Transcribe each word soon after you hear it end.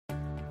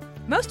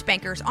Most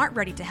bankers aren't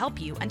ready to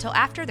help you until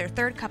after their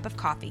third cup of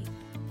coffee.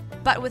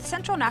 But with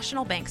Central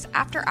National Bank's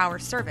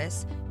after-hours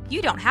service,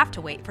 you don't have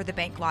to wait for the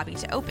bank lobby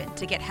to open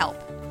to get help.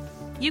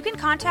 You can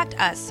contact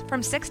us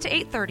from 6 to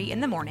 8:30 in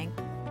the morning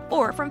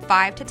or from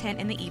 5 to 10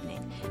 in the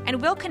evening,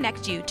 and we'll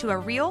connect you to a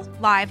real,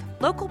 live,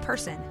 local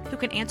person who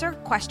can answer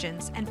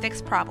questions and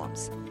fix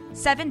problems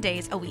 7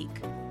 days a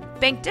week.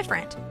 Bank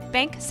different.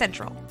 Bank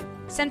Central.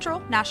 Central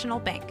National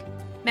Bank.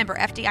 Member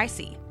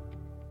FDIC.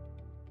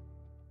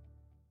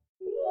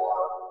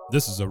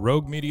 This is a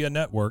Rogue Media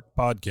Network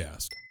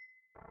podcast.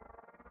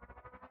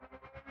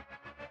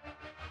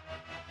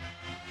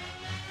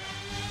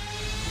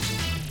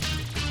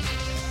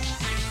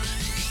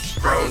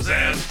 Bros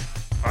and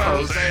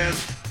foes and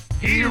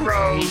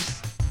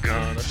heroes.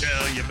 Gonna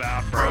tell you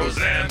about bros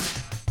and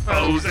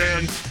foes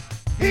and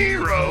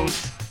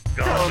heroes.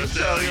 Gonna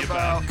tell you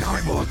about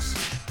comic books,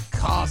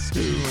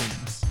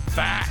 costumes,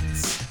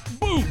 Facts,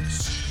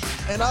 boots.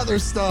 and other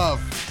stuff.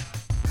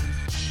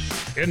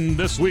 In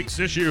this week's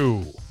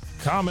issue,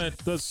 Comet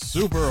the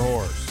Super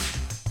Horse.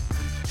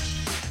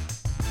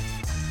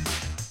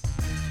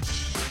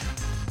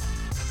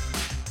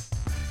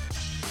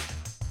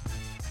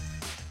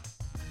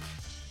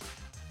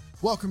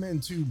 Welcome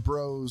into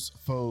Bros,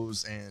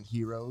 Foes, and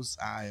Heroes.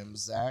 I am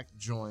Zach,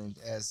 joined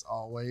as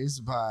always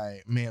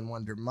by Man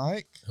Wonder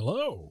Mike,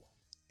 Hello.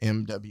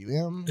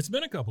 MWM. It's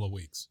been a couple of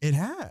weeks. It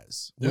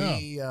has. Yeah.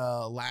 We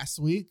last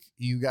week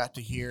you got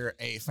to hear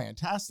a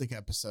fantastic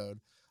episode,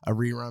 a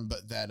rerun,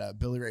 but that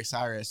Billy Ray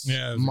Cyrus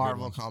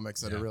Marvel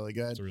comics that are really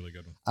good. It's a really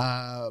good one.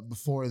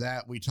 Before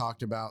that, we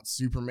talked about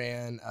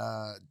Superman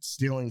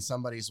stealing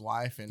somebody's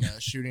wife and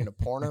shooting a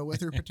porno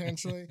with her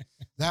potentially.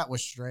 That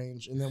was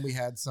strange. And then we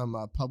had some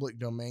public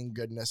domain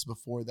goodness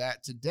before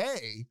that.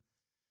 Today,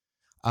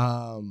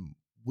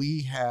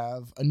 we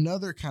have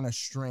another kind of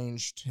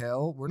strange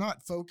tale. We're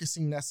not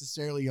focusing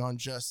necessarily on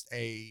just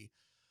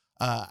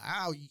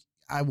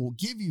I will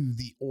give you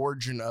the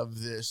origin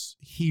of this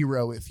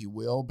hero, if you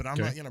will, but I'm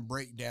not going to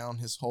break down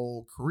his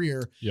whole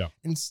career. Yeah.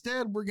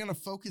 Instead, we're going to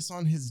focus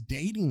on his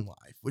dating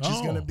life, which is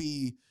going to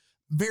be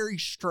very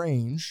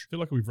strange. I feel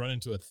like we've run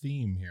into a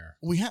theme here.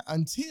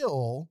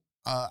 Until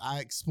I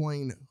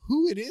explain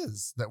who it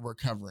is that we're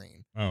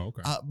covering. Oh,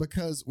 okay.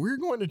 Because we're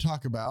going to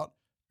talk about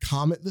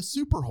Comet the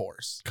Super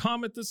Horse.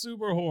 Comet the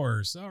Super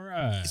Horse. All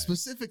right.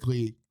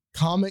 Specifically,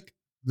 Comet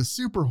the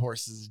Super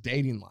Horse's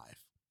dating life.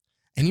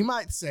 And you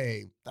might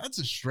say, that's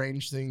a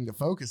strange thing to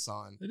focus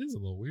on. It is a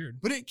little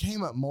weird. But it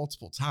came up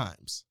multiple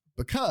times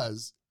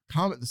because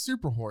Comet the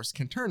Super Horse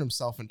can turn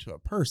himself into a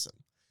person.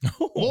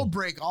 Oh, We'll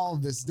break all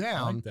of this I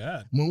down like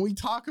that. when we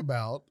talk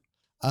about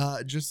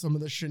just some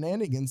of the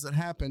shenanigans that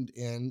happened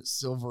in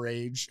Silver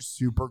Age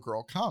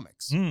Supergirl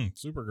comics.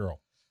 Supergirl.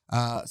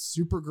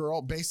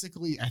 Supergirl,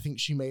 basically, I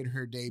think she made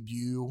her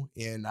debut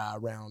in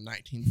around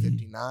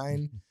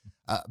 1959.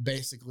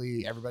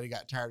 Basically, everybody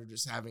got tired of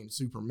just having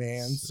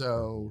Superman,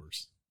 so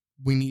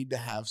we need to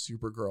have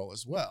Supergirl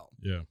as well.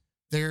 Yeah.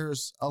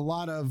 There's a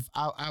lot of,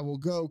 I will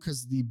go,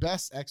 because the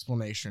best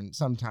explanation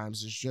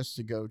sometimes is just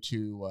to go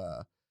to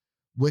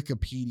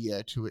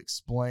Wikipedia to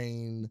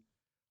explain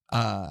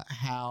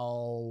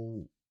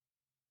how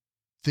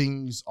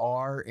things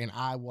are, and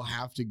I will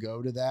have to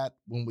go to that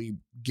when we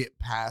get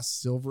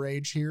past Silver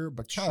Age here,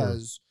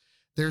 because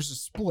there's a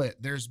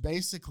split. There's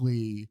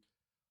basically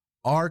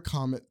our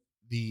Comet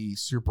the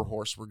Super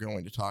Horse we're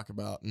going to talk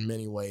about in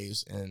many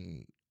ways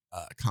in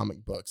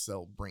comic books.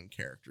 They'll bring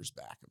characters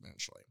back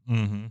eventually.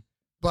 Mm-hmm.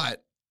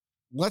 But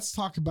let's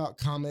talk about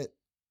Comet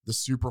the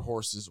Super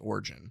Horse's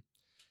origin.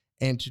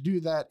 And to do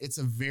that, it's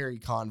a very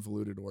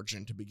convoluted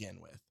origin to begin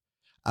with.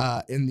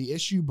 In the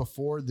issue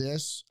before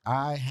this,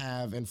 I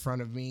have in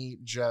front of me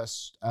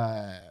just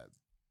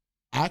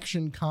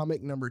Action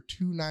Comic number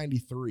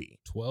 293.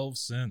 12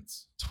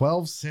 cents.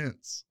 12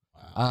 cents.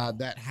 Wow.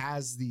 That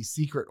has the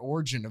secret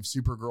origin of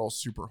Supergirl's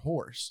Super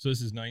Horse. So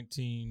this is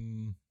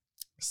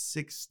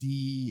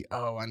 1960.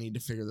 Oh, I need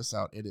to figure this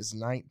out. It is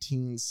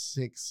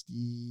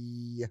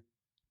 1962.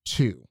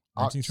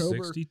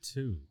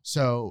 1962.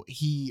 So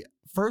he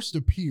first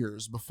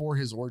appears before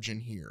his origin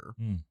here.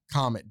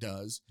 Comet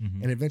does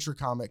in Adventure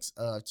Comics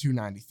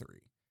 293.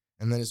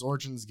 And then his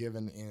origin is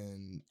given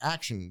in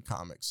Action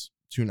Comics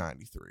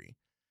 293.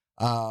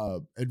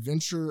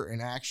 Adventure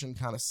and Action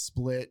kind of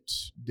split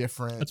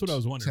different. That's what I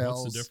was wondering.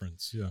 tells. What's the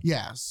difference? Yeah.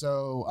 Yeah.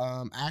 So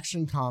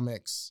Action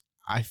Comics,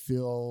 I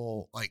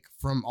feel like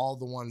from all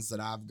the ones that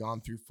I've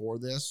gone through for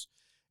this,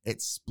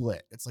 it's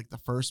split. It's like the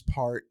first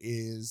part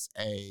is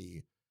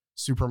a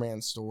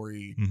Superman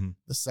story.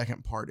 The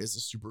second part is a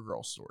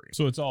Supergirl story.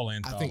 So it's all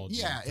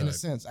anthology. I think, in a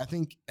sense. I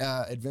think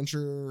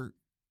Adventure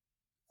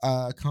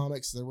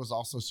Comics, there was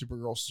also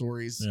Supergirl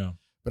stories. Yeah.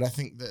 But I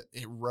think that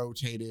it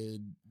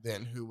rotated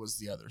then who was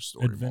the other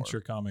story. Adventure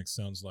Comics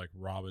sounds like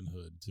Robin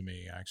Hood to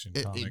me. Action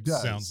Comics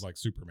does. sounds like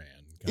Superman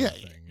kind of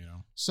thing, you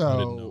know. So, I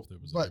didn't know if there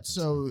was a difference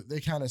there. they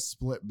kind of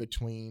split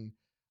between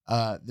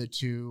the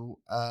two.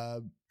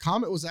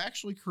 Comet was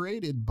actually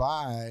created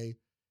by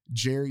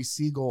Jerry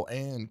Siegel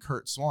and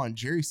Kurt Swan.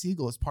 Jerry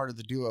Siegel is part of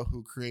the duo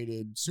who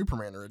created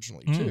Superman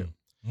originally too.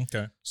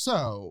 Okay.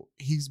 So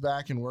he's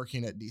back and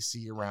working at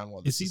DC around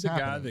what Is this he the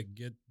happening.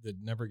 guy that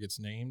never gets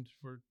named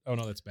for? Oh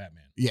no, that's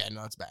Batman. Yeah,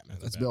 no, it's Batman.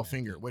 That's Bill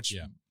Finger. Which,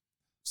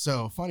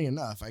 so funny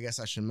enough, I guess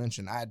I should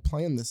mention I had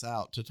planned this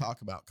out to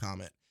talk about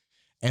Comet,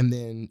 and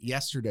then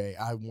yesterday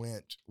I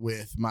went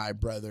with my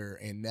brother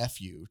and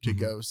nephew to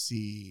go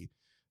see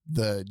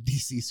the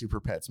DC Super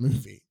Pets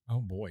movie.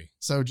 Oh boy!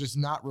 So just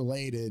not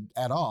related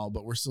at all,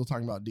 but we're still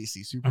talking about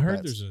DC Super I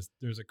Pets. heard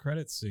there's a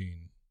credit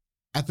scene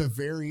at the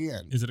very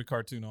end. Is it a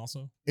cartoon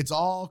also? It's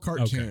all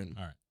cartoon.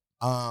 Okay.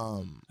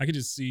 All right. I could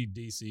just see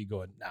DC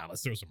going, nah,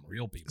 let's throw some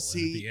real people in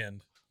at the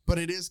end. But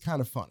it is kind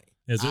of funny.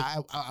 Is it?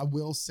 I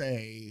will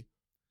say.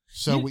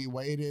 So we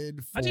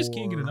waited for... I just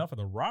can't get enough of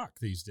The Rock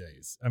these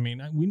days. I mean,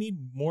 we need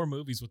more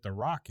movies with The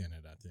Rock in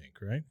it, I think,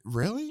 right?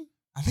 Really?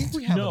 I think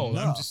we have enough.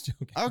 I'm just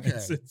joking. Okay.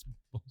 It's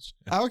bullshit.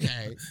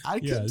 Okay. I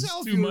can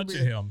tell too much of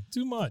him.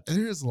 Too much.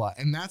 There is a lot.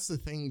 And that's the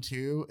thing,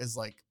 too, is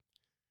like...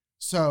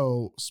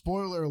 So,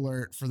 spoiler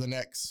alert for the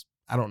next,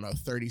 I don't know,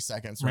 30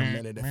 seconds or a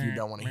minute if you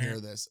don't want to hear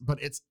this.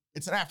 But it's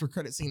an after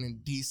credit scene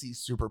in DC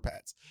Super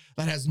Pets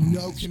that has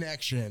no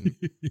connection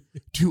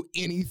to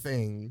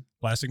anything.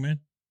 Plastic Man?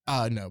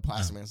 No,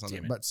 Plastic Man's not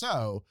there. But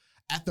so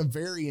at the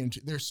very end,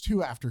 there's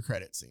 2 after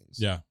credit scenes.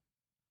 Yeah.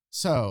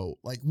 So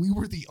like we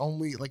were the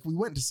only, like we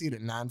went to see it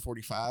at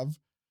 9:45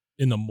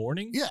 in the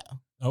morning. Yeah.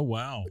 Oh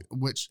wow.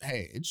 Which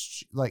hey,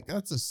 it's like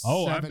that's a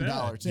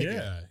 $7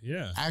 ticket.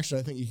 Yeah.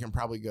 Actually, I think you can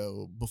probably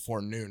go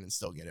before noon and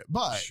still get it.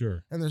 But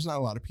sure. And there's not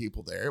a lot of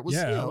people there. It was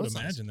I would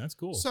imagine that's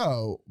cool.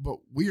 So, but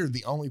we are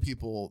the only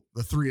people,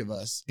 the 3 of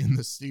us in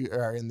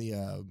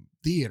the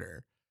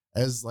theater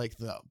as like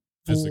the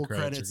full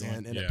credits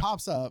in, and it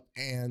pops up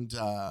and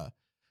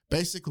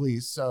basically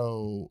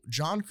so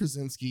John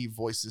Krasinski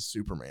voices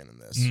Superman in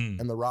this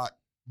and The Rock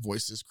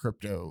voices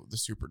Crypto the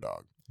super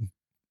dog.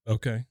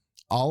 Okay.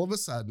 All of a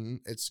sudden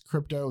it's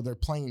Crypto, they're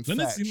playing Doesn't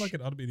fetch. It seem like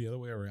it ought to be the other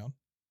way around?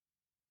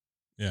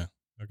 Yeah.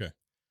 Okay.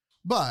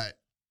 But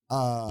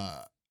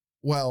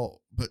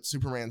but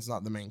Superman's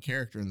not the main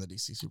character in the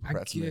DC Super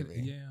Pets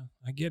movie. Yeah,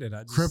 I get it.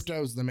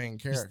 Crypto's the main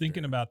character. Just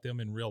thinking about them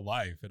in real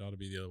life, it ought to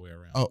be the other way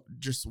around. Oh,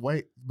 just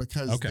wait,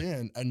 because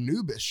then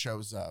Anubis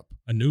shows up.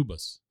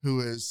 Anubis, who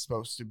is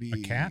supposed to be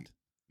a cat?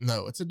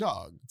 No, it's a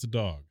dog. It's a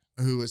dog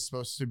who is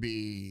supposed to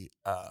be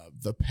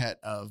the pet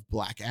of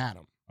Black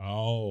Adam.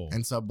 Oh,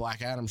 and so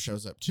Black Adam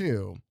shows up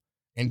too.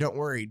 And don't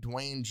worry,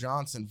 Dwayne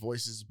Johnson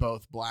voices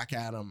both Black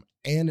Adam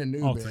and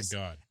Anubis. Oh, thank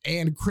God.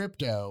 And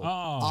Crypto,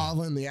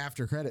 all in the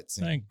after credit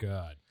scene. Thank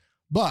God.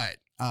 But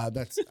I'm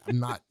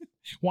not.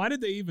 Why did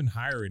they even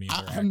hire any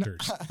other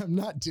actors? I'm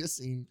not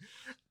dissing.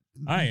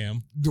 I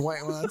am.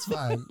 Dwayne, well, that's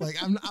fine. Like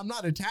I'm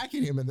not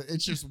attacking him, and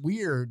it's just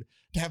weird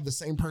to have the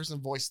same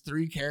person voice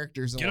 3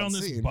 characters in Get one on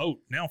this scene. Boat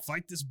now.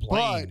 Fight this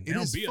plane. But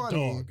now be funny.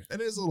 A dog.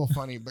 It is a little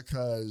funny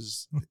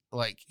because,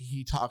 like,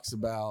 he talks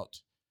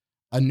about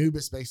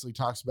Anubis basically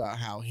talks about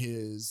how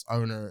his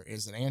owner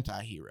is an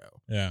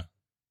anti-hero. Yeah.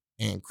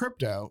 And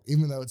Crypto,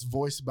 even though it's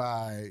voiced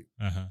by,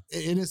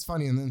 it is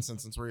funny in this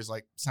instance where he's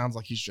like, sounds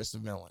like he's just a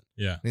villain.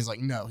 Yeah. And he's like,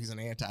 no, he's an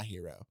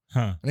anti-hero.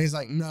 Huh. And he's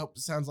like, nope,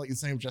 sounds like the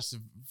same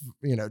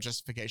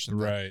justification.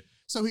 Right.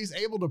 So he's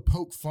able to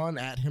poke fun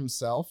at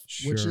himself,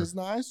 which is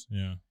nice.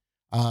 Yeah.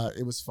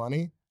 It was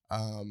funny.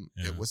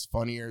 It was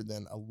funnier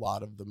than a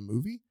lot of the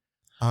movie.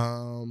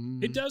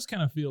 It does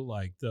kind of feel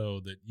like,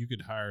 though, that you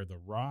could hire The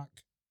Rock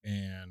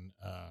and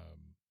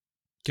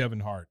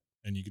Kevin Hart,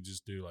 and you could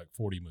just do like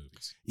 40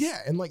 movies. Yeah,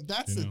 and like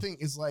that's the thing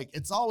is like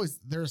it's always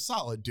they're a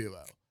solid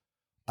duo,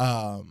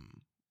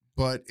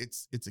 but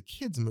it's a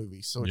kids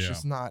movie, so it's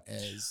just not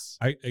as.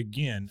 I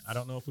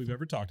don't know if we've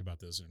ever talked about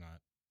this or not.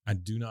 I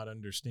do not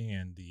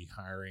understand the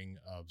hiring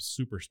of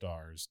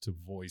superstars to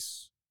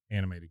voice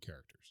animated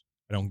characters.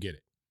 I don't get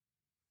it.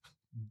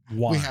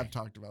 Why? We have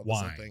talked about this,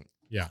 I think.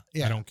 Yeah,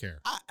 I don't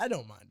care. I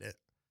don't mind it.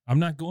 I'm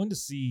not going to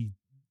see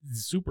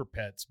Super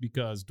Pets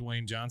because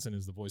Dwayne Johnson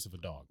is the voice of a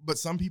dog. But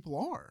some people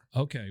are.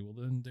 Okay, well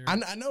then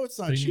I know it's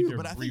not you,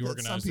 but I think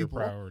that some people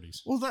their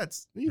priorities. Well,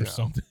 that's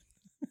something.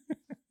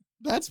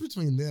 That's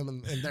between them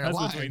and their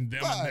life. That's between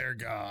them and their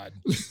God.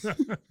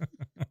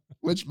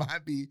 Which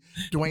might be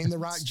Dwayne The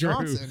Rock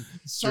Johnson.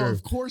 So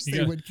of course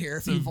they would care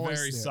if he voiced it.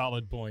 Very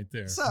solid point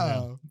there.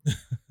 So,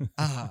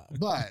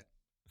 but.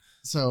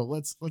 So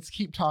let's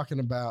keep talking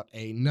about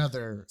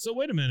another. So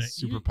wait a minute.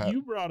 Super Pet.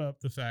 You brought up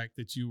the fact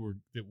that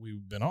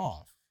we've been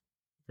off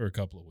for a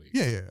couple of weeks.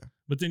 Yeah.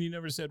 But then you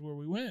never said where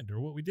we went or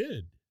what we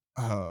did.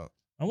 I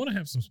want to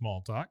have some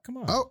small talk. Come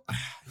on. Oh,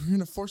 you're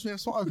gonna force me to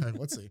have small. Okay,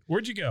 let's see.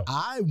 Where'd you go?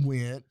 I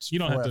went. You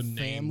don't for have to a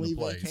name family the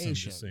place.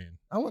 vacation.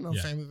 I went on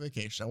a family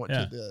vacation. I went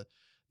to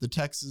the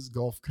Texas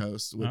Gulf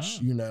Coast, which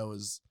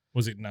is.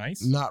 Was it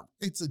nice?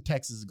 It's a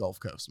Texas Gulf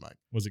Coast, Mike.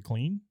 Was it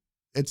clean?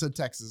 It's a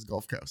Texas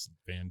Gulf Coast.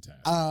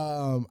 Fantastic.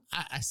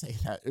 I say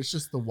that. It's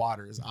just the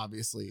water is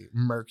obviously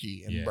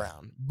murky and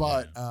brown,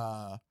 but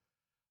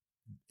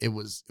it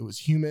was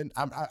humid.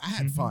 I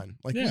had fun.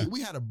 Like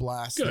we had a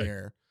blast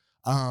there.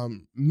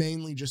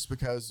 Mainly just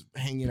because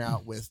hanging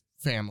out with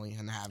family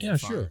and having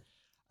fun. Sure.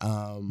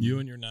 You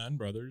and your 9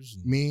 brothers.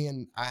 Me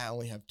and I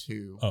only have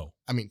 2. Oh,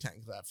 I mean,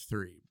 technically I have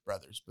 3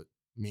 brothers, but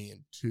me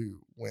and 2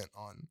 went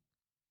on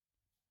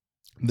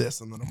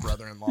this, and then a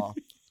brother-in-law.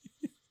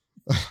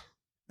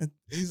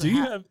 do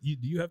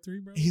you have 3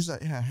 brothers? He's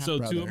a half so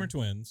brother. 2 of them are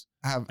twins.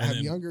 I have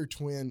younger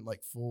twin,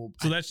 like full.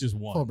 So that's just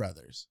one. Full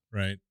brothers,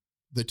 right?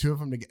 The 2 of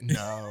them together.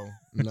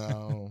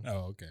 No.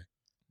 Oh, okay.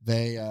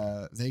 They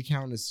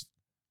count as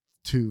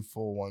 2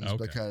 full ones Okay.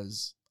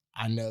 because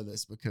I know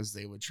this because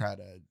they would try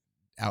to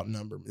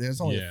outnumber me. There's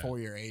only a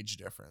 4-year age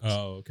difference.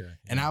 Oh, okay.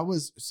 And I've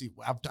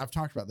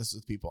talked about this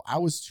with people. I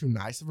was too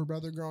nice of a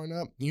brother growing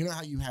up. You know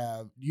how do you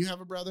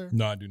have a brother?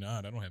 No, I do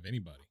not. I don't have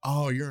anybody.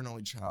 Oh, you're an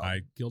only child.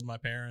 I killed my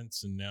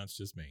parents, and now it's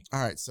just me.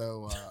 All right,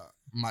 so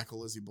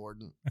Michael Lizzie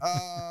Borden.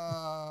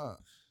 Hacked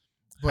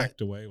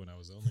away when I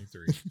was only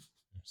 3 or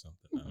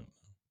something. I don't know.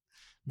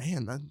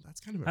 Man,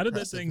 that's kind of How did that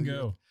impressive thing of you.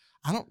 go?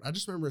 I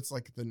just remember it's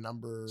like the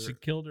number She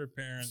killed her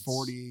parents.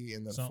 40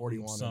 and then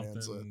 41 and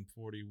ends with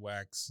 40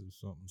 whacks or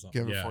something.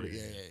 give her 40.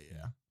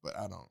 Yeah. But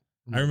I don't.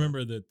 I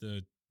remember that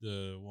the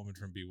woman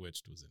from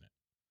Bewitched was in it,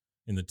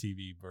 in the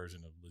TV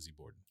version of Lizzie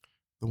Borden.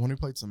 The one who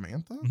played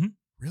Samantha? Mhm.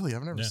 Really?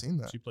 I've never seen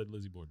that. She played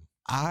Lizzie Borden.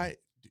 I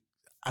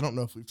don't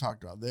know if we've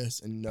talked about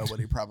this, and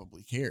nobody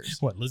probably cares.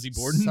 What, Lizzie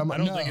Borden? I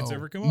don't think it's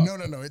ever come up.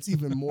 No. It's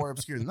even more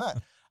obscure than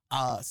that.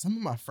 Some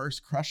of my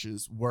first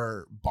crushes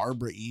were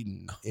Barbara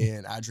Eden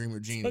in I Dream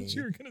of Jeannie. I thought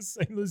you were going to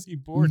say Lizzie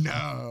Borden.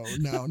 No.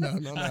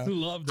 I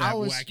love that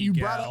wacky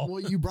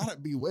gal. You brought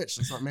up Bewitched,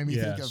 and so it made me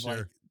think of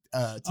like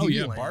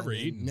TV Land Barbara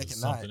and Eden Nick was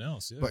and something Night.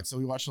 else. Yeah. But so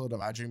we watched a little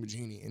of I Dream of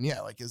Jeannie, and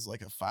like as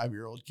like a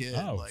 5-year-old kid,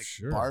 like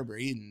sure. Barbara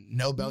Eden,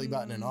 no belly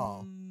button and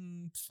all.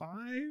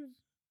 5?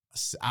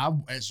 I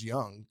as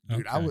young,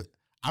 dude. Okay.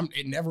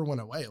 It never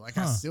went away. Like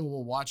I still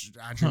will watch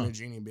I Dream of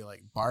Jeannie and be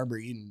like Barbara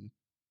Eden.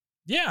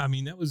 Yeah, I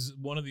mean that was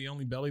one of the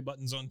only belly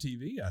buttons on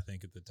TV, I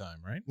think, at the time,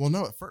 right? Well,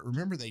 no, at first,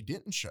 remember they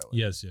didn't show it.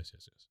 Yes.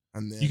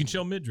 And then You can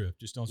show midriff,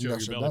 just don't show your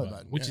belly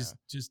button, which is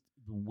just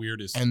the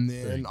weirdest. And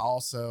then thing.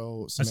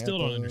 also, Samantha, I still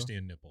don't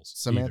understand nipples.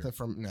 Samantha either.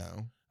 from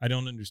No. I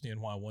don't understand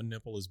why one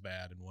nipple is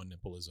bad and one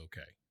nipple is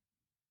okay.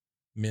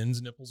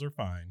 Men's nipples are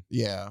fine.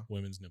 Yeah.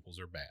 Women's nipples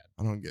are bad.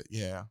 I don't get.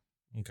 Yeah.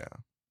 Okay.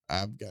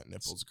 I've got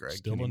nipples, Greg.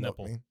 Still Can you a milk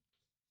nipple. me?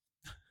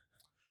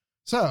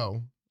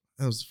 So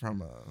that was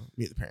from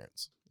Meet the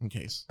Parents. In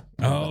case.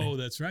 Oh,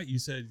 that's right. You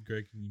said,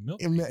 Greg, can you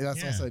milk me?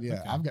 That's what I said. Yeah,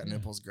 okay, I've got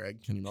nipples,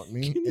 Greg. Can you milk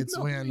me? Can you It's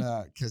milk when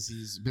me?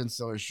 Because Ben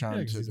Stiller's trying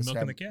to he's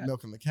describe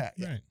milking the cat.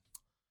 Yeah.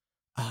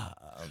 Right.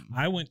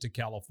 I went to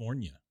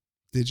California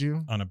Did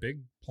you? on a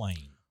big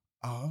plane,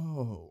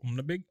 Oh, on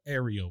a big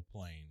aerial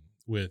plane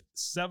with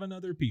 7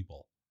 other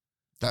people.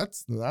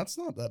 that's not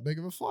that big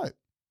of a flight.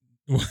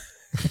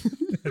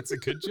 That's a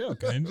good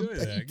joke. I enjoy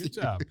that. Thank Good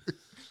you. job.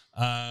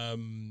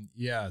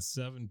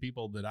 7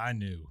 people that I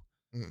knew.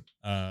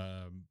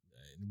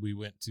 We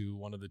went to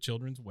one of the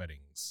children's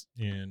weddings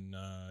in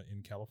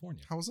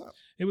California. How was that?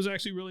 It was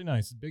actually really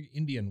nice. A big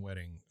Indian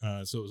wedding.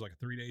 So it was like a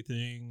 3-day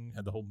thing.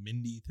 Had the whole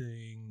Mindy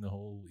thing.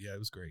 It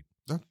was great.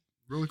 That's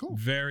really cool.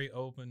 Very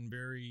open,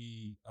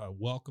 very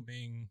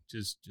welcoming.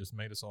 Just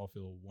made us all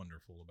feel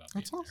wonderful about it.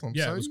 That's awesome.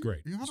 Yeah, So it was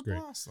great. You It had was a great.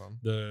 blast, then.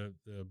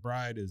 The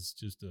bride is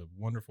just a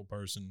wonderful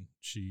person.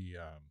 She,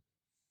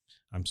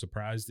 I'm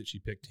surprised that she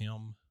picked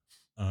him.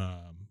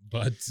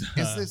 But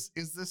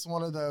Is this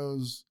one of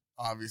those?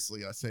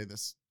 Obviously, I say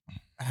this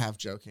half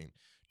joking,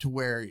 to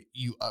where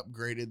you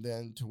upgraded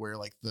then to where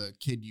like the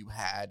kid you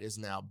had is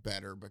now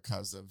better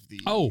because of the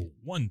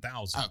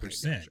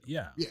 1,000%.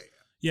 Yeah.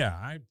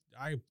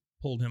 I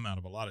pulled him out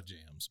of a lot of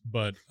jams,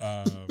 but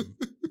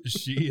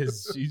she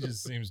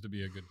just seems to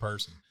be a good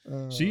person.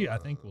 She, I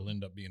think, will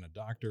end up being a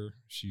doctor.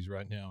 She's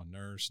right now a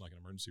nurse, like an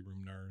emergency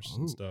room nurse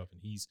and stuff.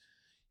 And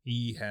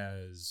he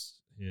has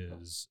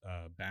his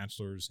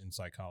bachelor's in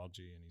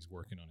psychology, and he's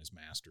working on his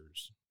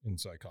master's in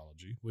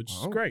psychology, which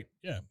is great.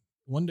 Yeah.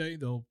 One day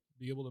they'll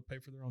be able to pay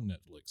for their own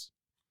Netflix.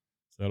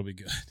 So that'll be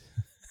good.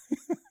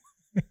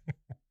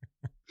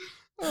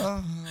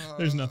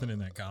 There's nothing in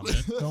that comment.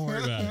 Don't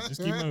worry about it.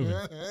 Just keep moving.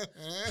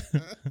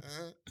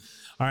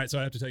 All right. So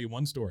I have to tell you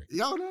one story.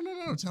 No.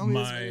 Tell me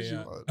as many as you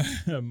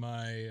want.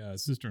 My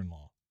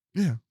sister-in-law.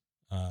 Yeah.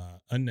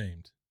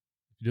 Unnamed.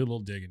 If you do a little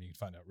digging, you can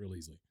find out real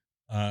easily.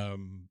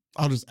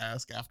 I'll just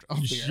ask after.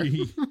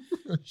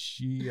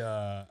 She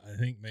I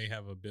think may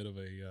have a bit of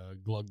a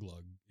glug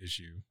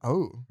issue.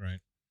 Oh. Right.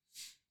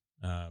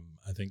 I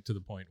think to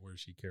the point where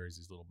she carries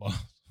these little balls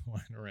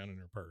lying around in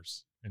her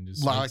purse and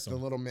just like the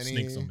little mini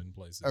sneaks them in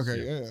places.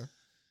 Okay, yeah.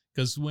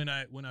 Because when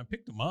I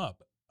picked them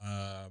up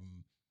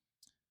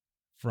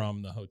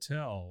from the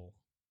hotel,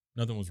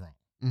 nothing was wrong.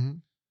 Mm-hmm.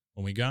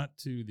 When we got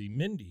to the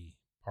Mindy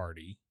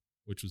party,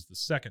 which was the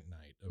second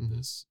night of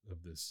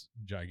this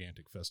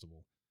gigantic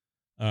festival,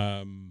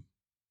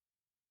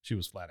 she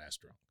was flat ass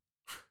drunk,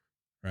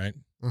 right?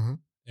 Mm-hmm.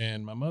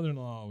 And my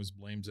mother-in-law always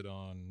blames it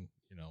on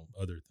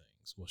other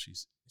things. Well,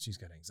 she's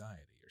got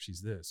anxiety, or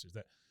she's this, or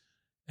that.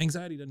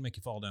 Anxiety doesn't make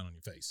you fall down on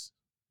your face,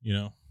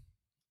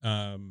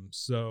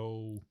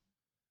 So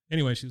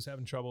anyway, she was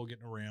having trouble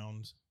getting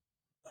around.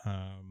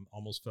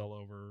 Almost fell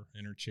over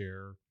in her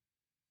chair.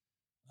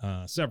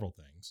 Several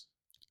things.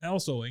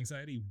 Also,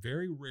 anxiety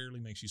very rarely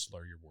makes you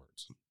slur your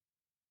words.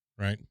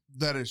 Right?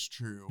 That is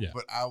true. Yeah.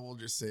 But I will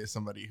just say, as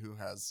somebody who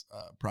has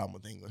a problem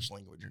with English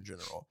language in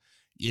general,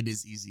 it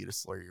is easy to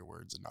slur your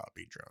words and not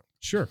be drunk.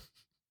 Sure.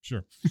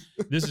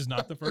 This is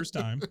not the first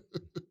time.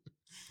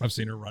 I've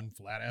seen her run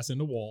flat ass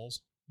into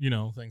walls,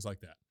 things like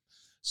that.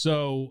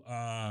 So,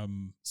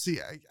 see,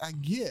 I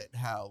get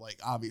how, like,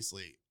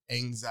 obviously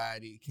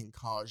anxiety can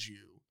cause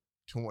you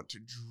to want to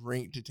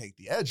drink to take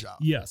the edge off.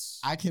 Yes.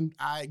 I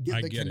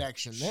get the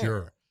connection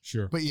there.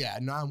 Sure. But yeah,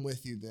 no, I'm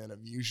with you then. Of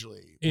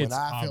usually It's when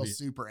I feel obvious.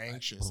 super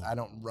anxious, I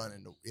don't run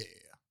into,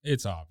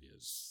 It's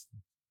obvious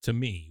to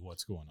me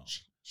what's going on.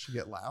 She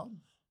get loud?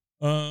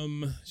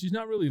 She's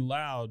not really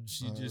loud.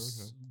 She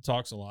just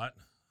talks a lot,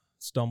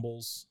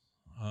 stumbles.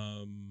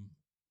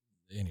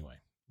 Anyway,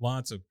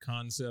 lots of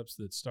concepts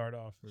that start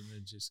off and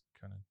then just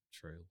kind of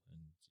trail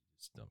and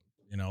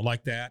just,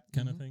 like that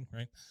kind of thing,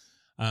 right?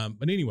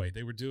 But anyway,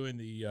 they were doing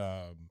the.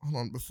 Hold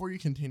on, before you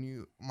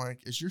continue,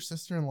 Mike, is your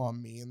sister-in-law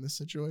me in this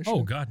situation?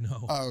 Oh God,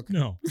 no. Oh, okay.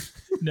 No.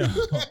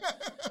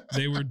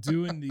 They were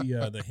doing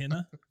the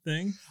henna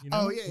thing.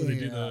 Where they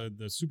do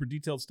the super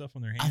detailed stuff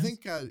on their hands. I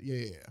think,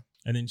 yeah.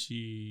 And then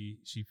she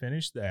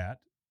finished that,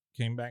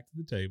 came back to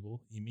the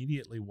table,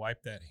 immediately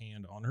wiped that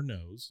hand on her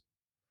nose,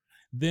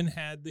 then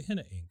had the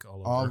henna ink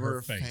all over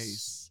her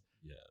face.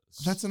 Yes.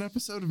 That's an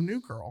episode of New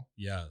Girl.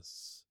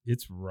 Yes.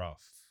 It's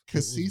rough.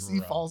 Because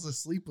Cece falls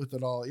asleep with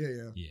it all.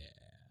 Yeah. Yeah,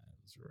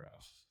 it was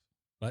rough.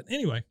 But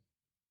anyway,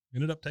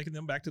 ended up taking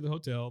them back to the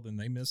hotel. Then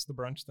they missed the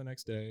brunch the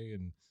next day.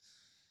 And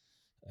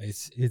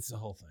it's the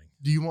whole thing.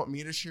 Do you want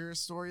me to share a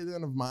story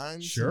then of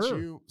mine?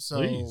 Sure.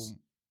 Please.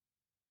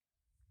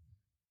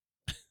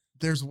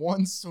 There's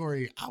one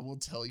story I will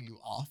tell you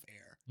off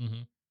air.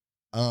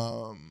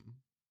 Mm-hmm.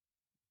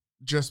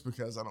 Just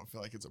because I don't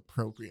feel like it's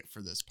appropriate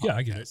for this podcast. Yeah,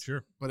 I get it.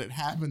 Sure. But it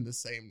happened the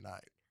same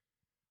night.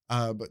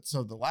 But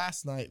so the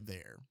last night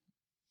there,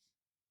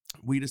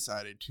 we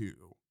decided to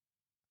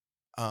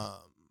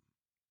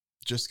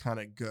just kind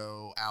of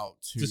go out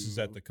to. This is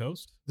at the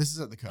coast? This is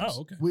at the coast.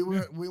 Oh, okay.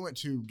 We went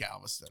to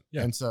Galveston.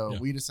 Yeah. And so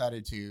we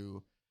decided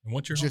to. And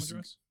what's your home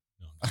address?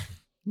 No.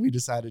 We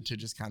decided to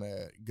just kind of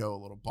go a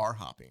little bar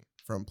hopping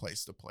from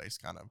place to place,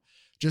 kind of.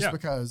 Just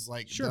because,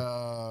 like,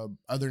 the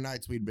other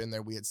nights we'd been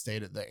there, we had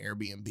stayed at the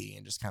Airbnb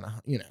and just kind of,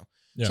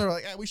 So we're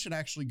like, we should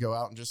actually go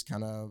out and just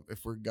kind of,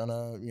 if we're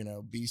gonna,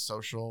 be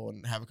social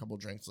and have a couple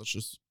of drinks, let's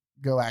just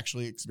go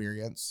actually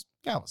experience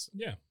Galveston.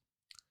 Yeah.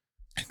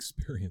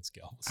 Experience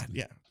Galveston.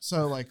 Yeah.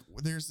 So, like,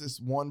 there's this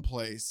one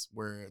place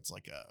where it's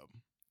like a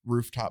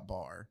rooftop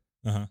bar.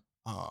 Uh-huh.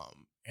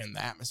 And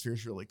the atmosphere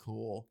is really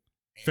cool.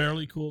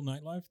 Fairly cool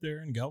nightlife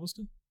there in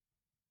Galveston.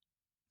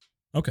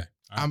 Okay.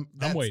 I'm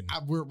waiting.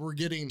 We're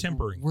getting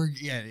tempering.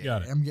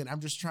 Got it. I'm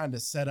just trying to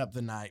set up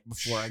the night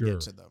before I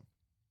get to them.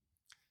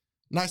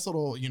 Nice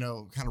little,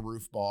 kind of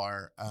roof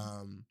bar.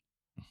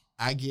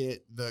 I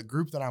get the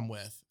group that I'm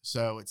with.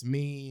 So it's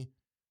me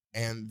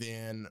and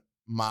then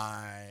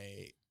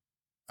my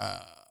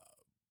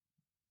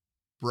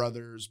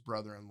brother's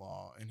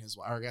brother-in-law and his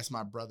wife, or I guess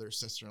my brother's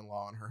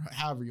sister-in-law and her,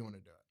 however you want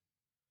to do it.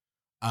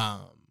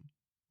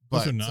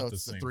 But so not so the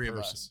it's the same three of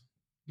person. us.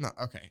 No,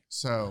 okay.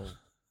 So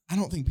I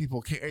don't think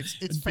people care. It's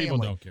family. People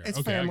don't care. It's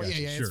Okay, family. I got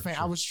you. Yeah, Sure, it's family.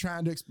 sure. I was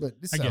trying to explain.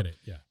 I get it.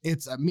 Yeah.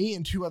 It's me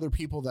and two other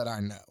people that I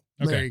know.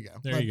 Okay, There you go.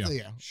 there you go.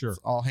 Yeah, Sure. it's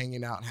all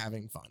hanging out and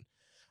having fun.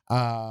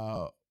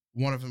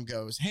 One of them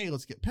goes, "Hey,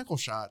 let's get pickle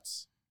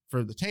shots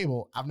for the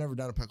table." I've never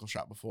done a pickle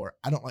shot before.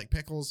 I don't like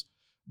pickles,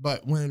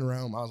 but when in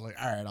Rome, I was like,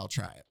 "All right, I'll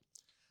try it."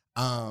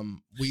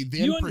 We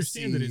then You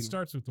understand that it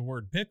starts with the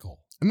word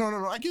pickle. No.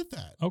 I get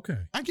that. Okay.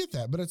 I get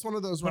that, but it's one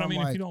of those. But Where I mean,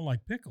 I'm if like, you don't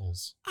like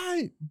pickles.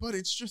 but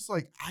it's just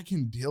like I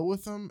can deal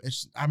with them.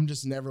 I'm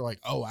just never like,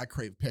 oh, I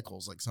crave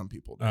pickles like some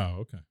people do. Oh,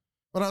 okay.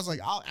 But I was like,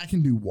 I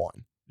can do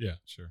one. Yeah,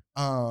 sure.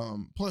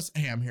 Plus,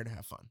 hey, I'm here to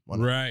have fun. Why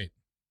not? Right.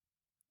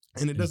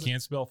 And it doesn't. You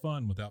can't spell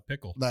fun without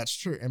pickle. That's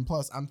true. And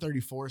plus, I'm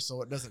 34,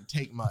 so it doesn't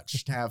take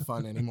much to have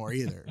fun anymore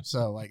either.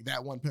 So, like,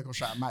 that one pickle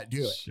shot might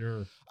do it.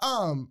 Sure.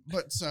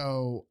 But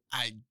so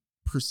I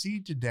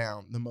proceed to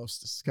down the most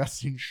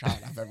disgusting shot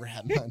I've ever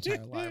had in my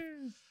entire life.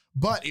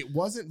 But it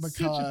wasn't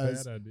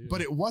because.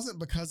 But it wasn't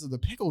because of the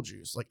pickle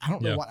juice. Like, I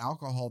don't know what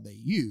alcohol they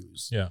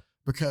use. Yeah.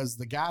 Because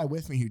the guy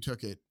with me who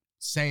took it,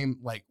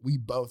 we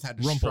both had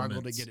to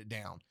struggle to get it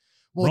down.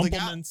 Well,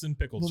 Rumplements and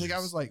pickle juice. The guy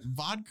was like,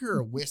 vodka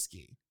or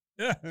whiskey?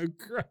 Yeah,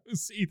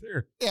 gross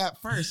either. Yeah,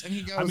 at first. And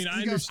he goes,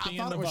 I understand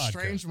I thought the it was vodka.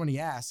 strange when he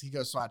asked. He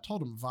goes, so I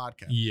told him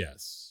vodka.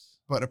 Yes.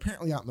 But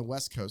apparently out in the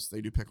West Coast, they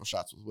do pickle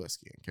shots with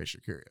whiskey, in case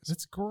you're curious.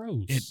 That's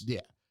gross.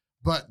 Yeah.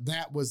 But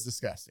that was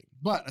disgusting.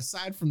 But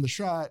aside from the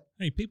shot.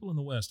 Hey, people in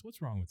the West,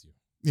 what's wrong with you?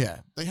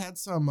 Yeah. They had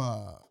some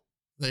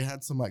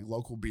like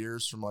local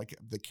beers from like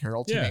the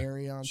Carrollton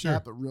area on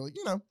tap, but really,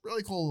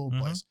 really cool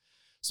little place.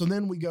 So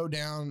then we go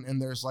down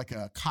and there's like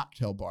a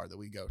cocktail bar that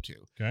we go to.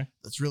 Okay.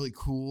 That's really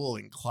cool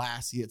and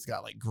classy. It's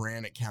got like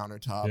granite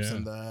countertops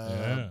and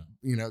the,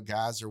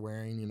 guys are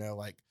wearing,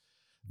 like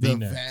the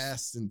V-necks.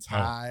 vests and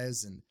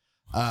ties. And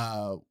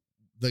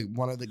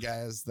one of the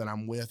guys that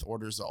I'm with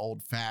orders the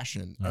old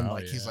fashioned, and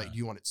he's like, "Do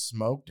you want it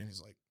smoked?" And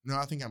he's like, "No,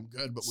 I think I'm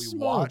good." But we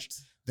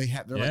watched. They're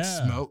like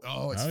smoked.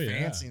 Oh, it's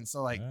fancy, and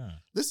so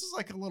this is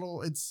like a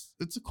little. It's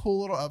a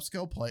cool little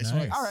upscale place. Nice. We're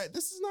like, all right,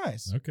 this is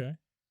nice. Okay.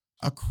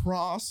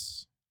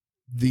 Across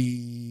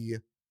the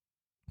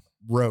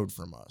road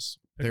from us,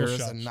 there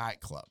is a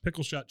nightclub.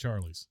 Pickle Shot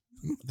Charlie's.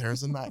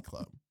 There's a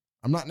nightclub.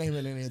 I'm not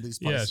naming any of these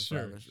places. Yeah,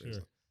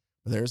 sure.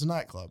 But there's a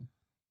nightclub,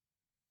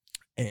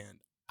 and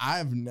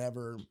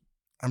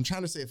I'm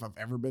trying to say if I've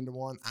ever been to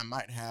one. I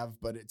might have,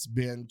 but it's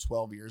been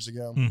 12 years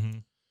ago. Mm-hmm.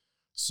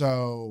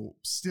 So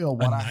still,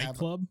 what I have,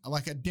 nightclub?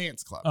 Like a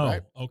dance club. Oh,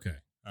 right? Okay.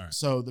 All right.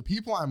 So the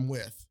people I'm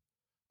with,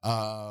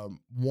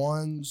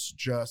 one's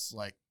just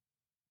like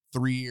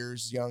 3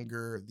 years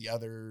younger, the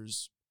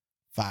other's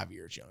 5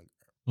 years younger.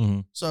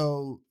 Mm-hmm.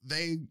 So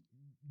they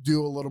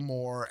do a little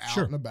more out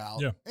and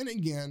about. Yeah. And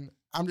again,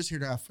 I'm just here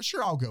to have,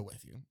 sure, I'll go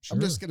with you. Sure.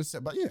 I'm just going to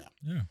sit, but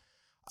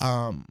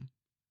yeah.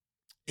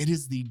 It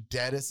is the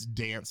deadest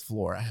dance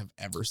floor I have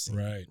ever seen.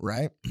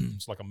 Right.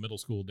 It's like a middle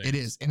school dance. It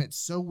is. And it's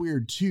so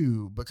weird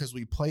too, because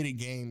we played a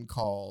game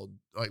called,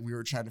 like, we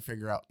were trying to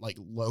figure out like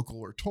local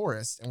or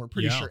tourist. And we're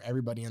pretty sure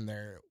everybody in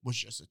there was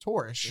just a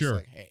tourist. Sure.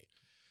 Just like, hey.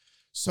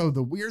 So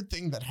the weird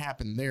thing that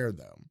happened there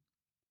though.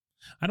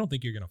 I don't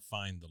think you're going to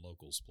find the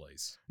locals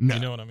place. No.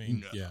 You know what I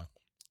mean? No. Yeah.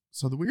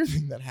 So the weird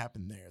thing that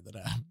happened there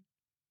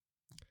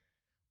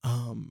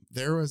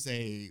there was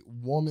a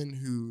woman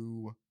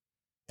who,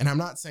 and I'm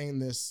not saying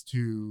this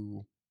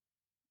to,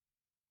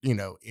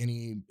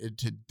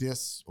 to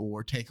diss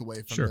or take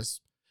away from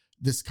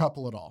this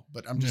couple at all,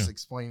 but I'm just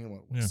explaining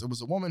what it was. Yeah. It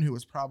was a woman who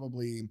was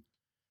probably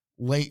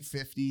late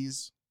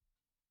 50s.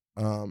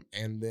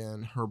 And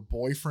then her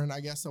boyfriend, I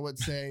guess I would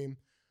say,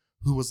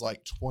 who was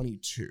like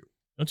 22.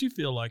 Don't you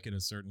feel like at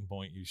a certain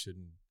point you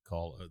shouldn't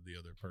call the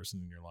other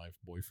person in your life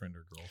boyfriend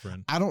or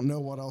girlfriend? I don't know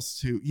what else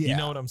to. Yeah, you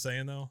know what I'm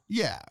saying though.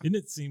 Yeah, didn't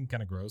it seem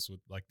kind of gross with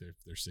like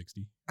they're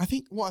 60? I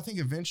think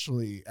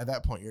eventually at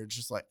that point you're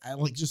just like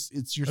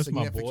it's your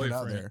significant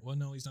other. Well,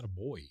 no, he's not a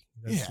boy.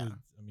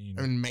 I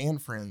mean, man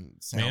friend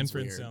sounds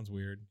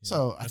weird. Yeah.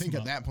 So I think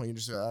at that point you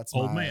just that's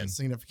old my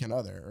significant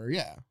other, or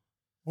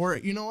or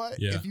you know what?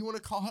 Yeah. If you want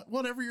to call it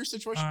whatever your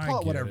situation,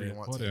 call it whatever you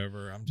want.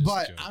 Whatever.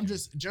 I'm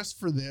just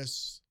for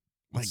this.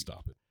 Let's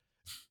stop it.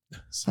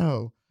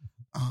 So.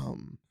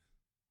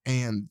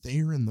 And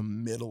they're in the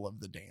middle of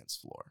the dance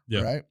floor,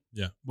 right?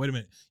 Yeah. Wait a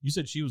minute. You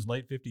said she was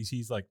late 50s.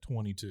 He's like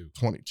 22.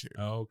 22.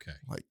 Oh, okay.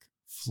 Like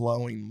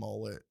flowing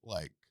mullet.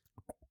 Like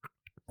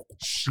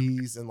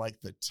she's in like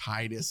the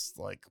tightest,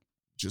 like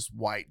just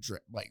white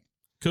dress, like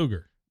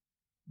cougar.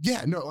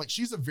 Yeah. No, like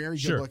she's a very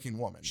good looking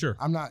woman. Sure.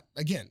 I'm not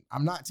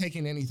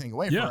taking anything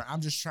away from her.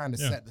 I'm just trying to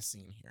set the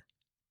scene here.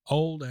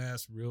 Old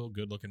ass, real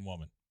good looking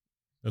woman.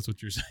 That's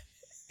what you're saying.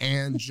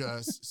 And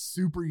just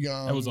super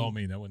young. That was all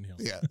me. That wasn't him.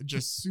 Yeah,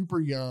 just super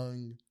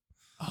young,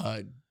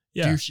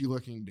 douchey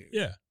looking dude.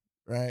 Yeah,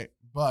 right.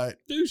 But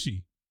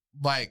douchey,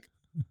 like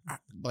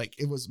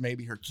it was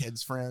maybe her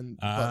kid's friend,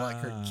 but like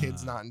her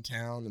kid's not in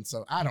town, and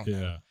so I don't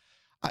know.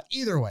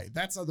 Either way,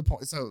 that's not the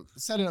point. So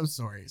setting up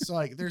story. So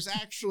like, there's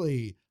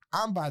actually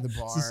I'm by the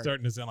bar. This is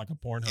starting to sound like a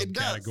Pornhub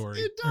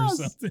category. It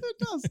does. It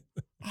does.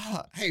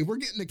 Hey, we're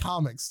getting to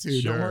comics too.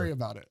 Sure. Don't worry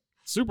about it.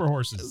 Super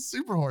horses.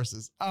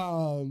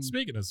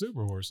 Speaking of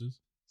super horses.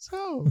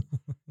 So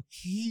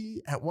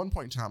he, at one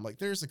point in time, like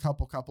there's a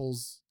couple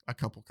couples.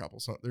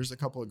 So there's a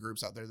couple of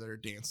groups out there that are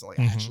dancing, like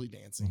actually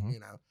dancing,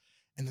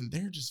 and then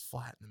they're just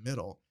flat in the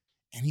middle.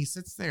 And he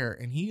sits there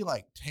and he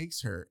like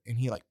takes her and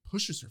he like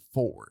pushes her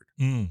forward,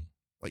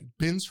 like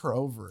bends her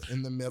over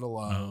in the middle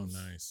of. Oh,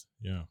 nice.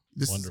 Yeah.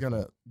 This is going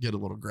to get a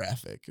little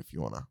graphic if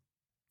you want to,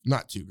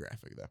 not too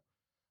graphic though.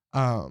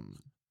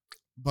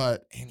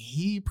 And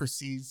he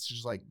proceeds to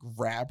just like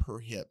grab her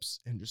hips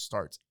and just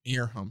starts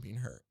air humping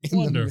her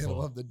in the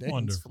middle of the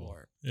dance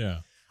floor. Yeah.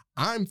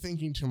 I'm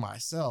thinking to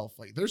myself,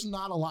 like, there's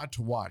not a lot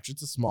to watch.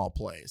 It's a small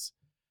place.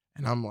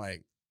 And I'm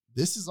like,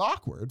 this is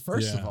awkward,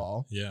 first of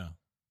all. Yeah.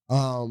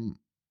 And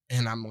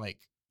I'm like,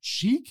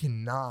 she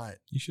cannot.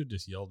 You should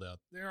just yelled out,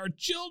 there are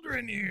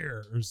children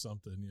here or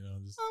something,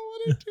 Just... I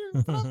wanted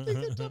to, but I'm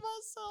thinking to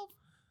myself,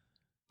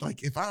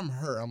 like, if I'm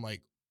her, I'm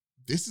like,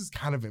 this is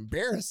kind of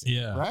embarrassing.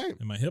 Yeah. Right.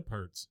 And my hip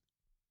hurts.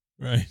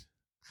 Right.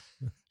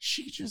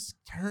 She just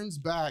turns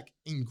back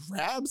and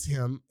grabs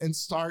him and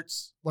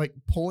starts like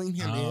pulling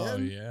him in. Oh,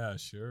 yeah,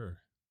 sure.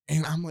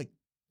 And I'm like,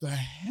 the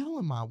hell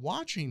am I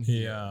watching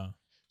here? Yeah.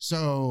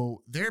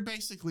 So they're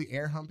basically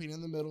air humping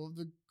in the middle of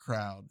the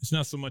crowd. It's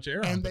not so much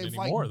air humping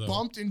anymore, they've like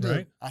bumped into,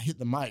 right? I hit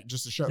the mic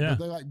just to show, but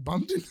they like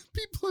bumped into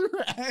people who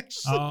are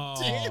actually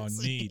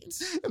dancing.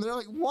 Neat. And they're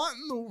like, what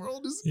in the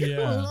world is going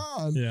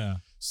on? Yeah.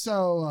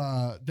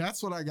 So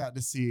that's what I got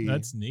to see.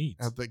 That's neat.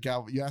 At the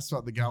you asked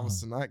about the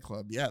Galveston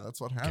nightclub. Yeah,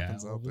 that's what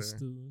happens out there.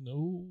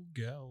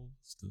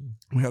 Galveston.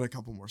 We had a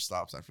couple more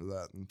stops after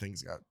that, and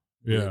things got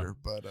weirder.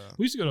 But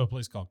we used to go to a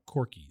place called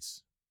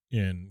Corky's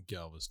in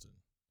Galveston.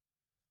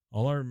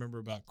 All I remember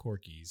about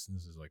Corky's, and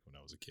this is like when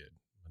I was a kid,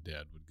 my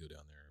dad would go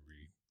down there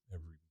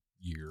every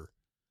year.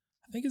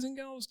 I think it's in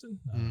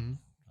Galveston. I don't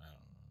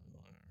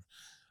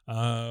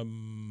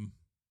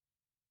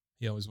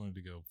He always wanted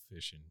to go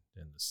fishing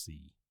in the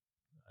sea.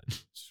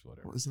 Just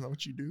whatever. Well, isn't that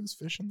what you do? Is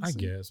fish in the I sea?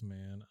 guess,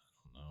 man.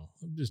 I don't know.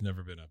 I've just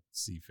never been a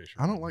sea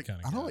fisher. I don't like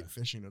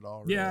fishing at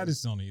all. Really. Yeah, I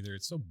just don't either.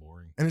 It's so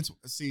boring. And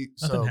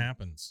nothing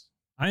happens.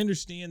 I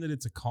understand that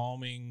it's a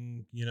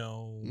calming,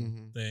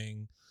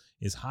 thing.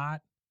 It's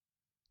hot.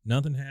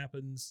 Nothing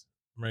happens.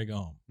 I'm ready to go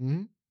home.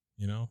 Mm-hmm.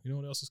 You know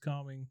what else is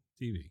calming?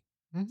 TV.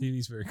 Mm-hmm.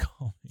 TV's very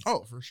calming.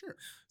 Oh, for sure.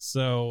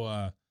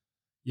 So,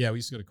 we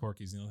used to go to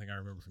Corky's. The only thing I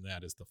remember from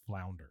that is the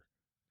flounder.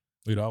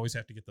 We'd always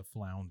have to get the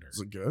flounder.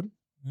 Is it good?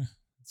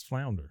 It's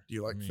flounder. Do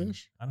you like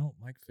fish? I don't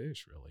like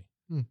fish, really.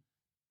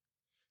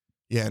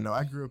 Yeah, no,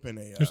 I grew up in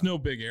a... There's no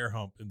big air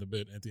hump in the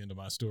bit at the end of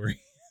my story.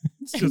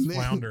 It's just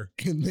flounder.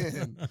 And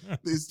then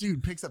this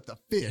dude picks up the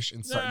fish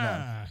and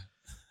starts...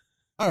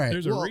 All right.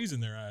 There's a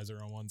reason their eyes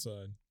are on one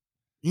side.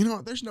 You know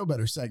what? There's no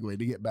better segue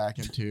to get back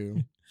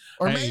into...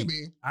 Or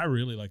maybe... I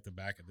really like the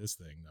back of this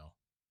thing, though.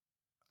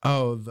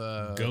 Oh,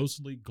 the...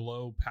 Ghostly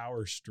Glow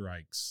Power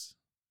Strikes.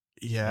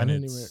 Yeah, I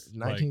didn't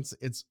even...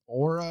 It's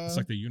Aura. It's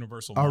like the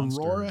Universal Monsters.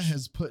 Aurora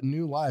has put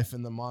new life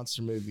in the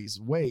monster movies.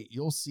 Wait,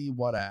 you'll see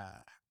what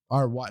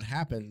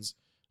happens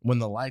when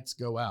the lights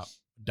go out.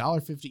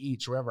 $1.50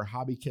 each, wherever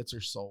hobby kits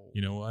are sold.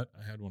 You know what?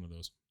 I had one of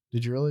those.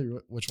 Did you really?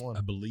 Which one?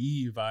 I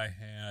believe I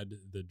had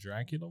the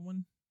Dracula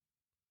one.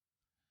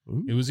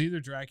 Ooh. It was either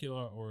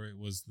Dracula or it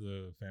was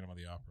the Phantom of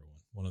the Opera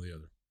one or the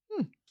other.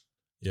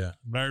 Yeah,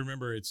 but I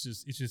remember it's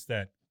just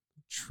that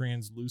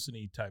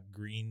translucent-y type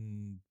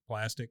green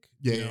plastic.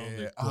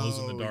 That glows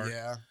in the dark.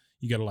 Yeah.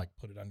 You got to like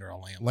put it under a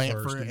lamp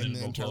first, and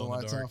then turn the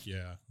lights off.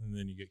 Yeah, and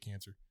then you get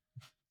cancer.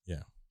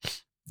 Yeah.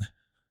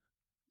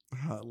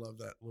 I love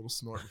that little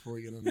snort before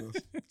we get into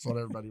this. That's what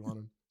everybody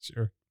wanted.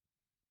 Sure.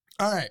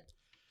 All right.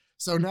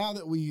 So now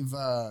that we've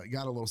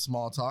got a little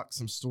small talk,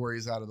 some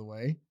stories out of the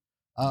way,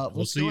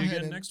 we'll see you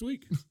again next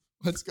week.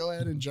 Let's go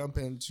ahead and jump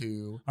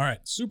into... All right,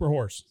 Super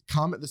Horse.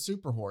 Comet the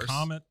Super Horse.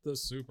 Comet the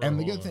Super And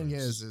Horse. the good thing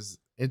is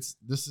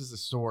this is a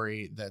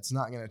story that's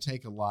not going to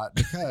take a lot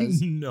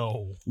because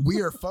no, we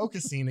are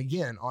focusing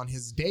again on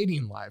his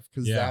dating life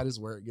because that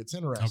is where it gets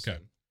interesting.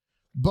 Okay.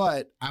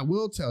 But I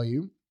will tell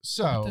you,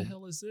 what the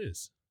hell is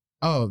this?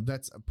 Oh,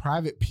 that's a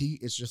Private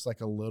Pete. It's just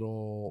like a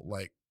little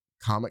like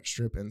comic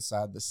strip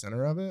inside the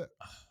center of it.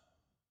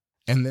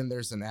 And then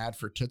there's an ad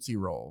for Tootsie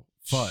Roll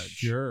Fudge.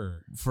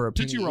 Sure. For a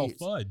Tootsie Roll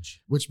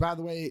Fudge. Which, by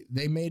the way,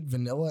 they made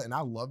vanilla, and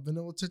I love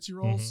vanilla Tootsie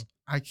Rolls.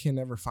 I can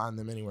never find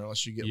them anywhere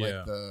unless you get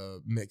like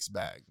the mixed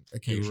bag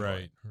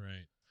occasionally.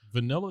 Right.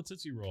 Vanilla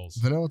Tootsie Rolls.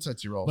 Vanilla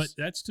Tootsie Rolls. But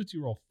that's Tootsie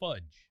Roll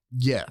Fudge.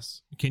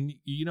 Yes. Can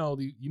you know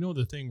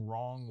the thing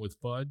wrong with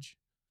fudge?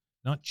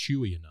 Not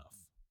chewy enough.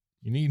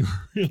 You need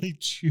really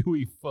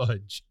chewy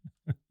fudge.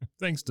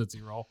 Thanks,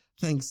 Tootsie Roll.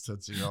 Thanks,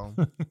 Tootsie Roll.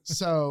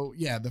 So,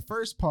 yeah, the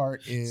first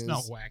part is... It's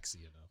not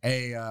waxy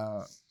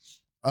enough.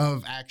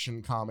 Of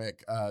Action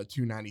Comic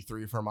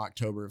 293 from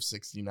October of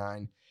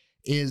 1969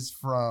 is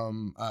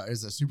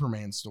a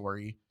Superman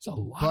story. There's a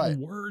lot of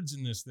words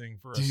in this thing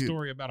for a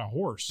story about a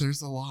horse.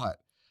 There's a lot.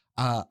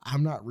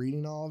 I'm not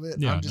reading all of it.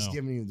 Yeah, I'm just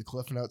giving you the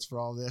cliff notes for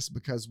all this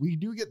because we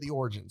do get the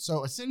origin.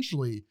 So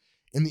essentially,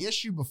 in the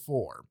issue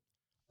before,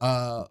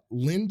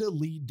 Linda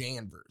Lee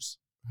Danvers,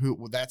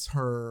 that's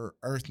her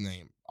Earth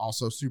name,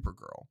 also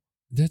Supergirl.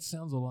 That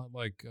sounds a lot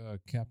like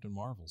Captain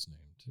Marvel's name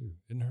too.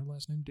 Isn't her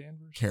last name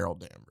Danvers? Carol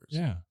Danvers.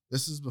 Yeah.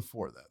 This is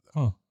before that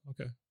though. Oh,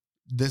 okay.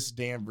 This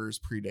Danvers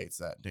predates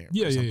that Danvers.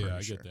 Yeah.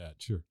 I get that.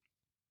 Sure.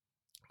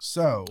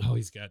 So. Oh,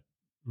 he's got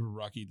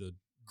Rocky the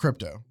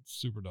Crypto.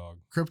 Super Dog.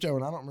 Crypto,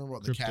 and I don't remember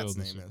what the cat's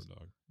name is.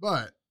 Dog.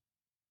 But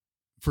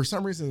for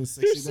some reason in the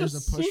 60s, there's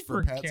a push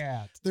for pets.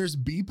 Cat. There's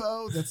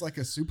Beepo, that's like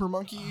a super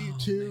monkey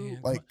too.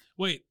 Man. Like,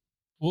 wait,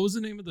 what was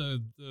the name of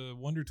the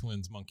Wonder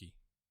Twins monkey?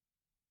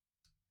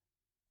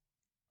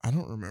 I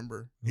don't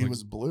remember. He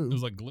was blue. It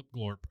was like Glip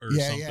Glorp or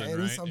something, yeah, right? It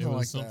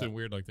was something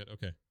weird like that.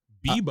 Okay.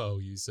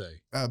 Bebo, you say?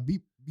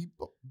 Beep.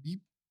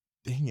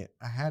 Dang it.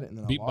 I had it and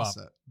then I lost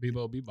it.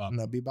 Bebo, Bebop.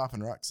 No, Bebop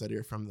and Rocksteady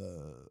are from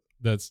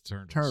That's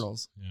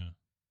Turtles.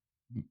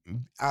 Yeah.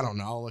 I don't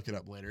know. I'll look it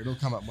up later. It'll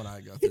come up when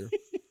I go through.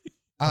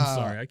 I'm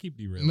sorry. I keep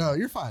derailing. No,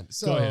 you're fine.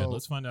 So go ahead.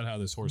 Let's find out how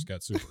this horse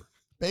got super.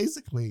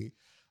 Basically,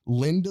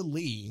 Linda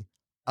Lee,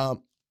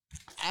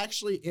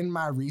 actually in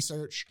my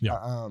research,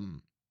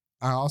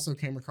 I also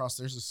came across,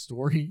 there's a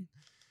story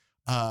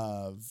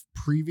of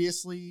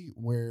previously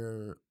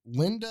where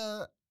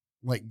Linda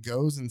like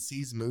goes and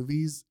sees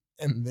movies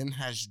and then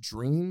has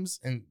dreams,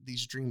 and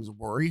these dreams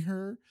worry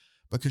her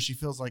because she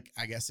feels like,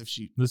 I guess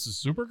This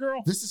is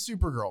Supergirl? This is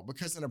Supergirl,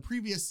 because in a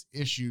previous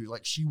issue,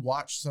 like she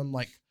watched some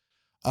like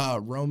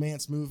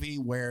romance movie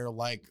where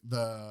like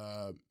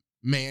the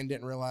man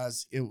didn't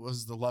realize it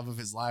was the love of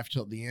his life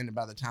till the end, and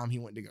by the time he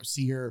went to go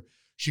see her,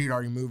 she had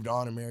already moved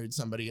on and married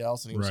somebody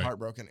else, and he was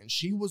heartbroken. And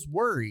she was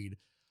worried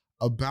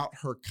about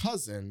her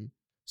cousin,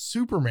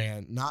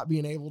 Superman, not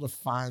being able to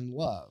find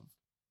love.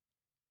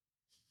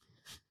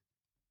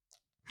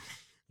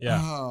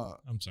 Yeah.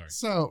 I'm sorry.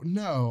 So,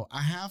 no,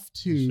 I have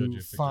to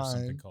find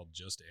something called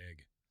Just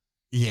Egg.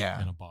 Yeah.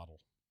 In a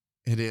bottle.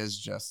 It is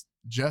just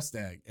just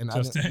egg, and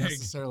just I didn't egg.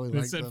 necessarily It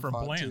like said the from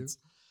thought plants.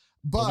 too.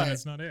 But then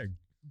it's not egg.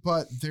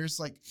 But there's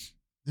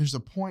a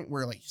point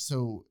where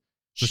So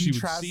she she would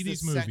tries see to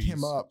these set movies.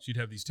 him up. She'd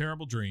have these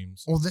terrible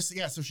dreams. Well,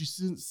 so she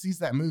sees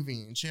that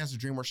movie and she has a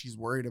dream where she's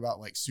worried about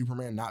like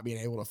Superman not being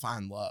able to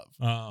find love.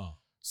 Oh.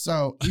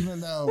 So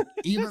even though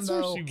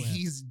went.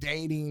 he's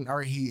dating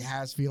or he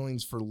has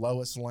feelings for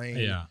Lois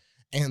Lane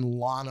and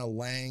Lana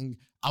Lang,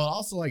 I would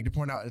also like to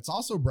point out it's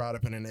also brought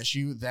up in an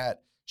issue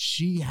that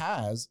she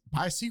has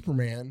by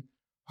Superman,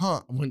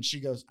 when she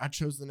goes, I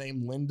chose the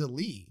name Linda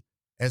Lee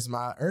as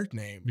my Earth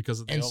name. Because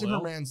of the and LL?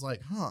 Superman's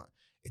like,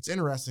 it's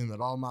interesting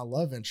that all my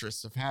love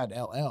interests have had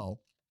LL.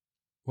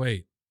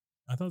 Wait,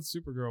 I thought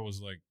Supergirl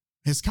was like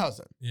his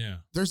cousin. Yeah.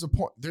 There's a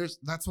point.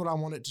 That's what I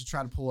wanted to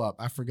try to pull up.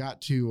 I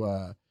forgot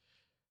to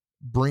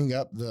bring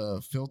up the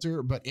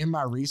filter, but in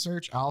my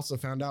research, I also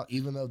found out,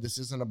 even though this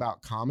isn't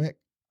about Comet,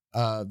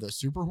 the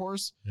Super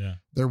Horse,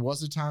 there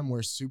was a time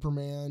where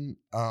Superman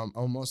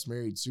almost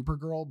married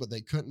Supergirl, but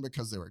they couldn't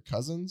because they were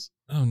cousins.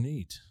 Oh,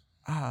 neat.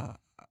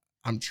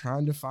 I'm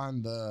trying to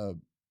find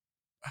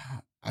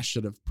I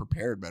should have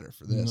prepared better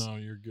for this. No,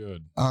 you're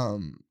good.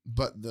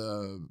 But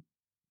the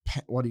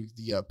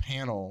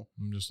panel.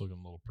 I'm just looking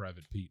a little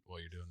Private Pete while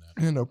you're doing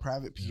that. You know,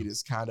 Private Pete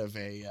is kind of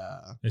a.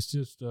 It's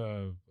just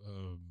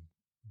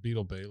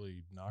Beetle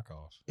Bailey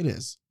knockoff. It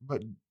is,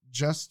 but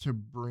just to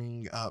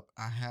bring up,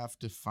 I have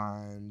to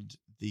find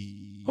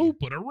the. Who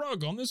put a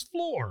rug on this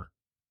floor?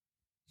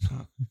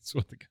 That's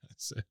what the guy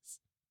says.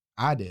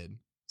 I did,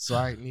 so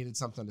I needed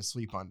something to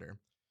sleep under.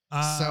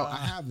 So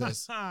I have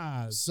this.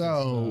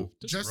 So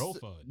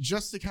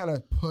just to kind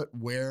of put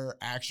where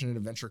action and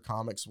adventure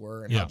comics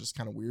were and how just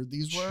kind of weird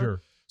these were.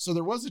 Sure. So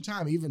there was a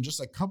time, even just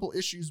a couple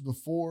issues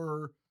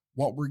before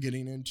what we're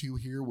getting into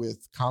here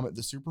with Comet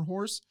the Super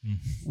Horse,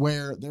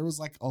 where there was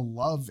like a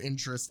love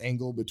interest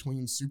angle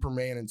between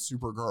Superman and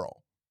Supergirl,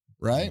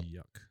 right?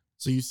 Yuck.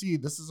 So you see,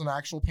 this is an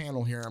actual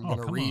panel here. I'm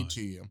going to read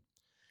to you.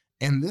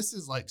 And this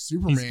is like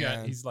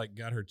Superman. He's like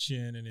got her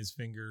chin in his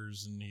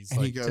fingers and he's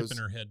like tipping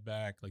her head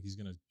back like he's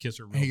going to kiss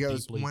her real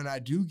deeply. When I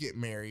do get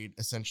married,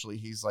 essentially,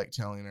 he's like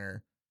telling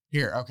her,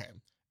 here, okay,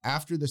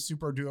 after the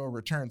super duo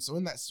returns. So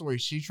in that story,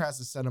 she tries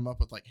to set him up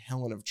with like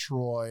Helen of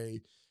Troy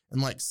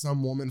and like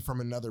some woman from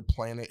another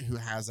planet who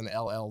has an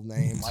LL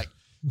name. Like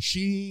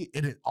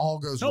it all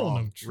goes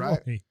wrong,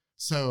 right?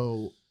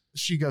 So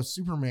she goes,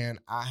 Superman,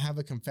 I have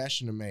a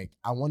confession to make.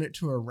 I wanted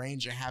to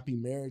arrange a happy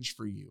marriage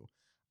for you.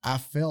 I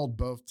failed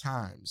both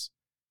times.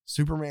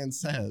 Superman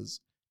says,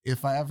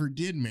 if I ever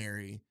did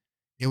marry,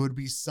 it would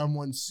be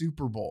someone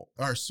super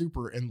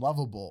and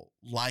lovable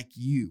like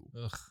you.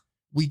 Ugh.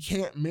 We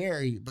can't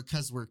marry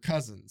because we're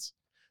cousins,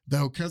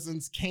 though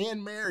cousins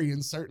can marry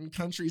in certain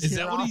countries. Is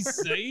that what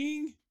he's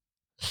saying?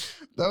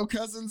 Though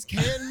cousins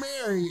can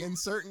marry in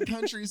certain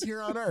countries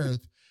here on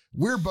Earth,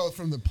 we're both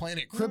from the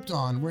planet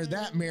Krypton, where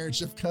the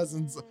marriage of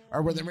cousins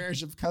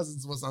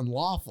was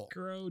unlawful.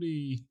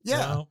 Grody. Yeah.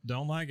 No,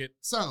 don't like it.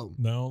 So,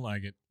 don't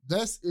like it.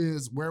 This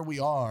is where we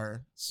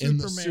are in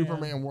the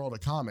Superman world of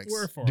comics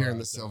during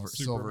the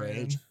Silver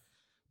Age.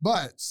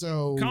 But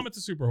so Comet the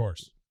Super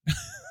Horse.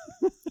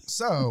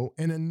 So,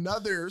 in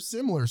another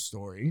similar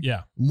story,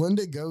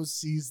 Linda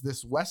sees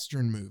this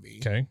Western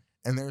movie. Okay.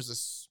 And there's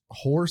this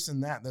horse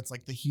in that's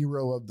like the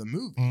hero of the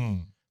movie.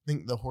 I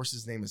think the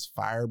horse's name is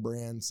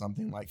Firebrand,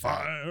 something like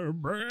that.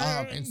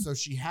 Firebrand. And so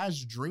she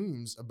has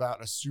dreams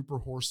about a super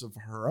horse of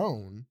her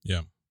own.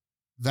 Yeah.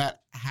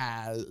 That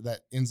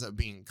ends up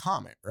being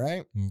Comet,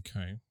 right?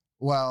 Okay.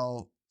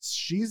 Well,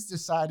 she's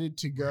decided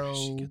to go. Where does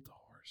she get the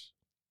horse?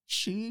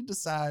 She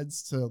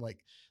decides to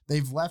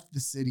they've left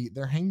the city.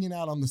 They're hanging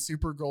out on the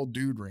Supergirl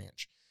Dude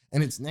Ranch.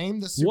 And it's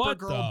named the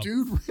Supergirl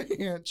Dude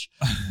Ranch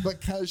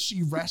because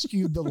she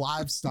rescued the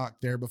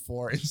livestock there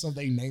before. And so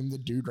they named the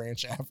Dude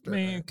Ranch after her.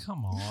 Man,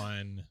 come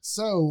on.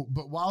 So,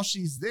 but while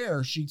she's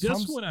there,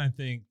 Just when I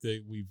think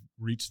that we've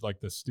reached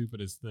like the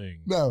stupidest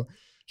thing. No,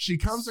 she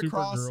comes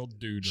across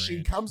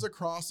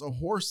a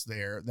horse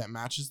there that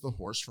matches the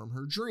horse from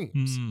her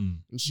dreams.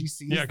 And she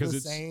sees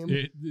the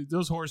same.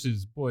 Those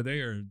horses, boy,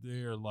 they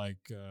are like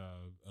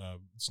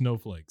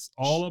snowflakes.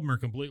 All of them are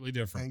completely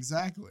different.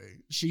 Exactly.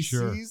 She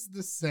sees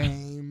the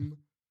same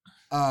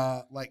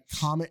like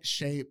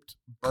comet-shaped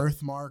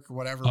birthmark or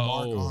whatever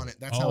mark on it.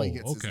 That's how he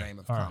gets his name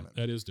of Comet. Right.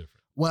 That is different.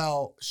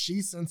 Well,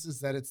 she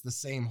senses that it's the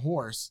same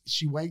horse.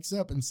 She wakes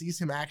up and sees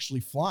him actually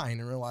flying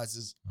and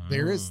realizes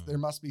there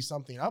must be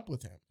something up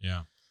with him.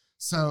 Yeah.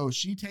 So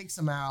she takes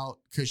him out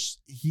because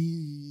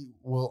he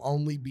will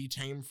only be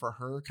tamed for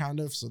her, kind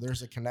of. So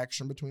there's a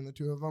connection between the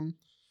two of them.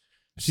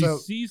 She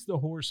sees the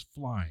horse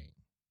flying.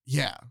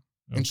 Yeah.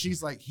 Okay. And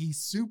she's like, he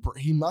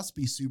must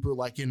be super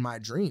like in my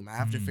dream. I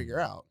have to figure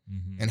out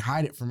and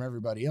hide it from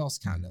everybody else,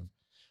 kind of.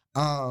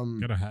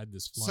 Gotta hide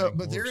this flying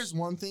horse. There is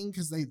one thing,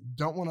 because they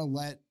don't want to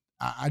let.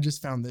 I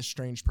just found this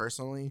strange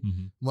personally.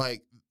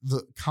 Like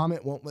the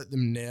Comet won't let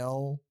them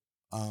nail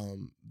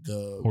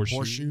the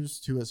horseshoes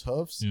to his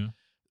hoofs. Yeah.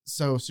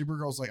 So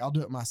Supergirl's like, I'll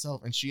do it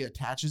myself. And she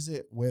attaches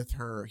it with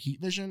her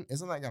heat vision.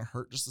 Isn't that going to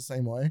hurt just the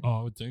same way? Oh,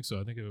 I would think so.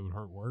 I think it would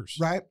hurt worse.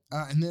 Right.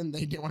 And then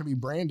they didn't want to be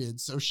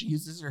branded. So she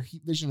uses her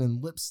heat vision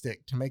and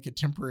lipstick to make a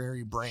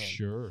temporary brand.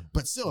 Sure.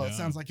 But still, it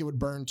sounds like it would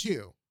burn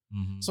too.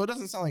 Mm-hmm. So it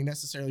doesn't sound like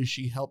necessarily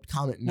she helped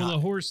Comet not. Well,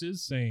 the horse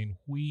is saying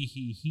 "wee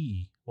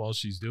he" while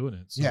she's doing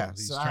it. So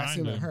he's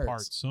trying to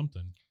impart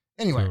something.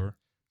 Anyway, to her.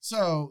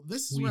 So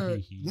this is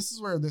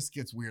where this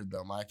gets weird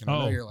though, Mike. And I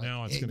know you're like,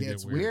 now it's it gonna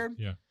gets get weird.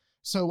 Yeah.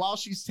 So while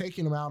she's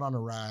taking him out on a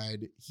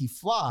ride, he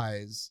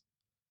flies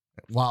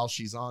while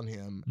she's on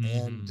him. Mm-hmm.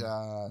 And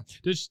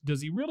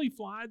does he really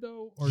fly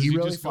though? Or does he he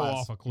really just flies. go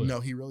off a cliff? No,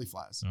 he really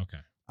flies. Okay.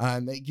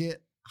 And they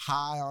get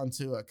high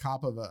onto a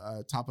top of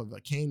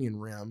a canyon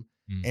rim,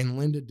 and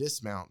Linda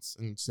dismounts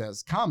and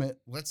says, Comet,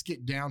 let's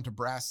get down to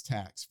brass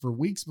tacks. For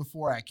weeks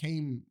before I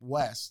came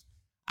west,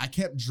 I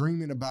kept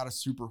dreaming about a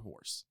super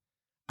horse.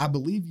 I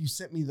believe you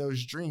sent me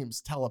those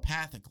dreams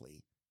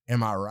telepathically.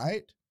 Am I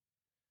right?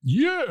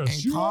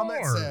 Yes, and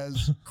Comet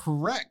says,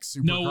 correct,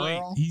 Supergirl. No,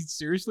 wait, he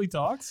seriously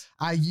talks?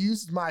 He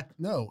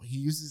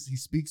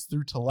speaks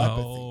through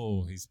telepathy.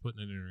 Oh, he's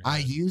putting it in her head. I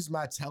used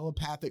my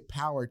telepathic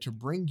power to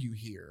bring you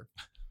here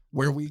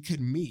where we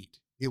could meet.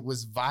 It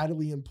was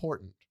vitally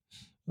important.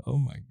 Oh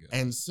my God.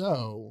 And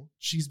so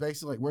she's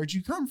basically like, where'd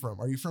you come from?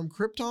 Are you from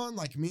Krypton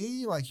like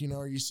me? Like,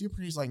 are you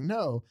super? He's like,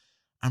 no,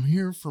 I'm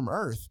here from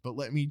Earth, but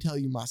let me tell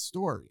you my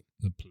story.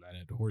 The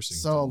planet horsing.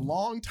 So a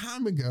long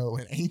time ago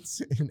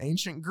in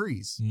ancient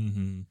Greece,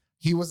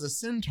 he was a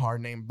centaur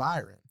named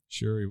Byron.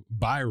 Sure.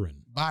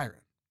 Byron.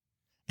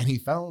 And he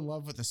fell in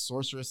love with a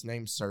sorceress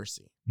named Circe.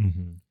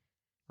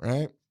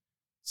 Right?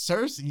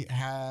 Circe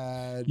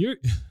had...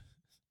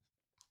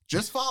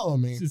 Just follow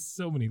me. This is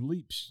so many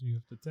leaps you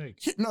have to take.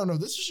 No,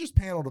 this is just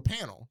panel to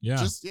panel.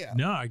 Yeah.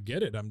 No, I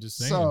get it. I'm just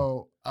saying.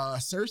 So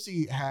Circe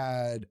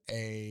had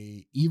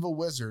a evil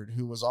wizard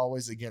who was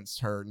always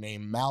against her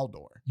named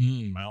Maldor.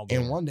 Maldor.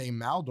 And one day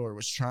Maldor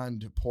was trying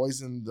to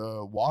poison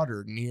the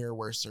water near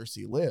where Circe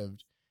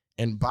lived.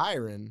 And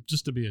Byron...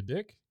 Just to be a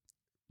dick?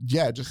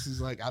 Yeah, just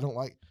he's like, I don't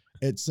like...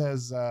 It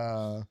says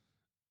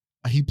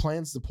he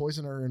plans to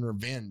poison her in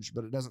revenge,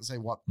 but it doesn't say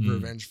what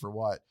revenge for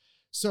what.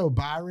 So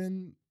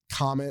Byron...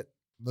 Comet,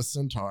 the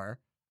centaur,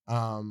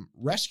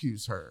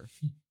 rescues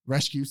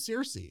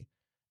Circe.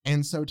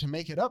 And so to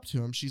make it up to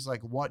him, she's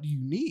like, what do you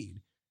need?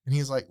 And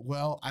he's like,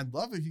 well, I'd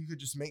love if you could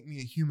just make me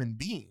a human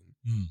being,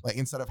 like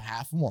instead of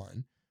half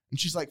one. And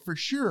she's like, for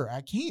sure,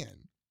 I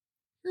can.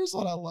 Here's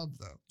what I love,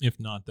 though. If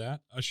not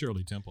that, a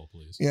Shirley Temple,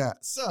 please. Yeah.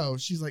 So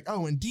she's like,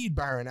 oh, indeed,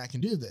 Byron, I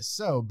can do this.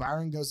 So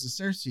Byron goes to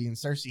Circe, and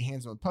Circe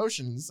hands him a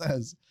potion and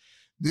says,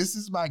 this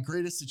is my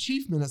greatest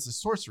achievement as a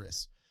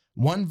sorceress.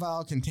 One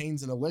vial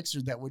contains an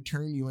elixir that would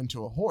turn you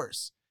into a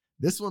horse.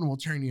 This one will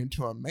turn you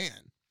into a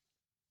man.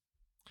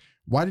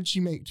 Why did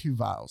she make 2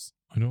 vials?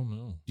 I don't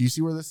know. Do you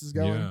see where this is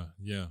going?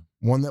 Yeah.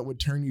 One that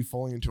would turn you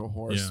fully into a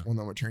horse. One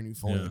that would turn you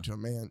fully into a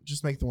man.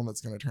 Just make the one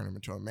that's going to turn him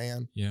into a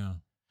man. Yeah.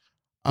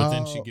 But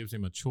then she gives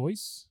him a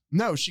choice?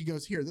 No, she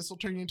goes, here, this will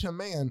turn you into a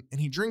man. And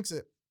he drinks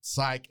it.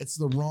 Psych, it's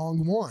the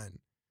wrong one.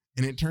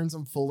 And it turns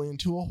him fully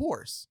into a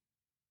horse.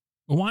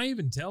 Well, why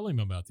even tell him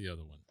about the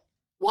other one?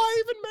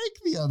 Why even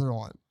make the other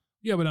one?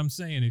 Yeah, but I'm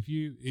saying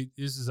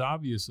this is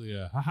obviously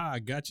a haha, I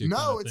got you. No,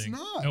 kind of it's thing.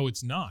 not. No,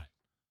 it's not.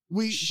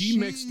 She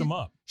mixed them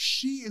up.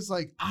 She is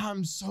like,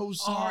 I'm so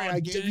sorry, I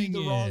gave you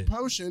the wrong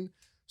potion.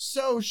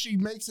 So she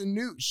makes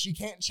she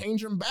can't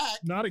change them back.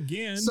 Not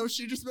again. So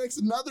she just makes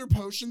another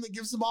potion that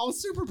gives them all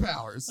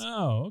superpowers.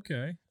 Oh,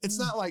 okay. It's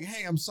not like,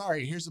 hey, I'm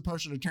sorry, here's a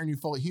potion to turn you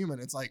fully human.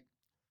 It's like,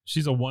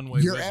 she's a one-way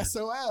you're wizard.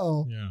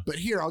 SOL, but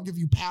here, I'll give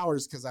you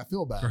powers because I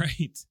feel bad.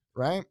 Great.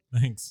 Right?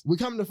 Thanks. We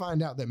come to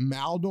find out that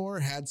Maldor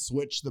had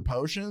switched the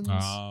potions.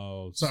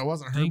 Oh. So it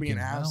wasn't her being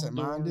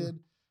absent-minded.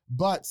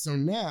 But so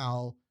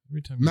now,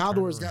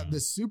 Maldor's got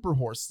this super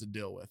horse to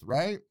deal with,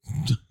 right?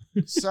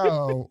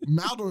 So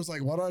Maldor's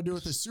like, what do I do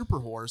with this super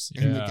horse?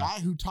 And the guy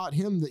who taught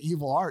him the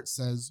evil art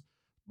says,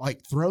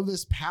 like, throw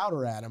this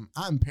powder at him.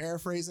 I'm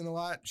paraphrasing a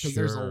lot because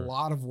there's a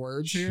lot of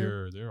words here.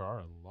 Sure, there are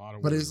a lot of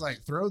words. But he's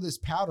like, throw this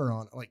powder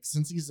on. Like,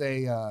 since he's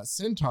a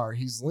centaur,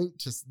 he's linked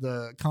to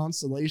the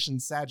constellation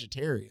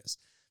Sagittarius.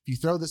 If you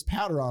throw this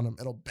powder on him,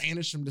 it'll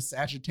banish him to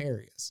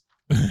Sagittarius.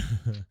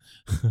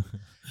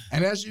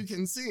 And as you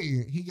can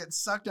see, he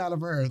gets sucked out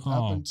of Earth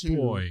up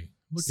into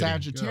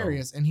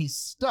Sagittarius, and he's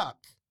stuck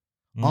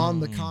on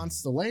the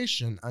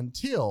constellation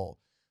until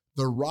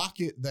the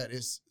rocket that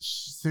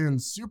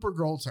sends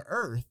Supergirl to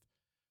Earth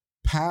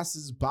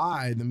passes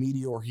by the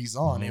meteor he's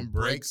on and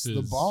breaks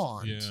the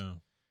bond. Yeah.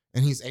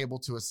 And he's able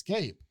to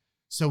escape.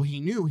 So he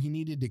knew he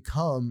needed to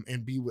come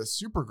and be with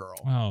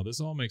Supergirl. Wow,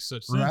 this all makes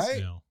such sense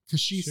now.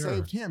 Because she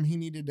saved him. He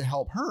needed to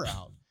help her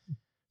out.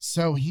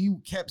 So he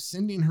kept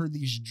sending her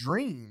these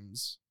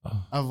dreams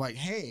of like,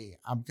 hey,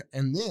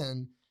 and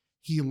then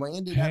he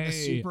landed at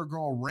the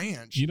Supergirl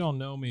ranch. You don't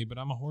know me, but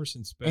I'm a horse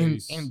in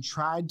space. And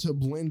tried to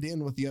blend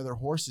in with the other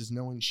horses,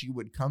 knowing she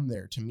would come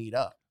there to meet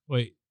up.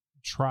 Wait,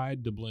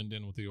 tried to blend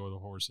in with the other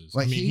horses.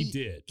 Like he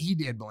did. He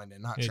did blend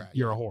in, not try.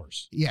 You're a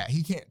horse. Yeah,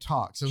 he can't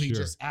talk, so he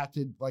just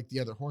acted like the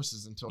other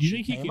horses until she came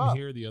up. You think he can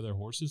hear the other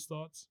horses'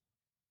 thoughts?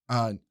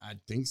 I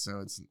think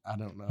so. I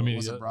don't know. It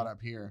wasn't brought up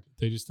here.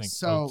 They just think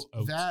so.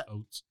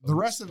 Oats, the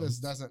rest of this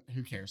doesn't.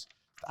 Who cares?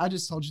 I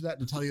just told you that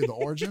to tell you the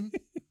origin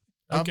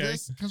of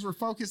this because we're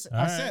focusing.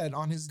 I said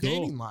on his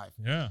dating life.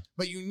 Yeah,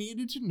 but you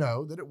needed to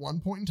know that at one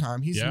point in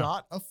time he's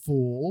not a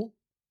full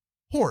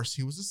horse.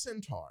 He was a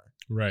centaur.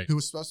 Right. Who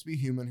was supposed to be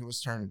human, who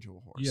was turned into a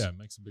horse. Yeah, it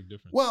makes a big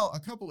difference. Well, a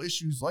couple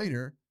issues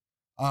later,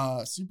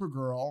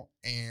 Supergirl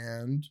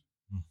and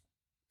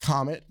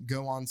Comet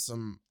go on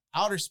some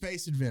outer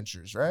space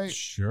adventures, right?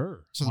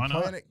 Sure. To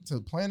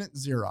the planet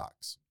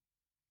Xerox.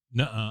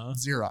 Nuh-uh.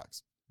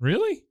 Xerox.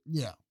 Really?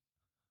 Yeah.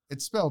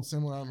 It's spelled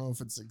similar. I don't know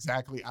if it's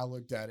exactly. I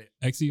looked at it.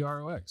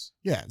 Xerox.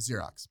 Yeah,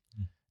 Xerox.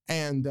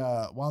 And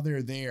while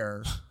they're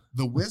there,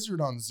 the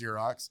wizard on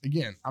Xerox,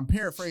 again, I'm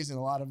paraphrasing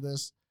a lot of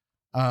this.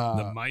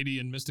 The mighty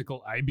and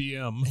mystical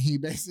IBM. He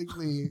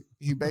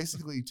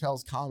basically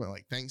tells Comet,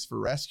 like, thanks for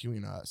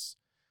rescuing us.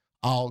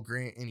 I'll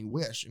grant any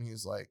wish. And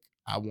he's like,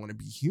 I want to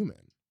be human.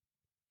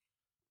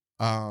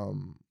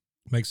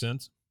 Makes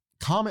sense.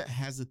 Comet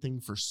has a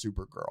thing for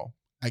Supergirl.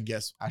 I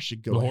guess I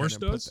should go the ahead horse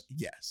and does?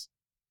 Yes.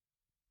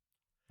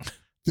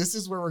 This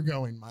is where we're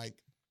going,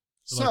 Mike.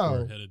 So like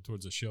we're headed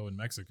towards a show in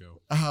Mexico.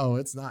 Oh,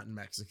 it's not in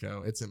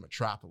Mexico. It's in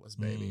Metropolis,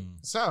 baby.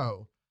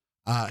 So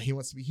he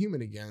wants to be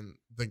human again.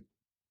 The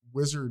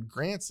wizard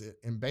grants it,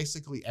 and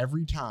basically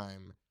every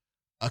time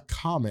a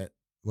comet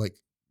like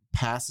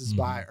passes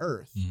by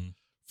Earth,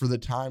 for the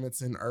time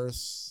it's in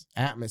Earth's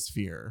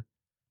atmosphere,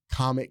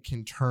 Comet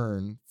can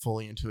turn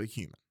fully into a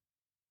human.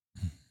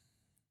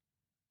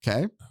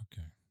 Okay.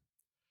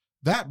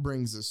 That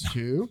brings us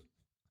to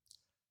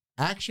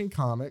Action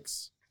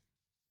Comics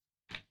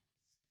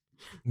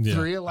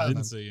 311. I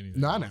didn't say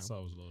anything. No, I know. I saw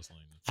it was Lois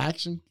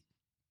Lane.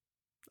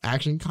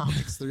 Action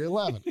Comics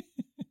 311.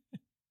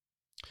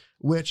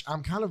 Which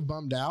I'm kind of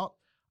bummed out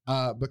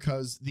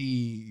because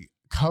the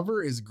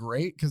cover is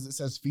great because it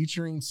says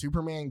featuring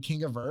Superman,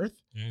 King of Earth.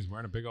 Yeah, he's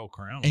wearing a big old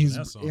crown.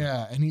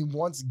 And he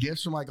wants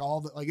gifts from like all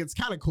the, like, it's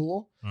kind of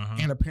cool.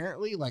 And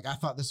apparently, like, I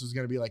thought this was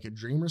going to be like a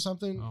dream or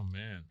something. Oh,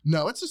 man.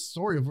 No, it's a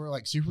story of where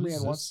like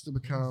Superman wants to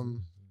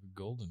become the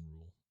golden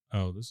rule.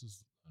 Oh, this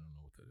is, I don't know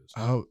what that is.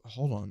 Oh,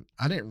 hold on.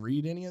 I didn't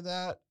read any of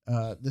that.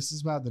 This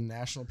is about the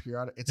National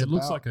Periodic. It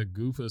looks like a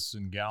Goofus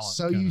and Gallant.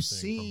 So you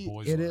see,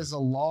 it is a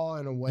law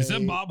in a way. Is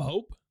that Bob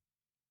Hope?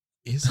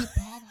 Is it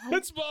Bob Hope?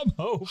 It's Bob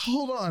Hope.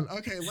 Hold on.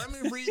 Okay, let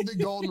me read the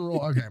golden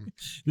rule. Okay.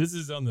 This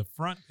is on the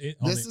front.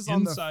 This is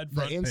on the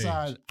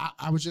inside. Page.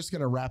 I was just going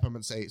to wrap him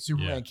and say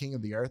Superman, King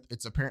of the Earth.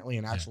 It's apparently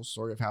an actual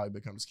story of how he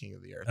becomes King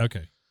of the Earth.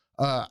 Okay.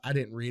 I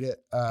didn't read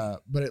it,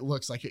 but it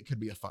looks like it could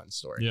be a fun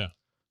story. Yeah.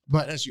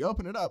 But as you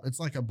open it up,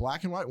 it's like a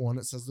black and white one.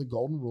 It says the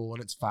golden rule,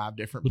 and it's 5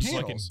 different panels.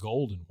 It's like in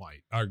gold and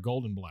white, or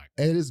gold and black.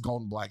 It is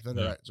gold and black.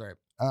 That's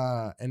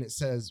right. And it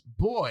says,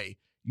 boy,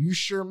 you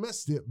sure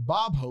missed it.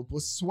 Bob Hope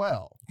was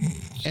swell.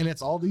 And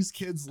it's all these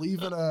kids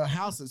leaving a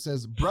house that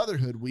says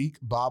Brotherhood Week,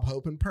 Bob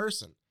Hope in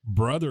person.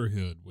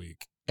 Brotherhood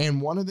Week.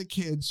 And one of the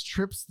kids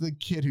trips the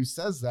kid who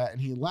says that,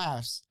 and he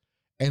laughs.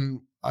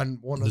 And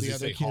one of the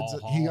other kids,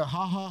 he goes,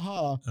 ha, ha,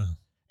 ha.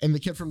 And the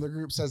kid from the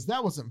group says,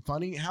 that wasn't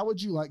funny. How would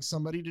you like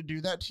somebody to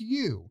do that to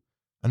you?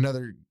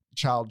 Another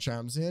child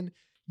chimes in,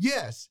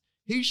 yes,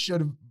 he should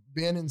have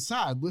been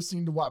inside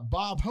listening to what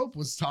Bob Hope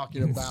was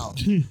talking about.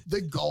 The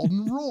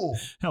golden rule.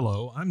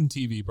 Hello, I'm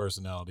TV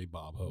personality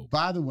Bob Hope.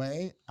 By the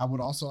way, I would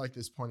also like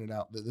this pointed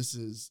out that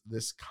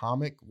this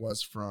comic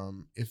was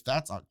from, if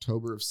that's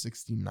October of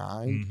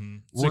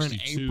 69, we're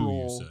 62, in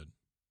April. You said.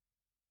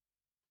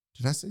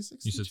 Did I say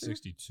 62? You said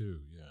 62,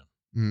 yeah.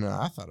 No,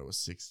 I thought it was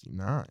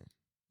 69.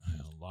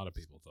 A lot of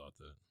people thought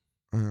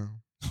that.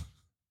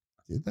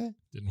 Did they?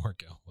 Didn't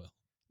work out well.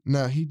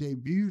 No, he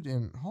debuted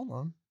in, hold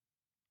on,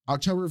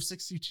 October of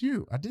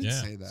 62. I did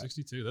say that.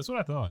 62. That's what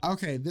I thought.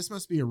 Okay, this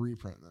must be a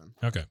reprint then.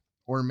 Okay.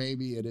 Or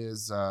maybe it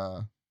is.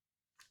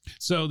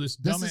 So this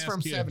is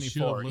from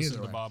 74.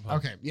 To Bob Hope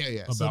okay,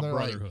 yeah. About so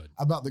Brotherhood. Like,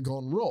 about the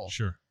golden rule.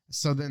 Sure.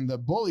 So then the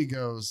bully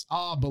goes,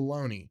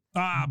 baloney.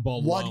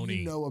 Baloney. What do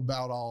you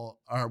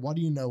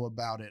know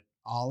about it,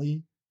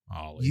 Ollie?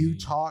 You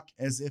talk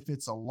as if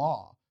it's a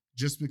law.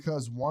 Just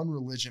because one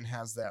religion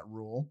has that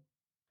rule.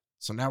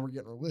 So now we're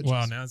getting religious.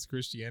 Wow, now it's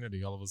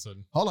Christianity all of a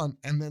sudden. Hold on.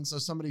 And then so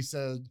somebody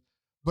said,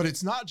 but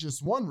it's not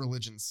just one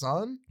religion,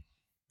 son.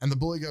 And the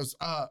bully goes,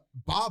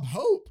 Bob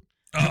Hope.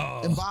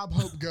 Oh. And Bob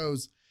Hope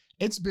goes,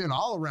 it's been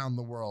all around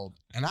the world.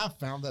 And I've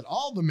found that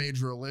all the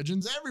major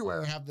religions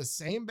everywhere have the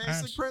same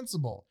basic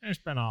principle. It's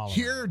been all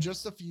Here are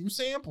just a few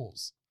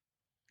samples.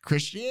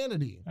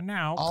 Christianity. And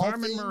now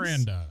Carmen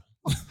Miranda.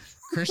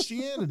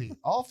 Christianity.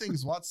 All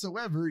things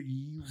whatsoever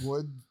ye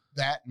would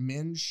that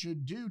men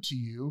should do to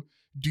you,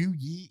 do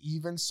ye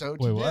even so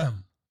to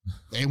them.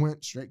 They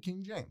went straight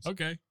King James.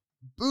 Okay.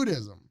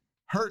 Buddhism.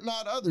 Hurt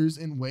not others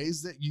in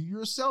ways that you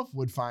yourself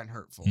would find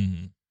hurtful.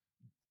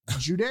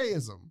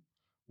 Judaism.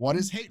 What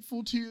is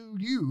hateful to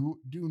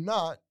you, do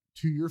not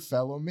to your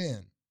fellow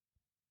men.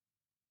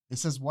 It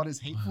says, what is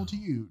hateful to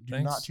you, do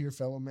not to your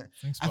fellow man.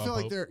 Thanks, I feel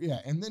Bob like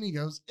Hope. and then he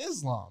goes,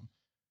 Islam.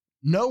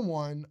 No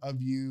one of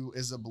you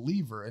is a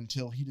believer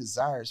until he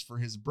desires for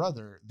his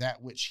brother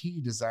that which he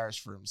desires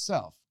for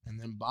himself. And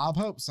then Bob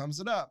Hope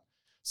sums it up.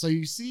 So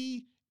you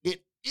see,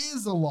 it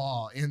is a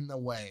law in the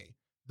way,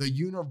 the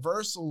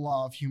universal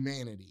law of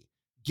humanity.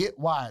 Get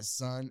wise,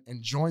 son,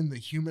 and join the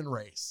human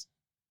race.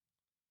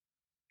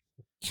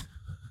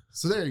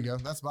 So there you go.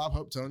 That's Bob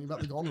Hope telling you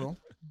about the golden rule.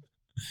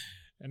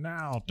 And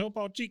now,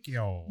 Topo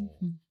Chiquio.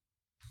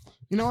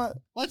 You know what?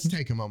 Let's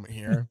take a moment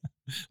here.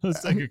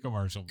 Let's take a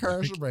commercial break.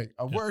 Commercial break.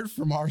 A word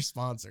from our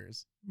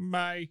sponsors.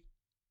 Bye.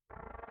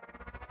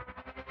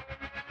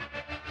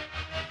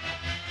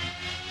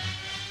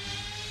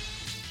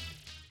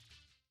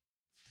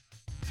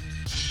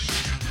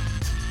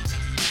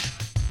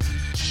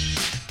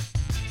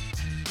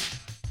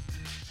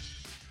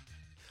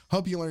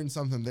 Hope you learned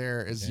something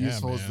there as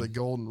useful as man. the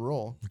golden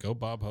rule. Go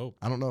Bob Hope.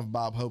 I don't know if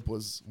Bob Hope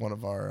was one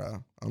of our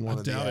on one I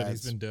of the doubt it.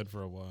 ads. He's been dead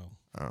for a while.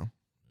 Oh,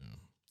 Yeah.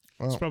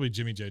 well, It's probably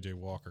Jimmy J.J.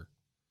 Walker.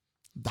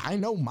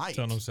 Dynamite.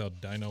 Telling us how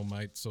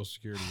dynamite Social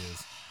Security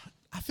is.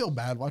 I feel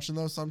bad watching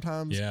those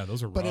sometimes. Yeah,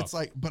 those are rough. but it's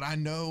like, but I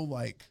know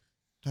like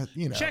that,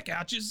 you know. Check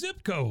out your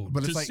zip code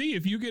But to it's like- see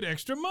if you get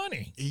extra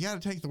money. You got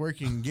to take the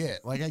work you can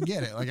get. Like I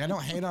get it. Like I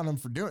don't hate on him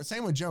for doing it.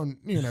 Same with Joe.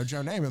 You know,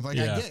 Joe Namath. Like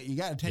Yeah. I get it. You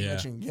got to take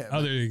what you can get.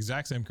 Oh, they're the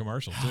exact same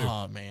commercial too.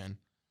 Oh man.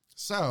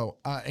 So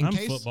in I'm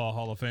case football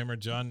Hall of Famer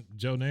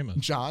Joe Namath.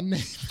 John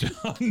Namath,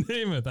 John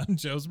Namath. I'm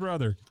Joe's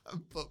brother.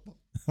 I'm football.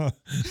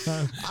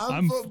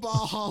 I'm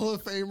Football Hall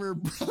of Famer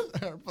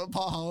brother.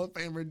 Football Hall of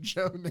Famer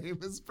Joe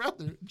Namath's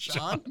brother,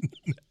 John.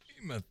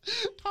 Namath.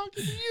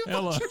 Talking to you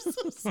Hello. about your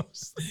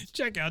sisters.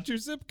 Check out your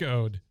zip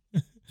code.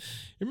 You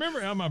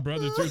remember how my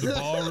brother threw the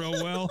ball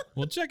real well?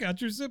 Well, check out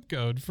your zip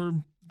code for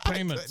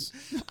payments.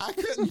 I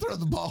couldn't throw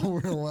the ball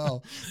real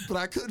well, but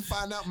I could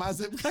find out my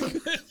zip code.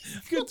 I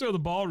could throw the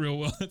ball real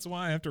well. That's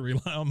why I have to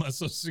rely on my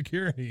Social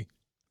Security.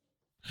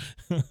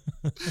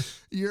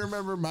 You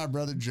remember my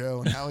brother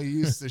Joe and how he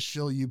used to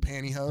shill you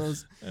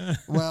pantyhose?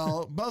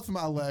 Well, both of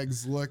my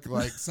legs look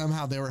like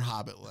somehow they were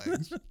hobbit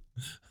legs.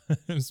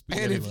 And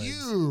Spaghetti if legs.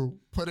 you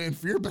put in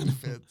for your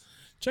benefits,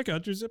 Check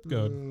out your zip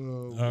code.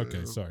 Okay,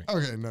 man. sorry.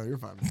 Okay, no, you're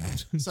fine.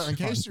 So in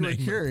case you were Name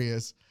it.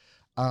 curious,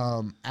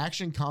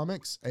 Action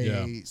Comics,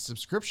 a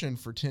subscription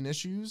for 10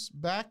 issues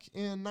back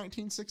in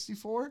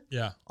 1964,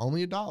 Yeah.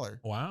 only $1.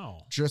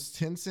 Wow. Just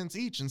 10 cents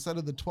each instead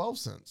of the 12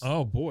 cents.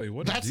 Oh boy,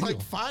 what a That's deal.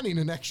 like finding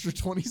an extra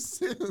 20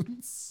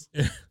 cents.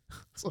 Yeah.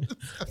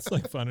 It's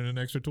like finding an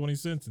extra 20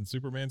 cents in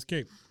Superman's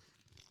cape.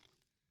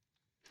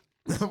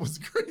 That was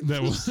great.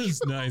 That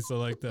was nice. I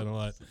like that a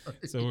lot.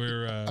 So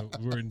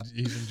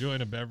he's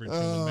enjoying a beverage from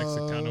the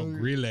Mexicano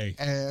Grille.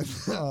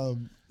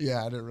 And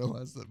yeah, I didn't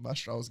realize that my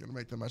straw was going to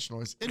make that much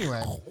noise.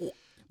 Anyway,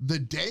 the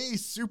day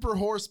Super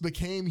Horse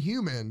became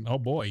human Oh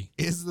boy.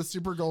 is the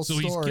Supergirl So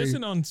story. he's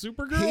kissing on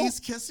Supergirl?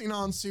 He's kissing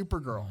on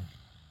Supergirl.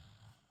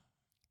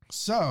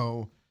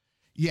 So,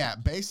 yeah,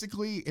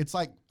 basically it's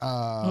like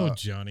oh,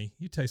 Johnny,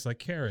 you taste like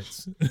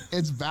carrots.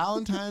 it's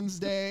Valentine's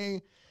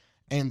Day.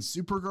 And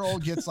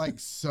Supergirl gets like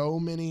so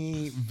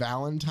many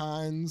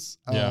Valentines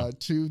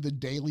to the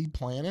Daily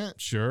Planet.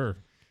 Sure.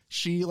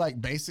 She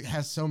like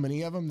has so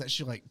many of them that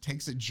she like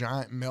takes a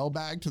giant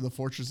mailbag to the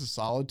Fortress of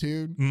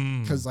Solitude.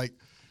 Because like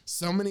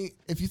so many,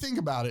 if you think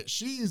about it,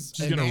 she's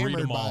gonna read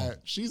enamored them by all. it.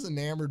 She's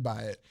enamored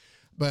by it.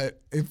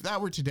 But if that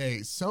were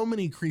today, so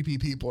many creepy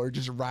people are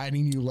just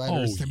writing you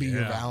letters to be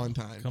your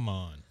Valentine. Come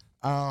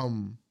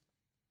on.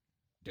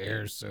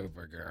 Dear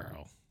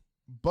Supergirl.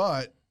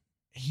 But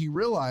he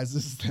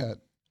realizes that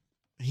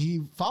he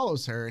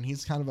follows her and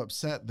he's kind of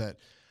upset that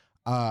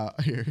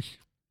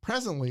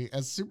presently,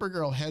 as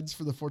Supergirl heads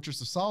for the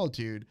Fortress of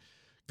Solitude,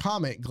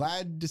 Comet,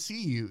 glad to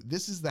see you.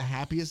 This is the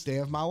happiest day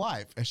of my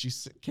life, as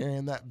she's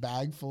carrying that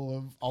bag full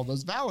of all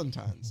those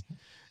Valentines.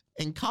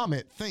 And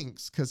Comet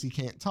thinks, because he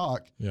can't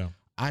talk, Yeah.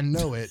 I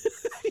know it.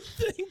 He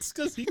thinks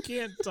because he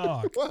can't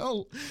talk.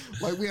 Well,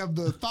 like we have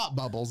the thought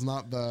bubbles,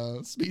 not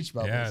the speech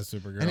bubbles. Yeah,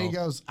 Supergirl. And he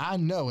goes, I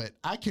know it.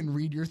 I can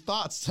read your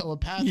thoughts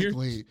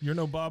telepathically. You're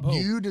no Bob Hope.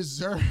 You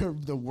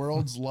deserve the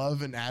world's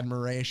love and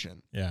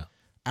admiration. Yeah.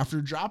 After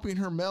dropping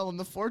her mail in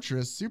the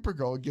fortress,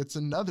 Supergirl gets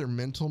another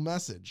mental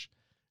message.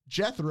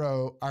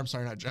 Jethro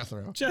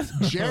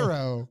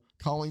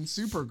calling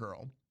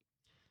Supergirl.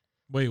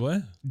 Wait,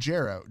 what?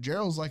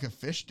 Jarrow's like a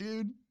fish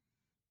dude.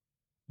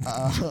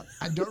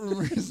 I don't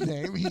remember his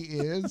name. He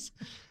is.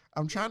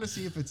 I'm trying to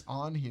see if it's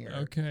on here.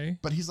 Okay.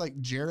 But he's like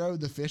Jarrow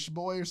the fish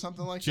boy or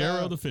something like that.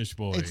 Jarrow the fish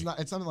boy. It's not.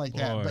 It's something like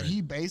that. But he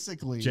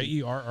basically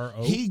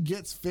Jerro. he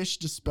gets fish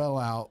to spell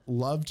out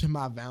 "love to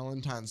my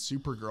Valentine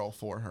Supergirl"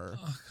 for her.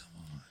 Oh,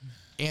 come on.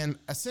 And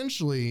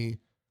essentially,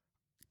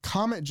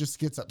 Comet just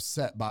gets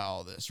upset by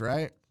all this,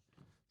 right?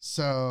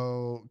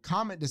 So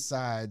Comet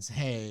decides,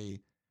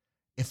 hey,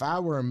 if I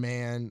were a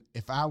man,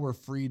 if I were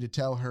free to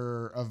tell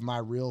her of my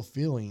real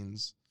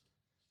feelings,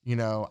 you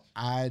know,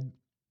 That's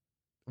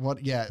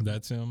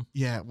him.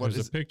 Yeah, what There's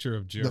is a picture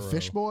of Jarrow. the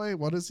fish boy?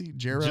 What is he?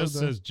 Jarrow Just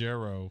says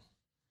Jarrow.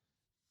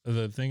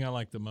 The thing I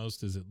like the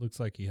most is it looks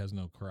like he has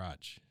no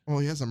crotch. Well,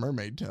 he has a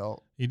mermaid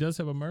tail. He does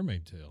have a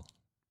mermaid tail.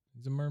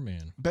 He's a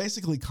merman.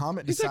 Basically,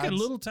 Comet He's decides... like a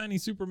little tiny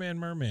Superman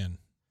merman.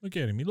 Look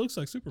at him. He looks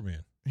like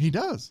Superman. He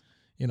does.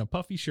 In a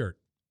puffy shirt.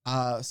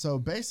 So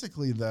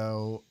basically,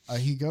 though,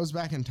 he goes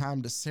back in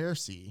time to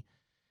Cersei,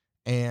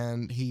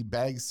 and he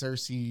begs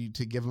Cersei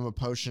to give him a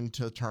potion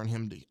to turn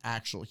him to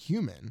actual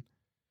human,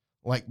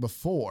 like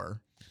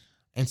before.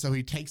 And so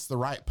he takes the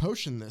right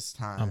potion this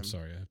time. I'm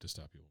sorry. I have to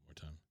stop you one more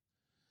time.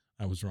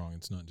 I was wrong.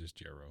 It's not just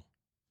Jarrow.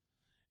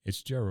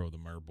 It's Jarrow the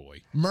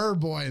Merboy.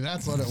 Merboy,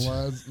 that's what it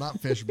was. Not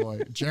Fish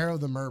Boy. Jarrow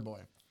the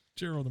Merboy.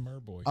 Jarrow the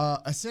Merboy.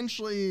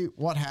 Essentially,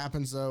 what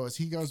happens, though, is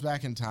he goes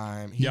back in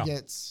time. He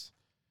gets,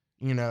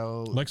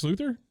 Lex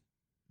Luthor?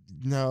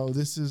 No,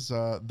 this is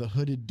the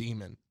Hooded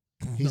Demon.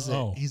 He's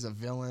a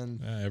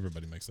villain.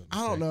 Everybody makes that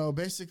mistake. I don't know.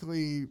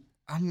 Basically,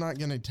 I'm not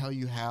going to tell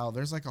you how.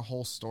 There's like a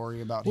whole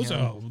story about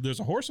him. There's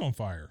a horse on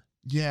fire.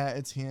 Yeah,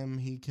 it's him.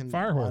 He can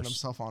light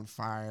himself on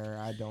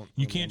fire.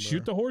 You can't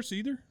shoot the horse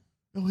either?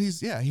 Oh,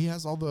 he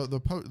has all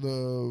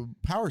the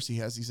powers he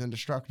has. He's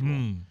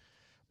indestructible.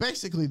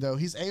 Basically, though,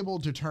 he's able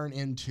to turn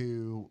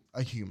into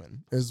a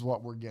human, is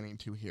what we're getting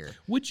to here.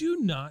 Would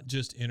you not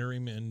just enter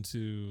him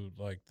into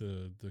like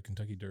the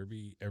Kentucky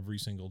Derby every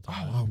single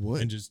time? Oh, I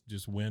would. And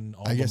just win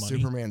all the money? I guess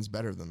Superman's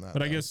better than that.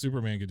 But I guess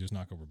Superman could just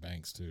knock over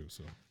banks too.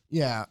 So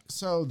yeah.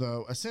 So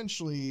though,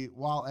 essentially,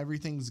 while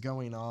everything's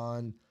going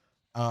on,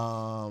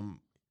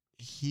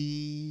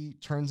 he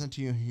turns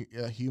into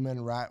a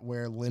human right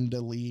where Linda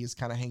Lee is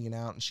kind of hanging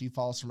out, and she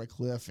falls from a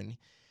cliff, and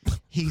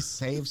he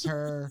saves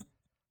her.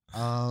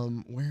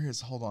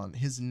 Hold on,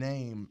 his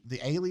name, the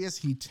alias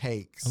he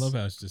takes. I love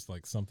how it's just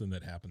like something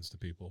that happens to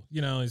people.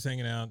 He's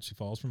hanging out, she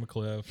falls from a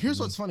cliff. Here's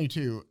what's funny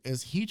too,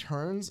 is he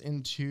turns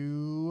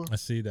into I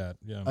see that,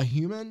 yeah, a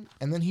human,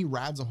 and then he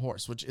rides a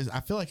horse, which is, I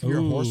feel like if you're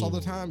a horse all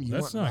the time,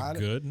 that's not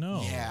good.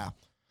 No. Yeah.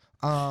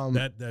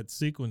 That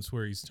sequence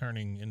where he's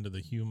turning into the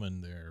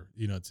human there,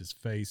 it's his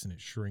face and it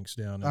shrinks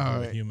down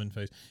into a human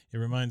face. It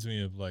reminds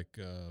me of like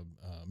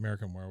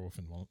American Werewolf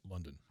in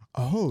London.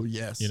 Oh,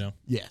 yes.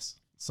 Yes.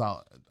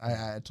 Solid.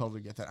 I totally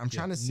get that. I'm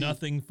trying to see.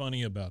 Nothing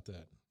funny about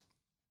that.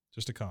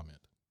 Just a comment.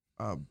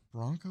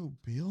 Bronco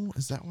Bill?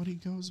 Is that what he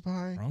goes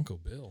by? Bronco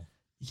Bill.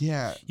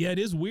 Yeah. Yeah, it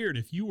is weird.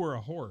 If you were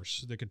a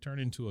horse that could turn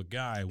into a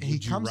guy, would he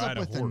you comes ride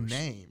up with a horse? A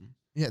name.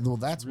 Yeah, well,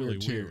 that's really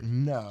weird too.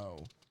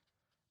 No.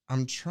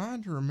 I'm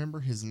trying to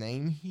remember his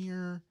name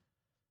here.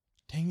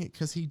 Dang it,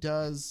 because he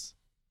does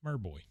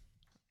Merboy.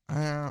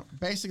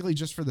 Basically,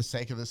 just for the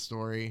sake of this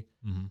story.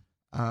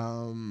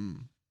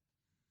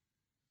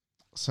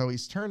 So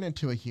he's turned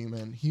into a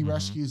human. He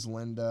rescues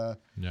Linda.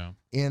 Yeah.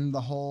 In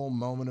the whole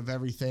moment of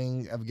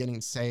everything of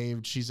getting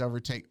saved, she's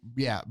overtaken.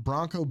 Yeah,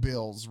 Bronco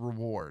Bill's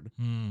reward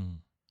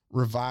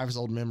revives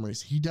old memories.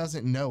 He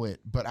doesn't know it,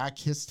 but I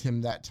kissed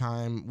him that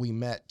time we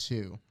met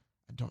too.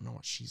 I don't know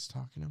what she's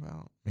talking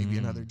about. Maybe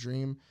another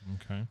dream.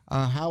 Okay.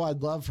 How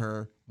I'd love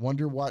her.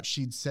 Wonder what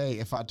she'd say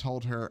if I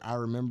told her I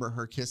remember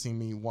her kissing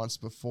me once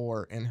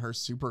before in her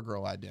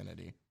Supergirl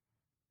identity.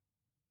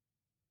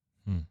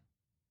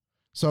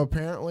 So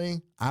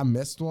apparently I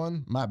missed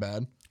one. My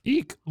bad.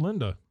 Eek,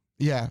 Linda.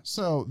 Yeah.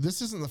 So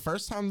this isn't the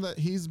first time that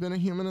he's been a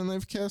human and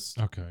they've kissed.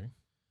 Okay.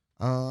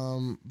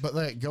 But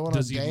like going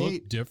Does on a date. Does he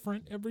look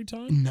different every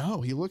time?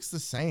 No, he looks the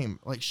same.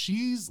 Like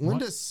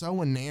Linda's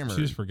so enamored.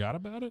 She just forgot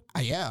about it?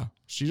 Yeah.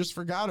 She just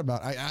forgot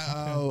about it.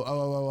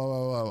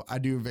 I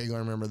do vaguely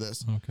remember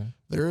this. Okay.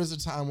 There is a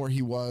time where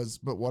he was,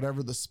 but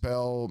whatever the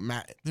spell,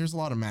 there's a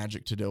lot of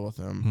magic to deal with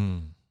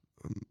him.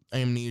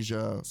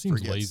 Amnesia,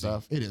 seems forget lazy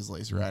stuff. It is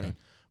lazy writing.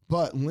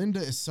 But Linda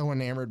is so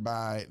enamored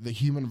by the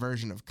human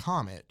version of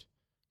Comet,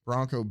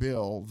 Bronco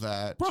Bill,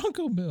 that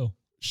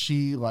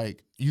she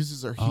like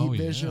uses her heat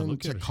vision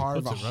to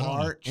carve a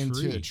heart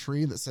into a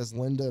tree that says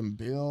Linda and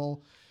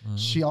Bill.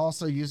 She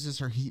also uses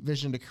her heat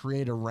vision to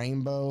create a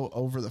rainbow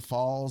over the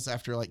falls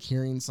after like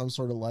hearing some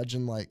sort of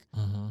legend like,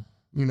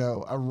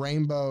 a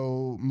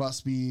rainbow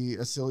must be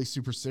a silly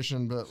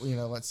superstition, but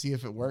let's see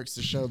if it works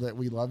to show that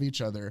we love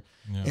each other.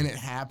 Yeah. And it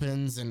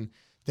happens and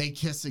they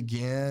kiss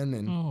again,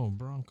 and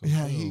Bronco.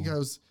 Yeah, he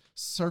goes.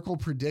 Cersei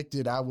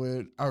predicted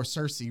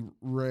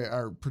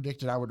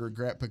I would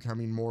regret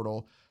becoming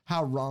mortal.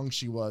 How wrong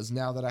she was.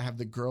 Now that I have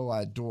the girl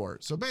I adore.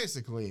 So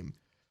basically,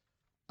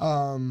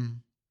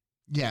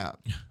 yeah,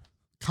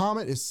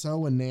 Comet is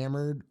so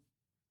enamored,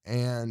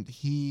 and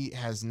he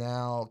has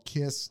now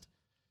kissed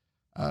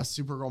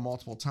Supergirl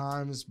multiple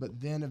times,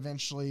 but then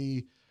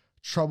eventually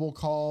trouble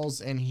calls,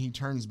 and he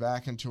turns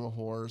back into a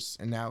horse,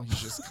 and now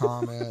he's just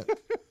Comet.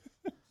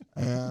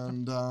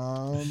 And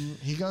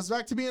he goes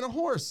back to being a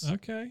horse.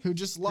 Okay. Who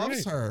just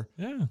loves her.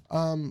 Yeah.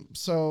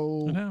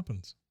 So it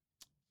happens.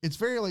 It's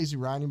very lazy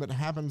writing, but it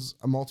happens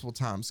multiple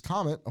times.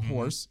 Comet, a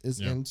horse,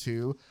 is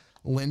into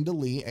Linda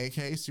Lee,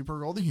 aka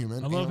Supergirl the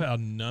Human. I love how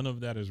none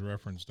of that is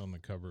referenced on the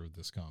cover of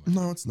this comic.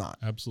 No, it's not.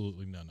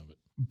 Absolutely none of it.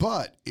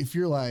 But if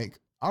you're like,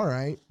 all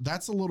right,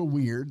 that's a little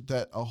weird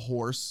that a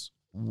horse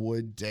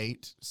would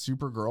date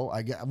Supergirl.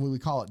 I guess we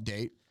call it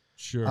date.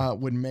 Sure.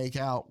 Would make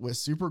out with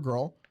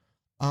Supergirl.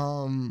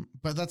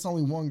 But that's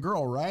only one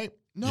girl, right?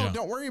 No,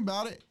 don't worry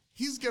about it.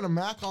 He's going to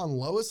mac on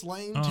Lois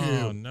Lane, too.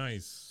 Oh,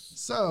 nice.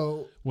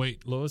 So.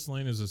 Wait, Lois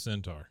Lane is a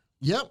centaur.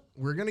 Yep,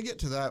 we're going to get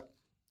to that.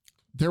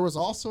 There was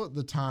also at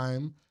the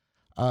time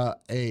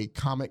a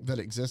comic that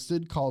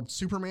existed called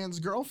Superman's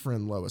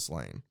Girlfriend, Lois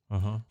Lane.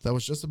 That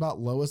was just about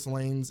Lois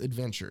Lane's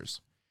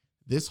adventures.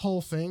 This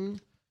whole thing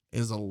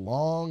is a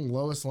long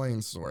Lois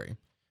Lane story.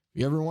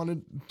 You ever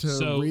wanted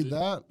to read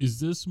that? Is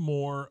this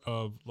more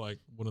of like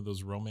one of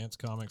those romance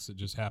comics that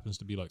just happens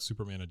to be like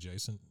Superman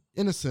adjacent?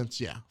 In a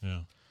sense, yeah.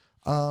 Yeah.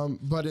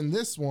 But in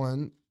this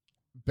one,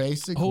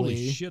 basically...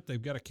 Holy shit,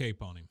 they've got a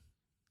cape on him.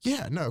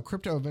 Yeah, no,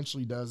 Crypto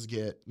eventually does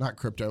get... Not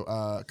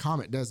Crypto,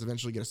 Comet does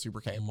eventually get a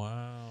super cape.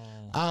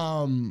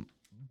 Wow.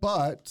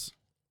 But...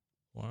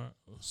 What?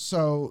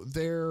 So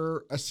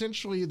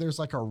there's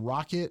like a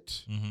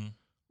rocket...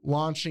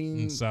 launching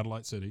in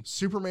Satellite City.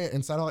 Superman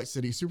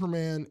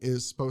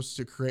is supposed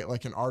to create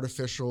like an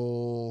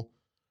artificial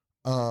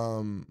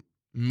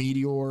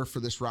meteor for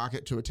this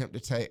rocket to attempt to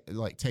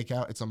take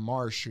out. It's a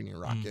Mars shooting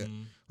rocket.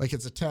 Like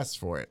it's a test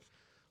for it.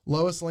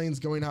 Lois Lane's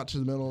going out to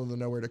the middle of the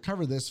nowhere to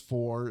cover this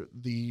for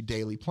the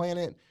Daily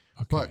Planet.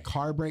 But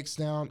car breaks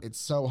down. It's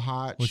so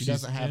hot. She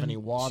doesn't have any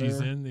water.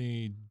 She's in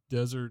the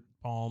Desert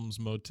Palms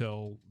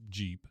Motel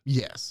Jeep.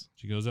 Yes.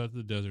 She goes out to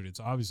the desert. It's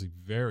obviously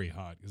very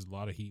hot because a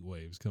lot of heat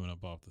waves coming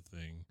up off the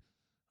thing.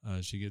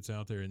 She gets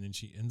out there and then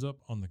she ends up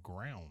on the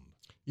ground.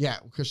 Yeah,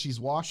 because she's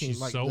walking.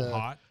 She's like so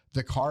hot.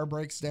 The car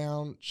breaks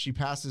down. She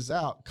passes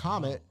out.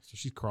 Comet. So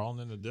she's crawling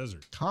in the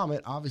desert.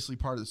 Comet, obviously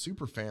part of the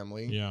super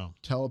family. Yeah.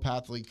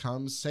 Telepathically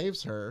comes,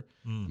 saves her.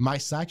 My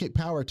psychic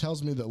power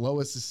tells me that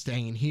Lois is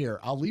staying here.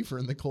 I'll leave her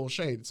in the cool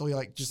shade. So he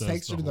just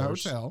takes her to the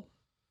hotel.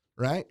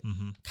 Right?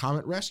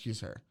 Comet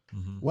rescues her.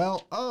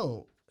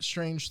 Well,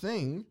 strange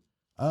thing.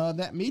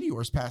 That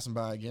meteor's passing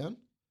by again.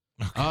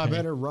 I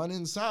better run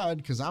inside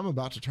because I'm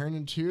about to turn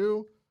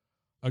into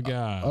a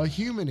guy, a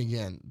human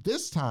again.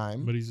 This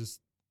time, but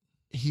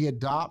he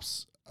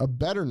adopts a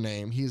better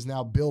name. He is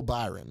now Bill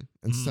Byron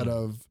instead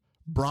of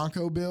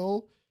Bronco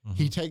Bill.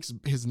 He takes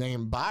his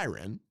name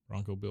Byron.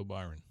 Bronco Bill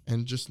Byron,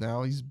 and just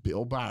now he's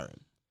Bill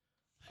Byron.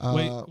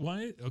 Wait,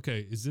 why?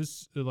 Okay, is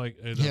this like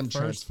him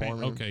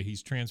transforming? Okay,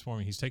 he's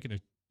transforming. He's taking a.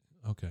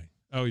 Okay.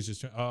 Oh, he's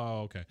just.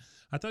 Oh, okay.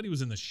 I thought he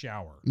was in the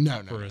shower.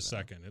 For a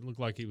second, it looked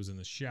like he was in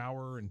the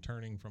shower and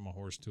turning from a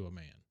horse to a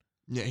man.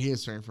 Yeah, he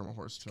is turning from a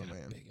horse to a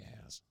man. Big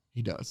ass.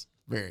 He does.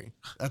 Very.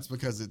 That's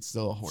because it's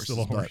still a horse.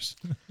 Still a horse.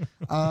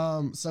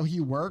 So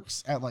he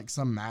works at like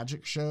some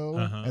magic show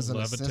as an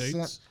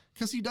assistant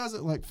because he does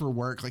it like for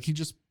work. Like he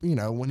just,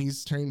 when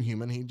he's turning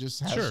human, he just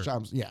has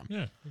jobs. Yeah.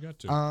 Yeah, you got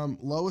to.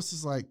 Lois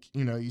is like,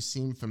 you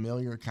seem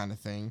familiar kind of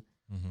thing.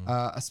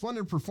 A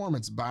splendid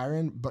performance,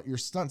 Byron, but your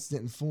stunts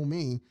didn't fool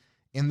me.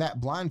 In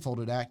that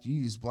blindfolded act, you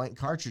used blank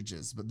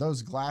cartridges, but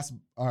those glass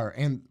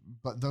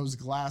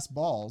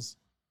balls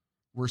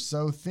were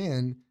so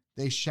thin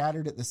they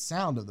shattered at the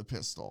sound of the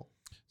pistol.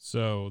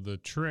 So the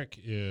trick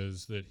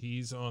is that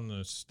he's on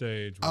the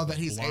stage. That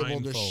he's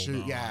able to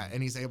shoot. Yeah,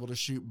 and he's able to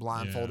shoot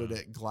blindfolded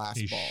at glass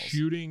balls. He's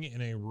shooting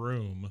in a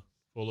room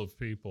full of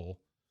people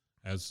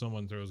as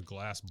someone throws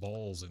glass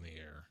balls in the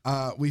air.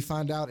 We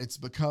find out it's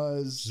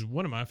because this is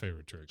one of my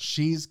favorite tricks.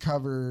 She's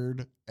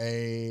covered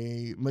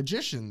a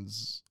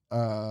magician's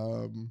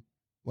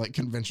like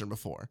convention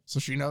before, so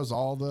she knows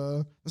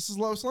this is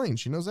Lois Lane.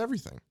 She knows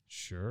everything.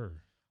 Sure.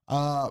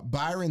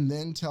 Byron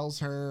then tells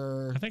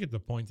her, I think at the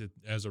point that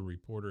as a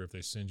reporter, if they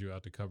send you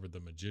out to cover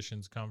the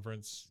magician's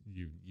conference,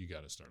 you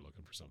got to start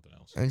looking for something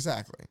else.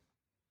 Exactly.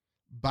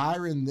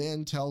 Byron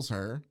then tells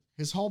her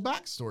his whole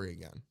backstory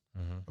again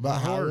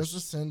about how he was a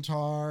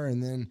centaur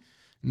and then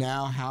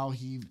now how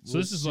he So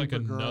this is like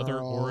another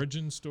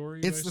origin story?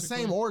 It's basically? The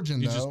same origin,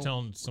 though. He's just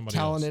telling somebody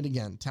else. It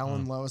again.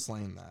 Telling Lois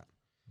Lane that.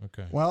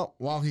 Okay. Well,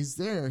 while he's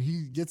there,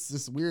 he gets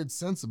this weird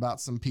sense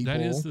about some people. That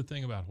is the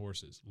thing about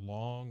horses.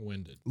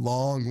 Long-winded.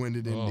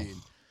 Long-winded indeed.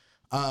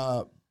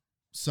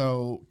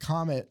 So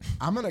Comet,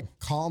 I'm going to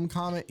call him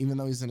Comet, even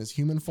though he's in his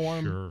human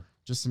form,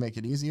 just to make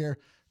it easier.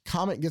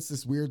 Comet gets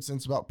this weird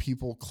sense about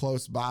people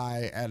close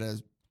by at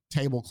a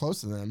table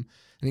close to them,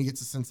 and he gets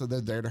a sense that they're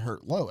there to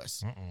hurt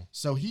Lois.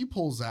 So he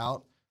pulls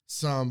out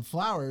some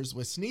flowers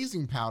with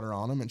sneezing powder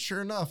on them, and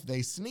sure enough,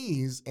 they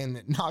sneeze, and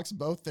it knocks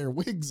both their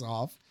wigs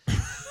off,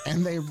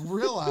 and they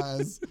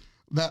realize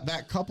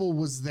that couple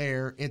was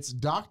there. It's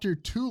Dr.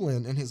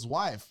 Tulin and his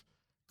wife.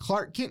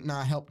 Clark Kent and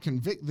I helped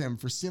convict them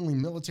for stealing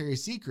military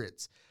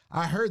secrets.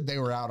 I heard they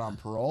were out on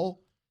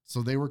parole,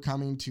 so they were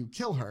coming to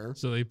kill her.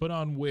 So they put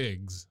on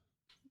wigs,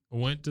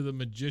 went to the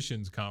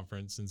magician's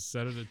conference and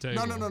sat at a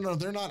table. No.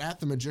 They're not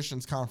at the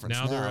magician's conference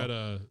now. They're at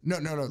a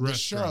No. The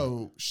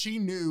show, she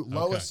knew,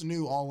 Lois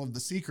knew all of the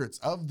secrets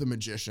of the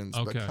magicians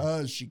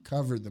because she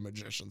covered the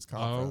magician's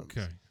conference.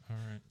 Okay. All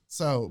right.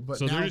 So now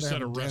they're just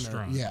at a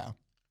restaurant. Yeah.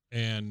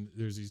 And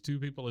there's these two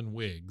people in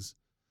wigs.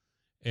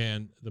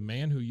 And the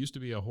man who used to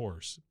be a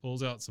horse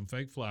pulls out some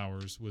fake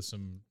flowers with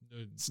some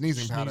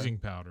sneezing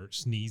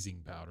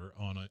powder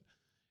on it.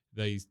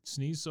 They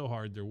sneeze so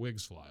hard their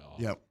wigs fly off.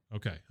 Yep.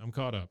 Okay, I'm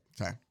caught up.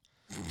 Okay.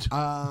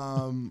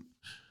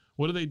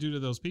 What do they do to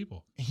those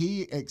people?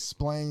 He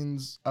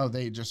explains. Oh,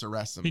 they just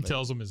arrest him. He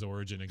tells them his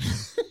origin again.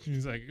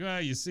 He's like,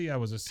 well, you see, I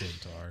was a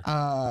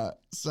centaur.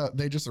 So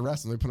they just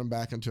arrest him. They put him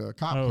back into a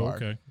cop car.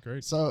 Okay,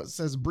 great. So it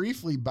says,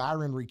 briefly,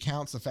 Byron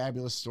recounts a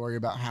fabulous story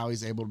about how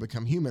he's able to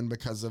become human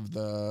because of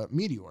the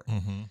meteor.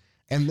 Mm-hmm.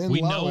 And then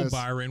we Lois, know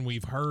Byron.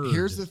 We've heard.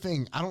 Here's the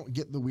thing. I don't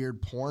get the weird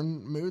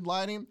porn mood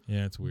lighting.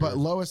 Yeah, it's weird. But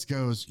Lois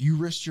goes, you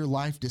risked your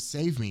life to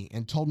save me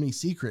and told me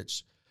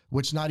secrets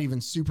which not even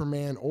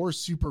Superman or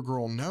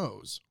Supergirl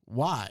knows.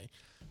 Why?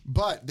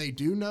 But they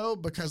do know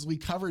because we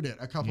covered it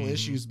a couple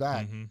issues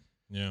back. Mm-hmm.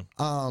 Yeah.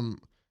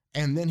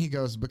 And then he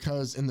goes,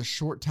 because in the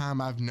short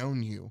time I've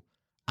known you,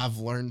 I've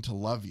learned to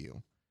love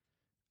you.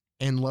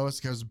 And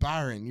Lois goes,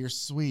 Byron, you're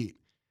sweet.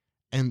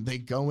 And they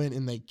go in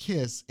and they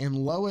kiss. And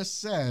Lois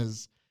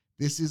says,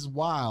 this is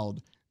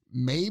wild.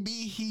 Maybe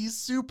he's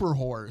Super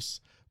Horse,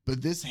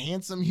 but this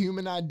handsome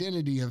human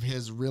identity of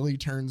his really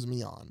turns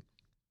me on.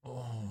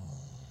 Oh,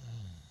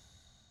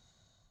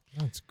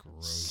 that's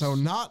gross. So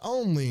not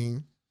only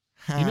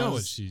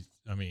has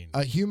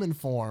a human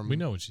form. We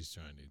know what she's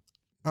trying to.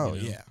 Oh,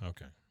 yeah.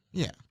 Okay.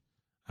 Yeah.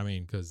 I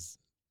mean, because,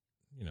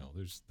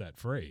 there's that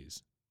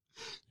phrase.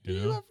 Do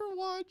you ever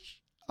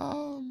watch,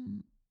 oh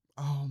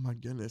my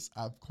goodness.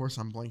 Of course,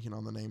 I'm blanking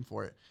on the name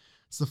for it.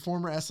 It's the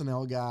former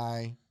SNL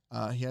guy.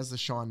 He has the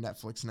show on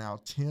Netflix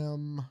now.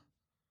 Tim.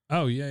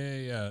 Oh,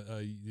 yeah.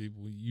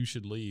 You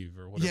Should Leave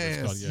or whatever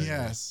it's called.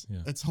 Yes.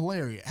 Yeah. It's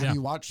hilarious. Have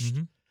you watched,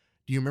 do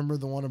you remember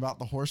the one about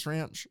the horse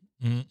ranch?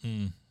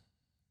 Mm-mm.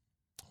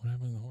 What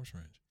happened in the horse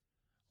ranch?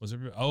 Was it?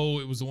 Oh,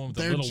 it was the one with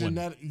the little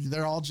one.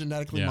 They're all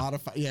genetically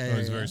modified. Yeah, it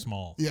was very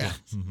small. Yeah.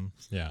 Mm-hmm.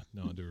 Yeah.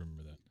 No, I do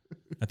remember that.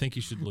 I think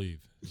You Should Leave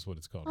is what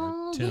it's called, right?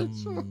 Oh,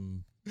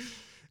 Tim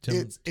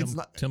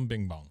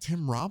Bing Bong.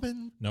 Tim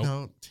Robin? Nope.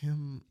 No,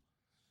 Tim.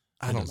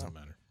 I don't know. Doesn't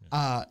matter.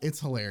 Yeah. It's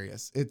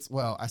hilarious. I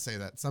say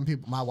that. Some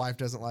people, my wife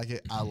doesn't like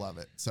it. I love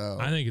it. So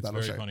I think it's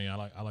very funny.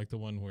 I like the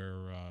one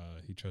where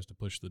he tries to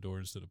push the door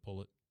instead of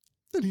pull it.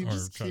 And he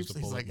just keeps,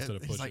 he's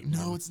like,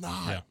 no, it's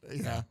not.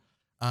 Yeah.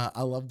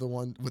 I love the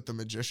one with the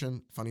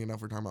magician. Funny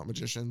enough, we're talking about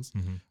magicians,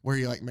 where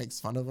he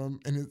makes fun of him,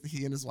 and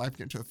he and his wife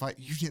get into a fight.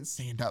 You didn't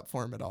stand up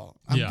for him at all.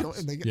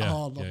 It's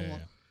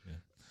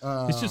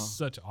just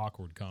such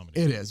awkward comedy.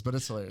 It is, but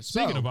it's hilarious.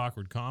 Speaking of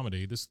awkward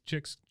comedy, this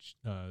chick's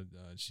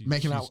she's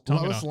making out.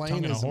 Lois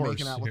Lane is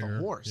making out with here. a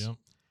horse. Yep.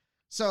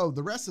 So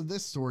the rest of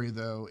this story,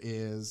 though,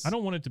 is I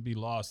don't want it to be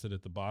lost that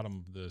at the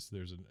bottom of this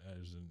there's an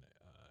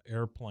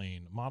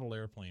model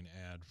airplane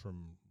ad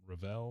from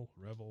Revel.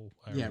 Revel.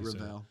 I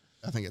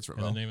think it's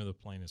Revel. And the name of the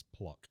plane is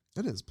Pluck.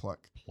 It is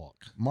Pluck. Pluck.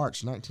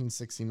 March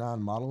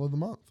 1969, model of the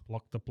month.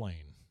 Pluck the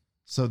plane.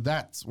 So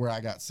that's where I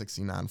got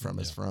 69 from.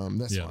 Is from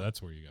this one. Yeah, that's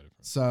where you got it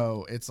from.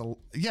 So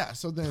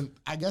So then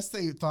I guess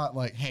they thought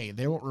hey,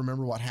 they won't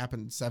remember what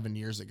happened 7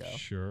 years ago.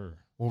 Sure.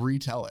 We'll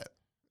retell it,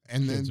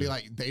 and then be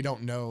like, they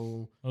don't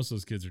know. Most of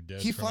those kids are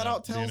dead. He flat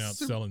out tells being out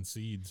selling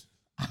seeds.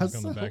 Look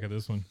on the back of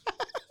this one.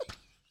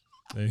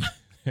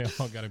 They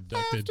all got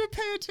abducted. I have to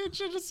pay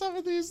attention to some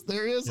of these.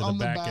 There is on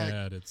the back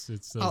ad. It's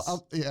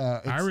those,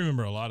 I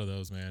remember a lot of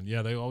those, man.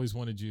 Yeah, they always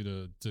wanted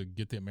you to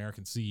get the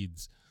American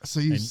seeds. So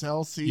you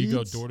sell seeds? You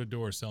go door to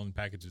door selling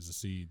packages of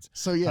seeds.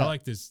 So yeah, I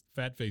like this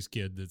fat face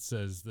kid that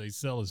says they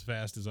sell as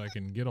fast as I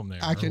can get them there.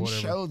 I can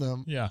show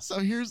them. Yeah. So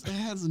it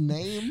has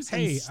names.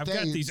 Hey, I've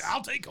got these.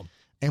 I'll take them.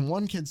 And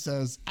one kid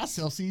says, I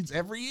sell seeds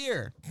every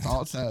year. That's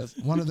all it says.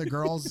 One of the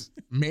girls,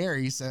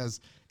 Mary, says,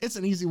 it's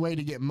an easy way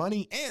to get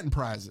money and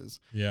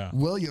prizes. Yeah.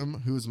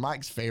 William, who's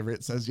Mike's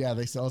favorite, says, yeah,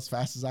 they sell as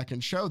fast as I can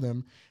show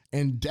them.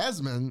 And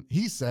Desmond,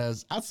 he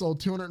says, I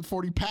sold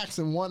 240 packs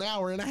in 1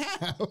 hour and a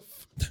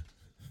half.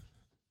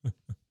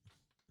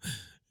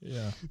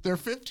 Yeah. They're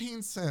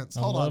 15 cents. I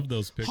love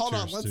those pictures. Hold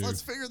on.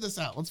 Let's figure this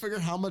out. Let's figure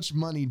how much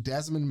money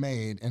Desmond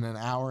made in an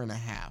hour and a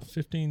half.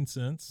 15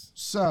 cents.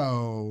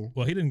 So.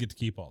 Well, he didn't get to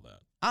keep all that.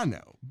 I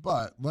know,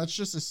 but let's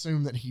just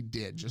assume that he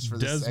did, just for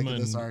the sake of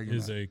this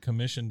argument. Desmond is a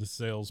commissioned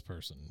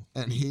salesperson.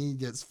 And he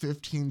gets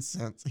 15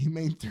 cents. He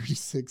made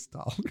 $36.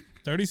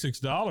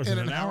 $36 in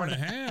an hour and a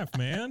half,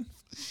 man.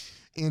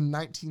 In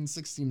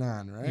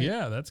 1969, right?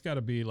 Yeah, that's got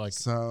to be like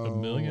 $1.5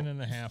 million.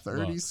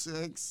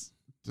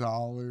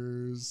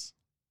 $36.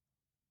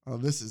 Oh,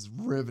 this is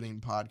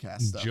riveting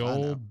podcast stuff.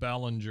 Joel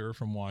Ballinger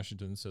from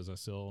Washington says, I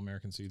sell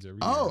American seeds every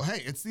year. Oh,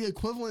 hey, it's the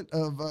equivalent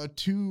of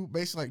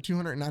basically like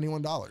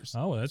 $291.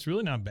 Oh, well, that's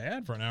really not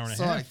bad for an hour and a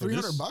so half. So like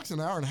 $300 an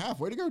hour and a half.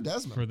 Way to go,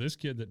 Desmond. For this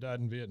kid that died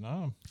in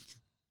Vietnam.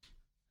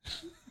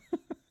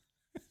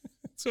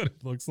 That's what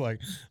it looks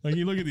like. Like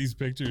you look at these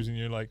pictures and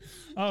you're like,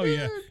 oh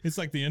yeah, it's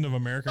like the end of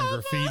American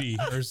Graffiti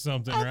or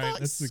something, right?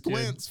 That's the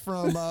Squints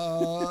from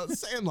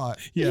Sandlot.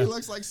 Yeah, he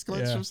looks like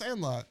Squints from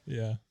Sandlot.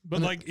 Yeah,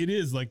 but it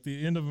is like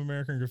the end of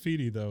American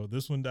Graffiti though.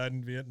 This one died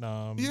in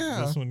Vietnam.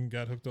 Yeah, this one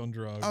got hooked on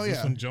drugs. Oh yeah,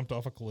 this one jumped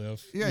off a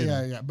cliff.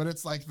 Yeah. But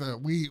it's like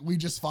we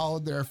just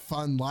followed their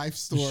fun life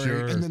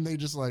story, and then they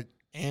just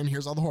and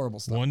here's all the horrible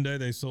stuff. One day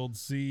they sold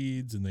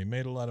seeds and they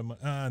made a lot of money,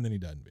 and then he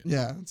died in bed.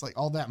 Yeah, it's like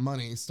all that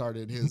money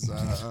started his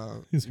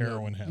his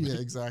heroin habit. Yeah,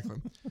 exactly.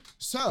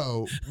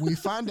 So we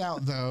find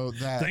out though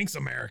that thanks,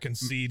 American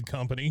Seed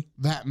Company.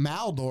 That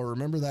Maldor,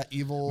 remember that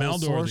evil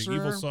sorcerer? The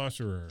evil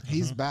sorcerer.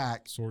 He's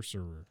back.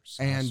 Sorcerer.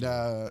 And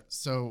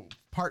so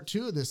part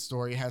 2 of this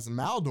story has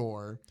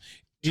Maldor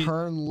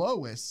turn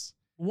Lois.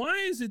 Why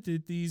is it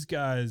that these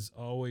guys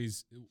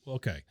always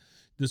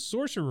the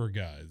sorcerer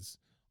guys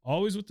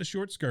always with the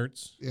short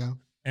skirts,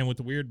 and with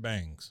the weird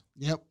bangs?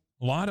 Yep,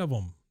 a lot of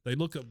them. They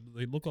look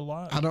a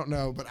lot. I don't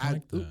know, but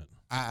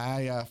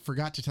I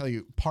forgot to tell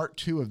you part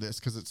 2 of this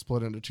because it's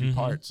split into 2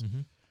 parts.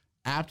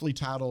 Aptly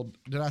titled.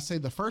 Did I say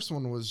the first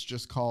one was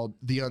just called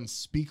The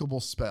Unspeakable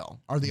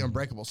Spell or The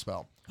Unbreakable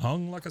Spell?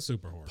 Hung like a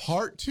super horse.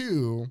 Part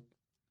 2.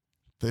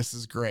 This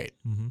is great.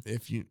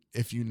 If you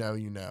know,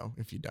 you know.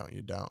 If you don't,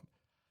 you don't.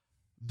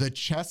 The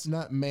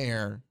chestnut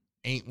mare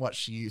ain't what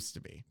she used to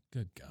be.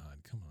 Good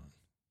God, come on.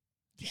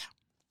 Yeah.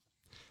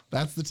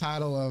 That's the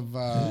title of,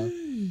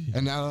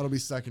 and now that'll be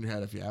stuck in your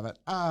head if you have it.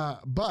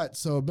 But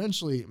so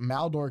eventually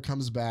Maldor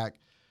comes back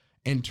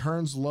and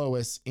turns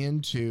Lois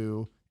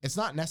into, it's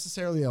not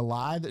necessarily a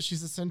lie that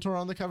she's a centaur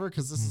on the cover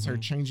because this is her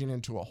changing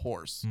into a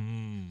horse.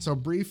 So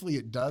briefly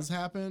it does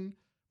happen,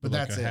 but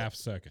like that's a it. half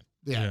second.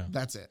 Yeah,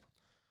 that's it.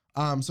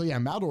 So yeah,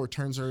 Maldor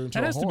turns her into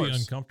a horse. That has to be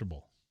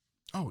uncomfortable.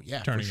 Oh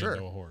yeah, turning for sure.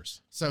 into a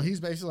horse. So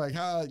he's basically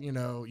like,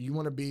 you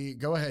want to be,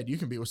 go ahead. You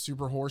can be with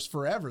Super Horse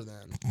forever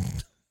then.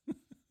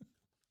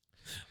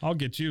 I'll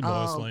get you,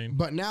 Lois Lane.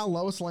 But now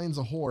Lois Lane's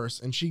a horse,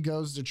 and she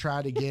goes to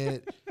try to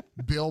get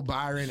Bill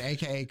Byron,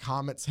 a.k.a.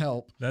 Comet's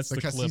help. That's the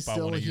clip I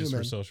want to use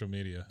for social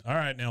media. All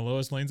right, now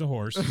Lois Lane's a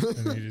horse,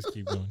 and you just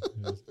keep going.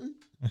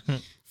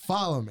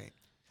 Follow me.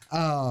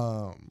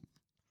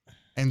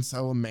 And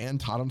so a man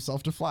taught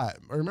himself to fly.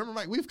 Remember,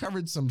 Mike, we've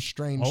covered some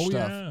strange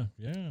stuff.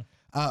 Yeah.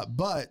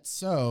 But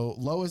so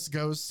Lois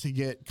goes to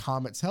get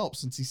Comet's help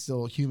since he's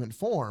still human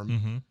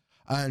form.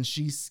 And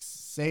she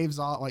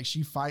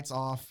she fights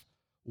off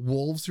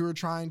wolves who are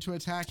trying to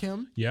attack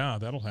him. Yeah,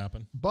 that'll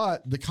happen.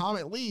 But the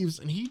Comet leaves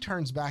and he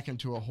turns back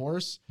into a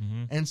horse.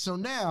 And so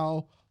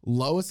now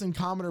Lois and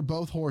Comet are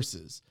both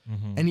horses.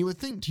 And you would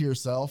think to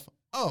yourself,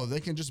 oh, they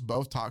can just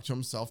both talk to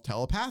themselves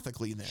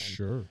telepathically then.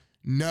 Sure.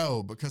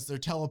 No, because their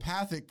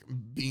telepathic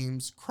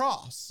beams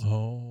cross.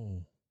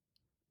 Oh.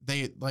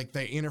 They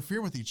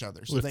interfere with each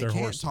other. So with they their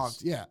can't horses. talk.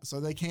 Yeah. So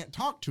they can't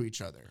talk to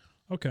each other.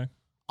 Okay.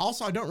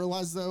 Also, I don't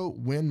realize though,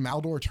 when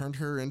Maldor turned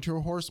her into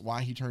a horse,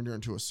 why he turned her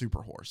into a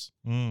super horse.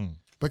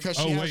 Because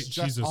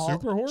she's a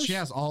super horse? She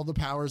has all the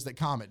powers that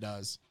Comet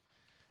does.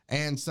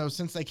 And so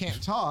since they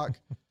can't talk,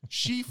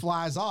 she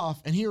flies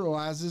off and he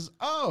realizes,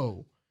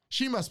 oh,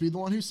 she must be the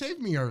one who saved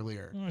me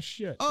earlier. Oh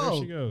shit. Oh,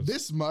 there she goes.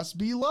 This must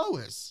be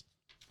Lois.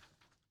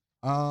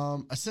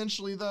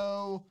 Essentially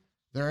though,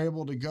 they're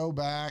able to go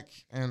back,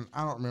 and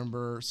I don't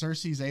remember.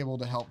 Cersei's able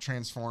to help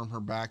transform her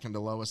back into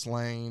Lois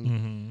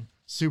Lane.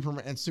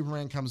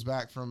 Superman comes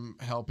back from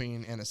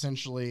helping, and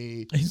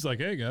essentially he's like,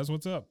 "Hey guys,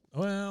 what's up?"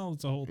 Well,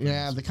 it's a whole thing.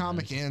 Yeah, the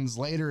comic ends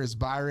later as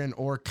Byron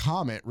or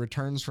Comet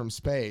returns from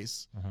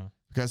space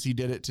because he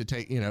did it to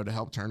take to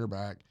help turn her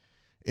back.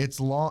 It's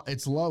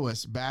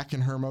Lois back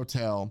in her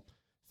motel.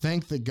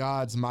 Thank the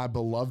gods, my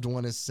beloved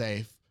one is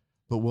safe.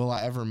 But will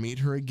I ever meet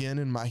her again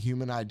in my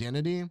human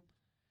identity?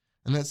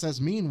 And that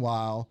says,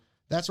 meanwhile,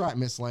 that's right,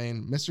 Miss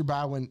Lane. Mr.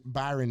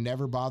 Byron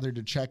never bothered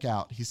to check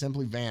out. He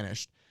simply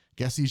vanished.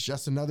 Guess he's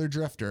just another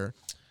drifter.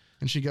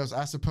 And she goes,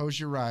 I suppose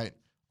you're right.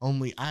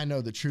 Only I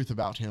know the truth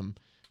about him.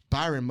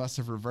 Byron must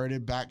have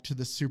reverted back to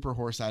the super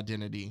horse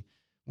identity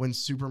when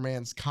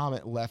Superman's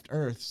comet left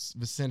Earth's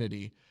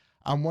vicinity.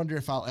 I wonder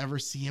if I'll ever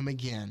see him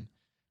again.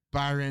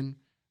 Byron,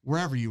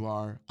 wherever you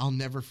are, I'll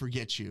never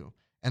forget you.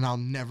 And I'll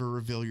never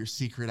reveal your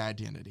secret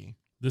identity.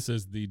 This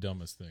is the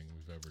dumbest thing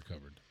we've ever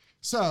covered.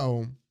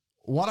 So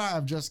what I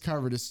have just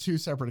covered is 2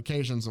 separate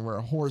occasions where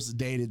a horse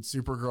dated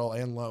Supergirl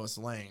and Lois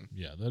Lane.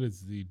 Yeah, that is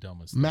the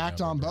dumbest thing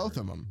Macked on both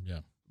of them. Yeah.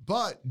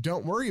 But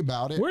don't worry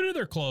about it. Where do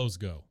their clothes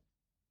go?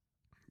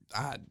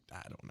 I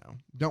don't know.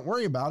 Don't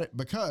worry about it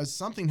because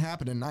something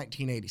happened in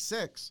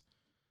 1986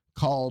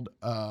 called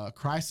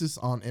Crisis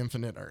on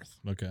Infinite Earth.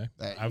 Okay.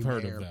 I've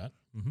heard of that.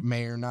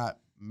 May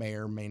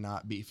or may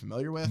not be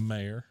familiar with.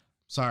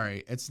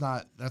 Sorry, that's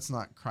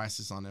not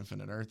Crisis on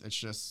Infinite Earth. It's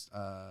just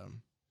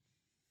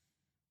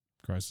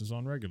Crisis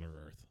on regular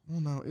Earth.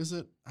 Well, no, is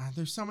it?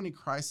 There's so many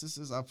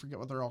crises. I forget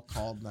what they're all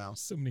called now.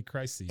 So many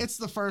crises. It's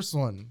the first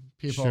one,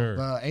 people. Sure.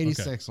 The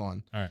 86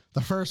 one. All right.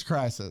 The first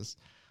crisis.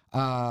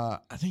 I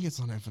think it's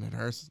on Infinite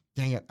Earth.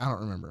 Dang it. I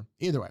don't remember.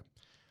 Either way.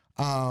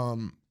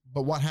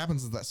 But what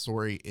happens in that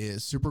story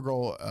is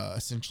Supergirl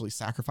essentially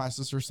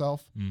sacrifices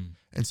herself.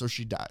 And so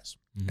she dies.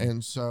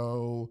 And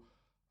so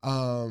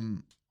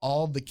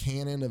all the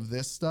canon of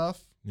this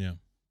stuff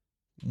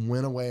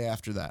went away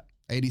after that.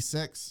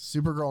 86,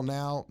 Supergirl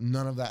now,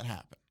 none of that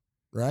happened,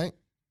 right?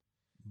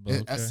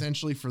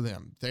 Essentially for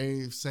them.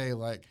 They say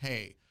like,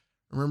 hey,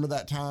 remember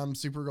that time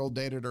Supergirl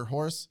dated her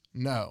horse?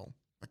 No,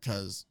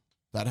 because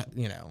that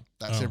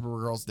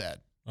Supergirl's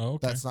dead. Oh,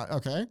 okay. That's not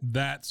okay.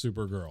 That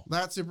Supergirl.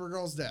 That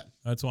Supergirl's dead.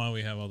 That's why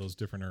we have all those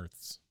different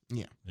Earths.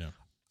 Yeah. Yeah.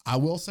 I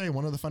will say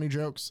one of the funny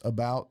jokes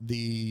about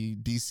the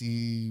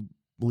DC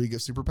League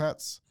of Super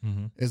Pets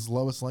is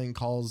Lois Lane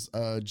calls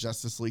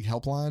Justice League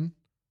helpline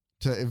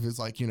to if it's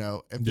like,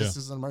 if this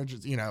is an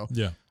emergency,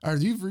 or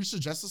you've reached the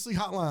Justice League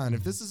hotline.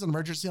 If this is an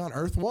emergency on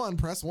Earth 1,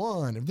 press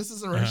 1. If this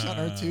is an emergency on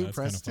Earth 2,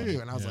 press 2.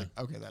 And I was like,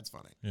 okay, that's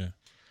funny. Yeah.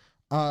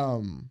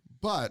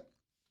 But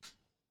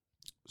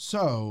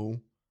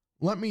so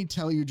let me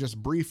tell you just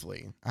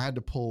briefly. I had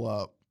to pull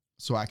up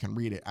so I can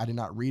read it. I did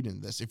not read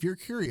in this. If you're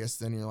curious,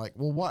 then you're like,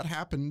 well, what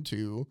happened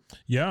to?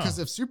 Yeah. Because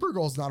if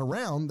Supergirl's not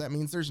around, that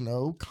means there's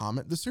no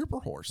Comet the Super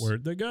Horse.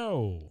 Where'd they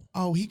go?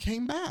 Oh, he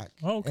came back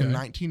in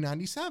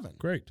 1997.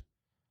 Great.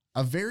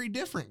 A very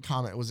different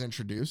Comet was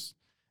introduced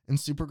in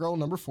Supergirl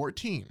number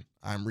 14.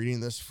 I'm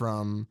reading this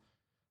from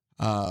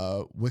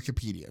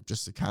Wikipedia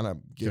just to kind of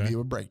give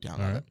you a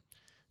breakdown of it.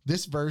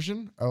 This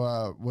version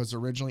was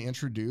originally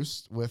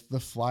introduced with the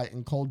flight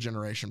and cold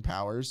generation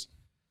powers.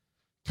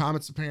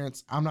 Comet's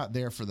appearance, I'm not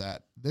there for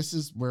that. This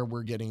is where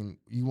we're getting,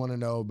 you want to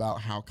know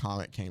about how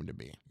Comet came to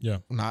be. Yeah.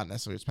 Not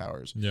necessarily its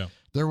powers. Yeah.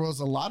 There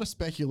was a lot of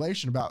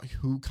speculation about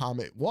who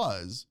Comet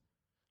was,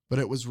 but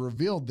it was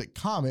revealed that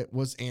Comet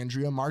was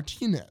Andrea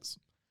Martinez,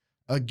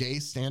 a gay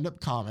stand-up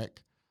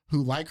comic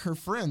who, like her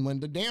friend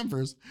Linda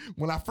Danvers,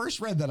 when I first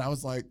read that, I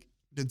was like,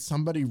 did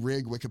somebody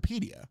rig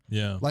Wikipedia?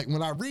 Yeah. Like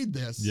when I read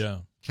this,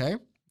 okay,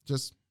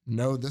 just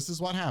know this is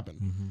what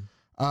happened.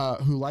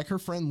 Who, like her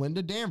friend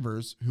Linda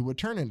Danvers, who would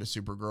turn into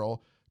Supergirl,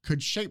 could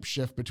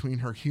shapeshift between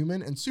her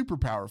human and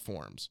superpower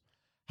forms.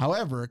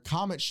 However,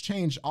 Comet's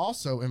change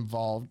also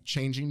involved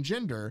changing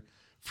gender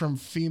from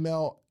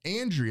female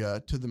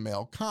Andrea to the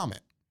male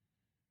Comet.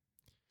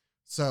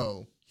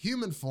 So,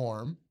 human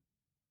form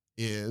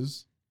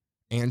is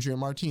Andrea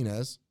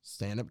Martinez,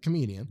 stand-up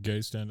comedian. Gay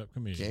stand-up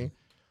comedian. Okay.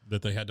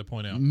 That they had to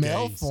point out.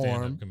 Male gay form.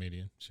 Stand-up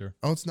comedian. Sure.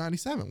 Oh, it's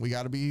 97. We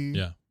got to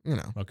be,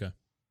 Okay.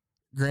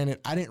 Granted,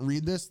 I didn't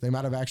read this. They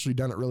might have actually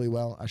done it really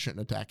well. I shouldn't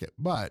attack it,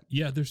 but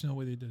yeah, there's no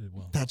way they did it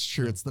well. That's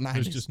true. It's the 90s.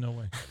 There's just no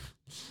way.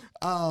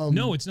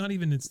 No, it's not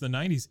even. It's the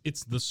 90s.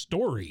 It's the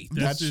story.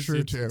 That's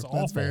true too. It's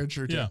That's very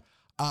true too.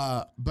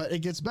 Yeah. But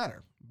it gets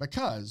better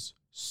because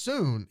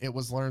soon it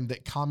was learned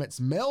that Comet's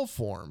male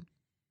form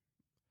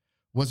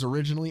was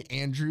originally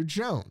Andrew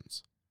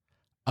Jones,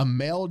 a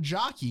male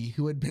jockey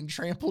who had been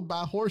trampled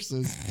by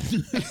horses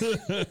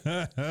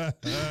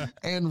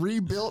and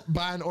rebuilt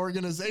by an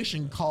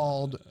organization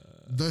called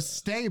The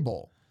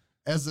Stable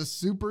as a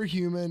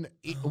superhuman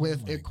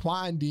with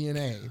equine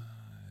DNA. God.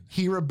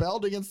 He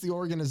rebelled against the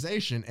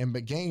organization and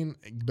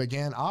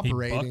began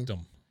operating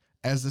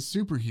as a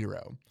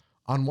superhero.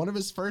 On one of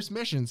his first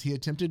missions, he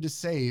attempted to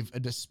save a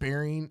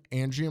despairing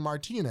Andrea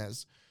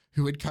Martinez,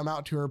 who had come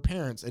out to her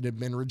parents and had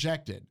been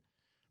rejected,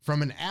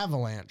 from an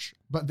avalanche,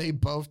 but they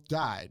both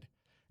died.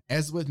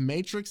 As with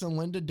Matrix and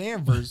Linda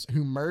Danvers,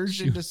 who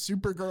merged into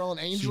Supergirl and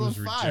Angel of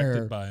Fire,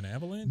 rejected by an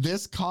avalanche?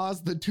 This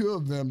caused the two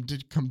of them to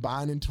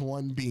combine into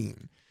one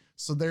being.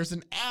 So there's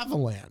an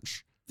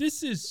avalanche.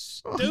 This is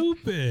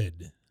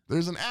stupid.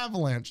 There's an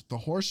avalanche. The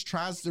horse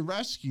tries to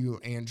rescue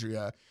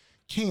Andrea,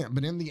 can't,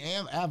 but in the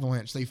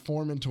avalanche, they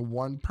form into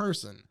one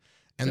person.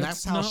 And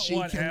that's how she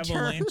can turn. That's not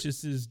what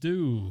avalanches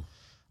do.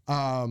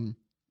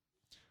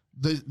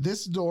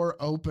 This door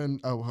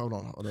opened. Oh, hold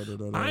on.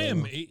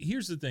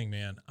 Here's the thing,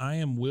 man. I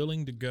am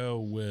willing to go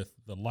with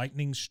the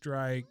lightning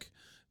strike,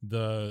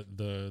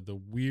 the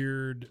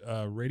weird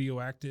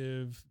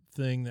radioactive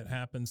thing that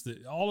happens,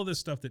 that all of this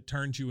stuff that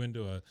turns you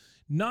into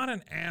not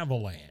an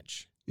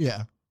avalanche.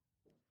 Yeah.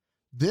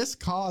 This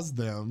caused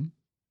them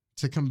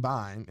to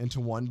combine into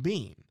one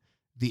being,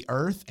 the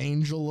Earth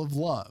Angel of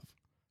Love.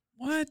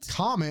 What?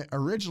 Comet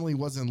originally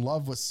was in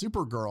love with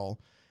Supergirl,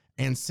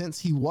 and since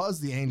he was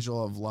the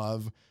Angel of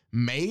Love,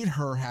 made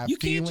her have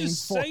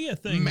feelings for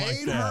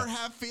her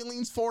have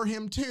feelings for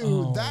him too.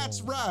 Oh,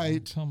 that's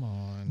right. Come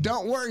on.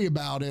 Don't worry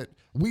about it.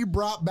 We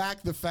brought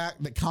back the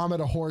fact that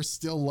Comet a horse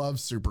still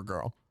loves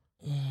Supergirl.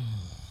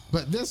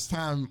 But this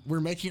time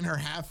we're making her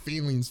have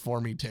feelings for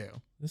me too.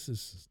 This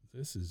is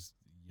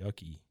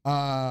yucky.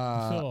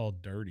 I feel all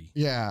dirty.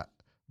 Yeah.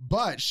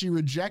 But she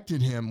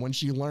rejected him when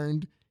she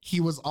learned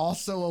he was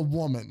also a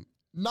woman.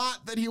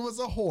 Not that he was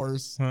a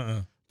horse,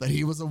 that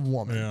he was a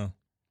woman. Yeah.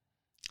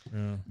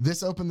 Yeah.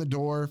 This opened the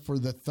door for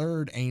the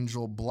third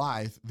angel,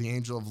 Blythe, the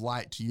angel of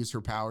light, to use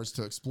her powers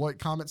to exploit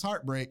Comet's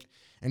heartbreak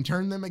and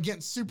turn them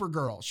against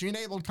Supergirl. She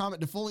enabled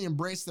Comet to fully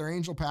embrace their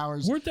angel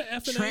powers. Where'd the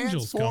effing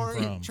angels come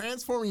from?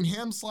 Transforming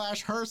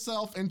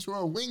him/herself into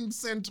a winged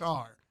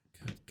centaur.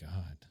 Good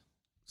God.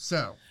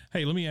 So,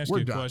 hey, let me ask you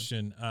a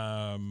question.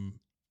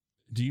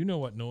 Do you know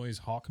what noise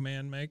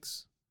Hawkman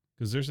makes?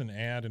 Because there's an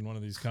ad in one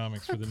of these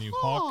comics for the new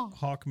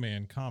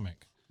Hawkman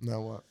comic.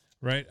 No, what?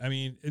 Right? I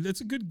mean,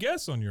 it's a good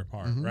guess on your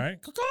part, right?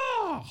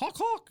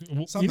 Hawk.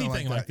 Something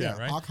anything like that, yeah.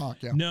 right? Hawk,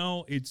 yeah.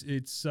 No, it's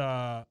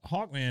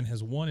Hawkman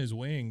has won his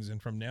wings, and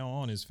from now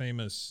on, his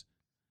famous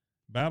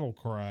battle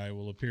cry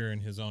will appear in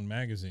his own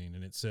magazine,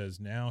 and it says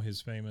now his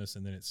famous,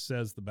 and then it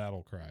says the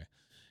battle cry.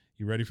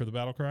 You ready for the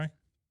battle cry?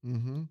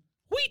 Mm-hmm.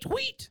 Wheat.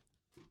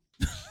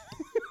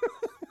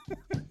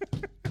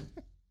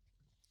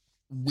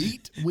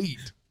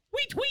 Wheat.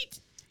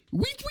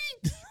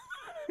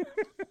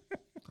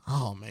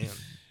 Oh, man.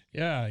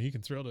 Yeah, you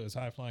can thrill to his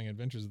high-flying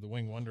adventures of the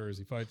Winged Wonder as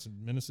he fights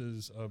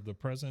menaces of the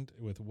present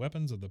with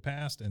weapons of the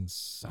past and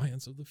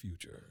science of the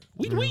future.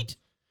 Wheat.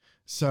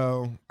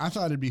 So I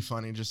thought it'd be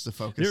funny just to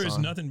focus on. There is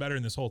nothing better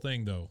in this whole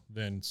thing, though,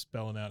 than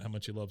spelling out how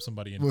much you love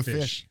somebody in with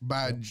fish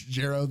by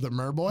Jero the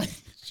Merboy.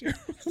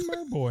 Jero the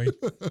Merboy.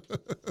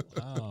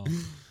 Wow.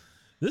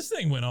 This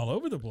thing went all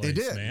over the place, it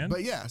did, man.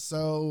 But yeah,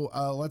 so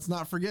let's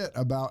not forget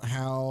about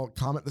how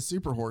Comet the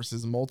Super Horse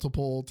is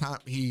multiple times.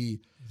 He's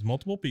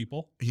multiple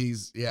people.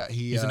 He's an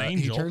angel.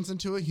 He turns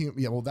into a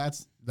human. Yeah, well,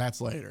 that's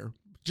later.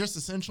 Just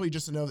essentially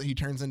just to know that he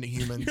turns into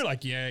humans. You're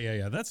like,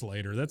 yeah. That's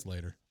later.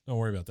 Don't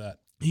worry about that.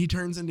 He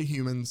turns into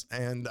humans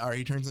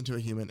he turns into a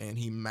human and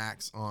he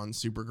max on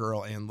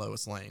Supergirl and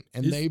Lois Lane.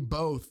 And they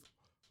both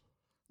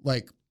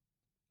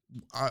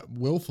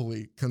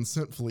willfully,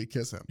 consentfully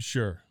kiss him.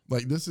 Sure.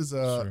 Like this is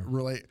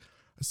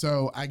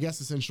so I guess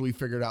essentially we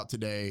figured out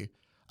today,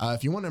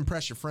 if you want to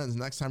impress your friends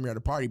next time you're at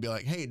a party, be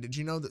like, hey, did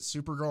you know that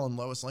Supergirl and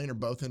Lois Lane are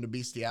both into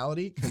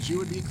bestiality? Because you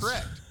would be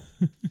correct.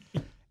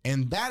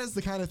 And that is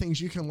the kind of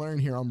things you can learn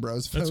here on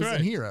Bros, Foes,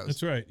 and Heroes.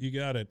 That's right. You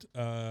got it.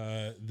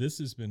 This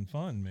has been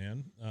fun,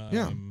 man.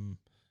 Yeah.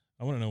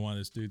 I want to know why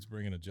this dude's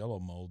bringing a Jello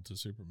mold to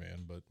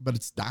Superman, but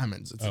it's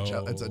diamonds. It's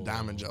a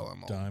diamond Jello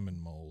mold.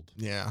 Diamond mold.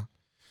 Yeah.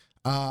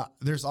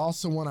 There's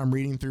also one I'm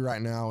reading through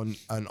right now,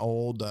 an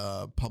old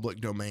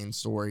public domain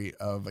story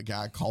of a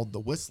guy called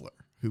the Whistler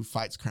who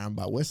fights crime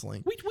by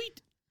whistling.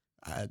 Wheat.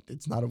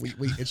 It's not a wheat.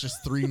 It's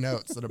just 3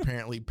 notes that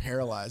apparently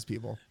paralyze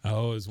people.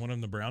 Oh, is one of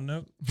them the brown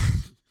note?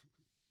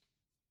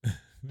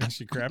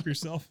 Makes you crap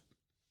yourself.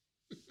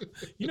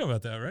 You know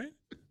about that, right?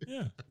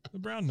 Yeah, the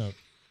brown note.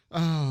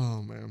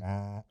 Oh man.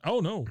 Oh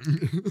no.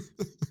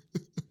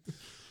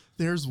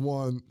 There's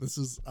one.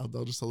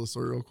 I'll just tell the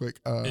story real quick.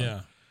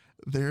 Yeah.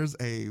 There's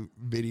a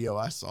video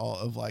I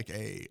saw of like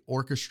a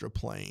orchestra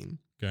playing.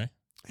 Okay.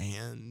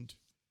 And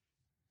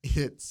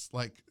it's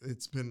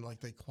been like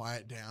they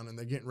quiet down and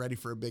they're getting ready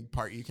for a big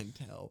part. You can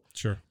tell.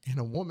 Sure. And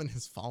a woman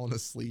has fallen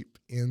asleep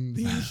in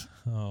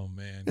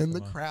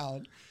the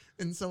crowd.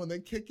 And so when they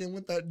kick in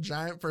with that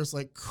giant first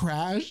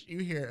crash, you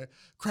hear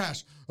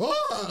crash.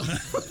 Oh,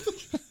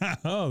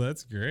 oh,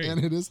 that's great.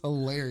 And it is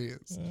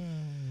hilarious.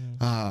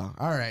 All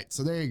right.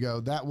 So there you go.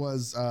 That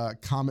was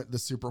Comet the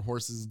Super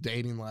Horse's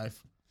dating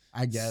life,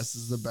 I guess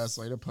is the best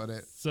way to put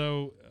it.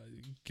 So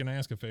can I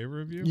ask a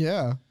favor of you?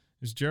 Yeah.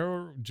 Is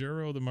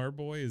Jero the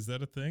Merboy? Is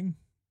that a thing?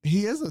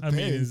 He is a thing. I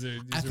mean, is there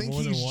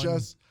more than one?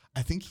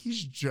 I think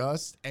he's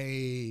just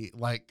a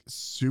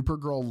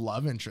Supergirl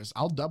love interest.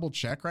 I'll double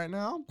check right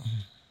now.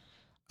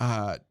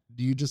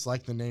 Do you just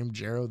like the name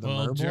Jero the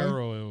Merboy?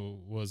 Jero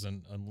was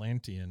an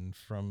Atlantean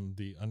from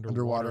the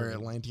underwater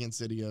Atlantean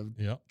city of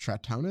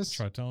Tritonis.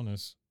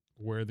 Tritonis,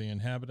 where the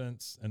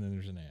inhabitants, and then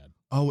there's an ad.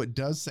 Oh, it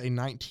does say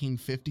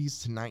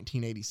 1950s to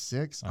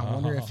 1986. I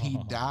wonder if he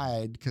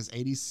died because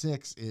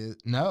 86 is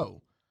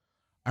no.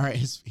 All right,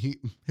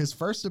 his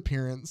first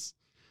appearance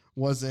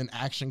was in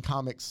Action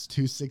Comics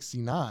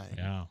 269.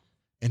 Yeah.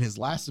 And his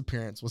last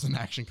appearance was in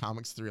Action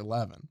Comics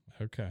 311.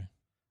 Okay.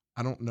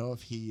 I don't know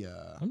if he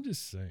I'm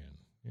just saying,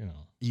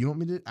 You want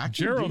me to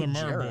Jero the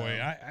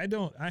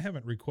Merboy? I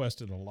haven't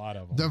requested a lot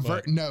of them.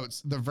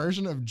 The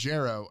version of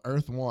Jero,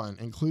 Earth 1,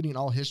 including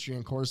all history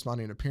and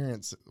corresponding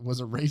appearance, was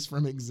erased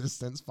from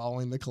existence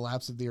following the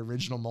collapse of the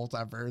original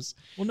multiverse.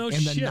 Well, no in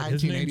shit. The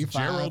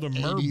 1985 Jero the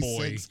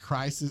Merboy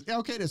crisis.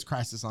 Okay, it is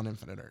Crisis on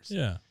Infinite Earths.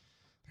 Yeah.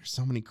 There's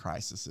so many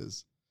crises.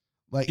 Is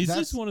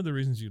this one of the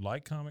reasons you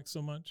like comics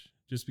so much?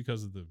 Just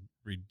because of the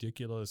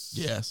ridiculous?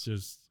 Yes.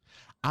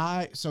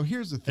 So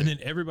here's the thing. And then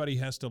everybody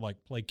has to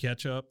play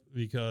catch up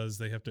because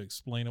they have to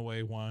explain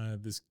away why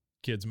this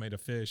kid's made a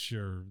fish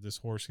or this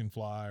horse can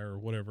fly or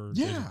whatever.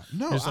 Yeah.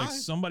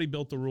 It's somebody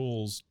built the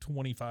rules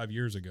 25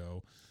 years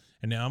ago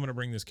and now I'm going to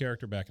bring this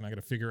character back and I got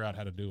to figure out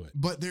how to do it.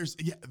 But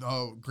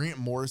Grant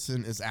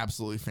Morrison is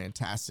absolutely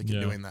fantastic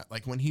at doing that.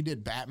 Like when he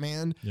did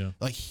Batman,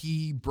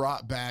 he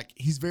brought back,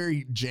 he's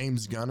very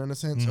James Gunn in a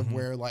sense of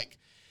where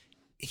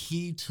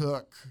he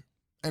took,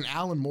 and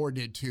Alan Moore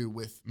did too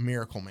with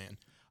Miracle Man.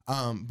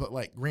 But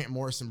Grant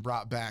Morrison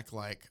brought back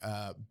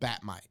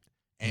Batmite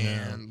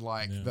and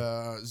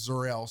the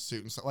Zor-El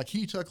suit and stuff.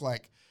 He took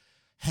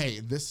hey,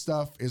 this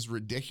stuff is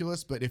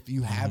ridiculous, but if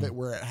you have it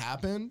where it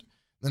happened,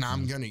 then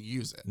I'm gonna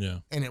use it. Yeah,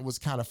 and it was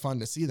kind of fun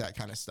to see that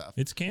kind of stuff.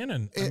 It's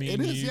canon.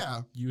 It is.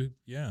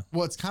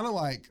 Well, it's kind of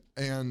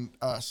and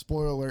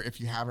spoiler alert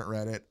if you haven't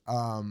read it.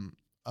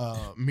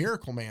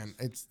 Miracle Man.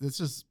 It's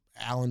just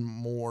Alan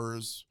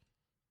Moore's.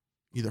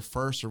 Either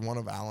first or one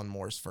of Alan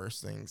Moore's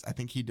first things. I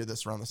think he did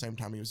this around the same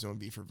time he was doing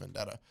V for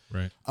Vendetta.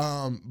 Right.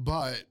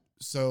 But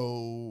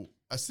so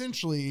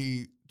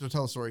essentially to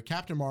tell the story,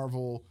 Captain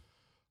Marvel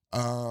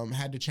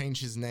had to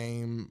change his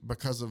name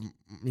because of,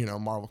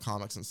 Marvel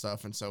Comics and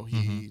stuff. And so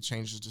he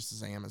changed it to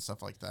Shazam and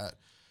stuff like that.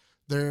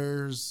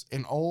 There's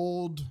an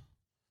old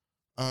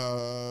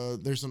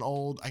There's an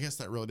old, I guess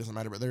that really doesn't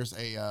matter, but there's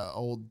a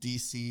old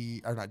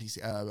DC, or not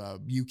DC,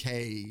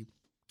 UK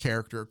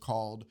character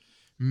called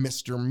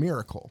Mr.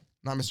 Miracle.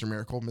 Not Mr.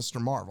 Miracle, Mr.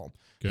 Marvel,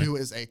 who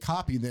is a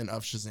copy then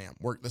of Shazam.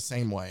 Worked the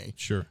same way.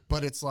 Sure.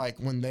 But it's like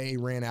when they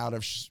ran out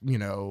of,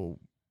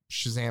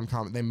 Shazam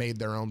comic, they made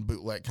their own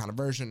bootleg kind of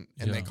version,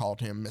 and they called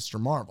him Mr.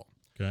 Marvel.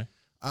 Okay.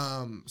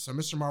 So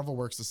Mr. Marvel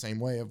works the same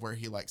way of where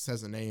he like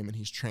says a name and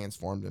he's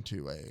transformed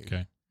into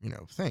a,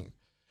 thing.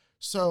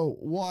 So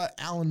what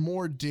Alan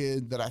Moore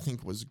did that I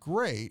think was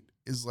great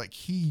is like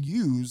he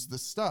used the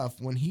stuff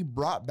when he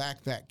brought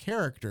back that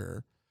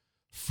character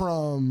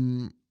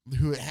from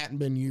who it hadn't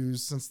been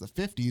used since the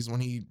 50s when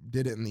he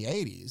did it in the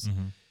 80s,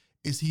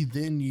 is he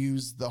then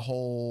used the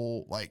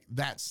whole, like,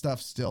 that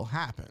stuff still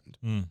happened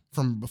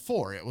from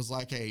before. It was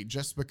like,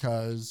 just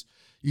because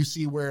you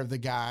see where the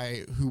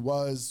guy who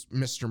was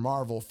Mr.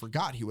 Marvel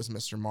forgot he was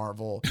Mr.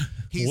 Marvel.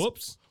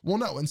 Whoops. Well,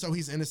 no. And so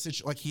he's in a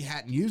situation, like, he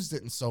hadn't used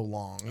it in so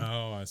long.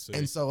 Oh, I see.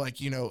 And so, like,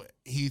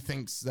 he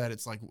thinks that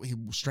it's like he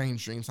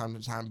strange dreams time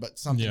to time, but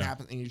something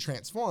happens and he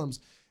transforms,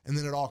 and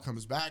then it all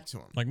comes back to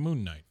him. Like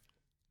Moon Knight.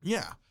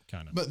 Yeah.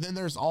 Kind of. But then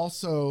there's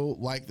also,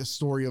 like, the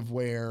story of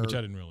where... Which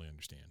I didn't really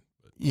understand.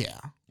 But Yeah.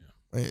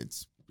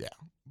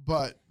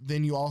 But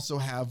then you also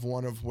have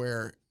one of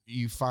where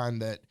you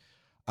find that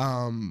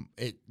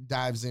it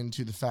dives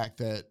into the fact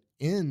that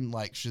in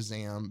like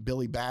Shazam,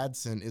 Billy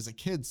Batson is a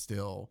kid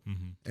still,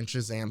 and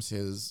Shazam's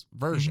his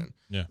version.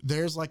 Yeah.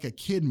 There's like a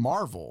kid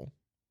Marvel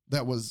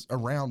that was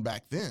around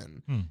back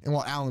then. And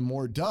what Alan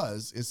Moore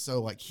does is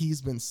so like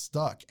he's been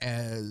stuck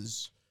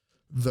as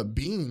the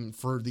being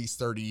for these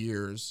 30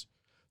 years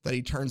that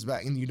he turns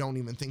back, and you don't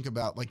even think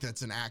about like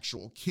that's an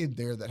actual kid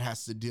there that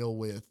has to deal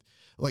with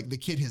like the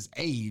kid has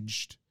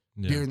aged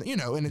during the,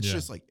 and it's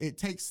just like it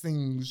takes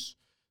things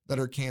that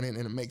are canon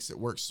and it makes it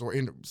work so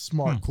in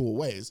smart, cool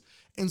ways.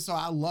 And so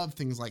I love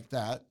things like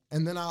that.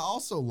 And then I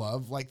also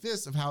love like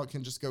this of how it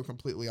can just go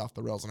completely off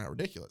the rails and how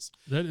ridiculous.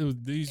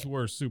 These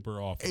were super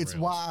off the rails. It's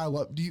why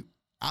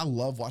I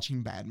love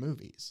watching bad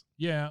movies.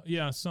 Yeah,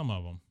 some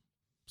of them.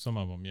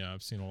 Yeah,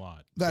 I've seen a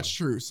lot. That's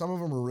true. Some of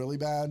them are really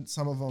bad.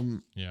 Some of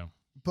them. Yeah.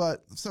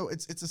 But so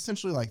it's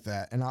essentially like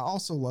that. And I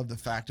also love the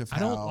fact of how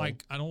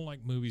I don't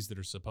like movies that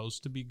are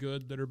supposed to be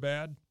good that are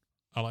bad.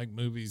 I like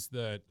movies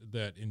that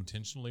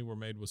intentionally were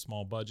made with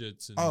small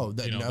budgets and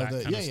that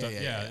kind of stuff.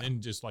 Yeah,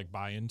 and just like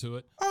buy into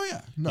it. Oh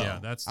yeah. No. Yeah,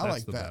 that's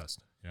like the that.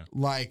 best. Yeah.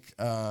 Like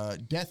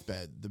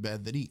Deathbed, the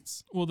bed that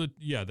eats. Well,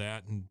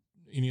 that and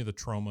any of the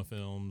trauma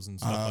films and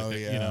stuff like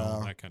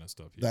that, that kind of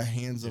stuff. Yeah. The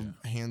hands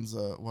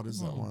of what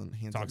is that one?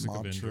 Hands Toxic of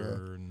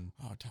Avenger and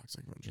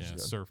Toxic Avenger. Yeah,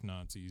 Surf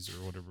Nazis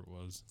or whatever it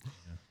was.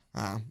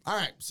 Yeah. All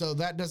right, so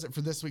that does it for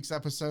this week's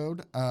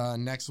episode.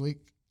 Next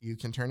week you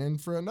can turn in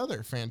for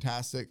another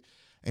fantastic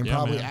and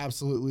probably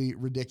absolutely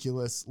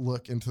ridiculous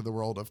look into the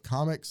world of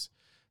comics.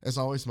 As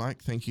always,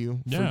 Mike, thank you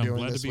for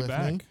doing this with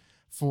me.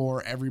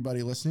 For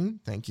everybody listening,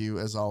 thank you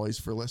as always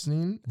for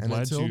listening.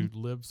 Glad you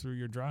lived through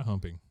your dry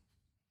humping.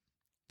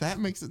 That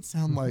makes it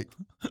sound like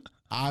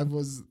I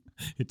was.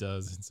 It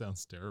does. It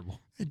sounds terrible.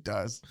 It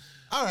does.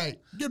 All right.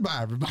 Goodbye,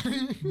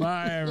 everybody.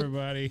 Bye,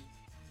 everybody.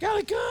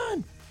 Golly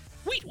gone.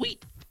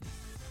 Wheat.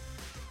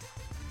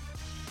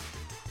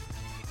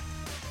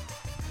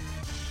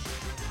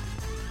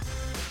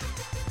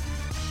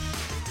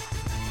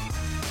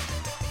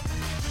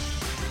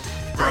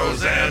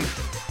 Bros and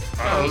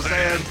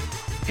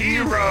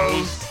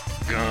heroes.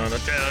 Gonna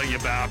tell you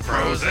about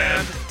bros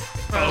and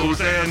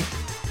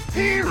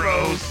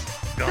heroes.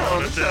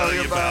 Gonna tell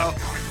you about.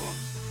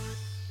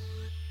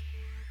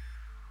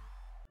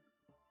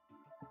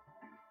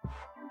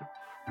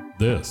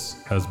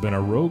 This has been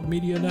a Rogue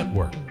Media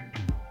Network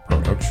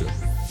production.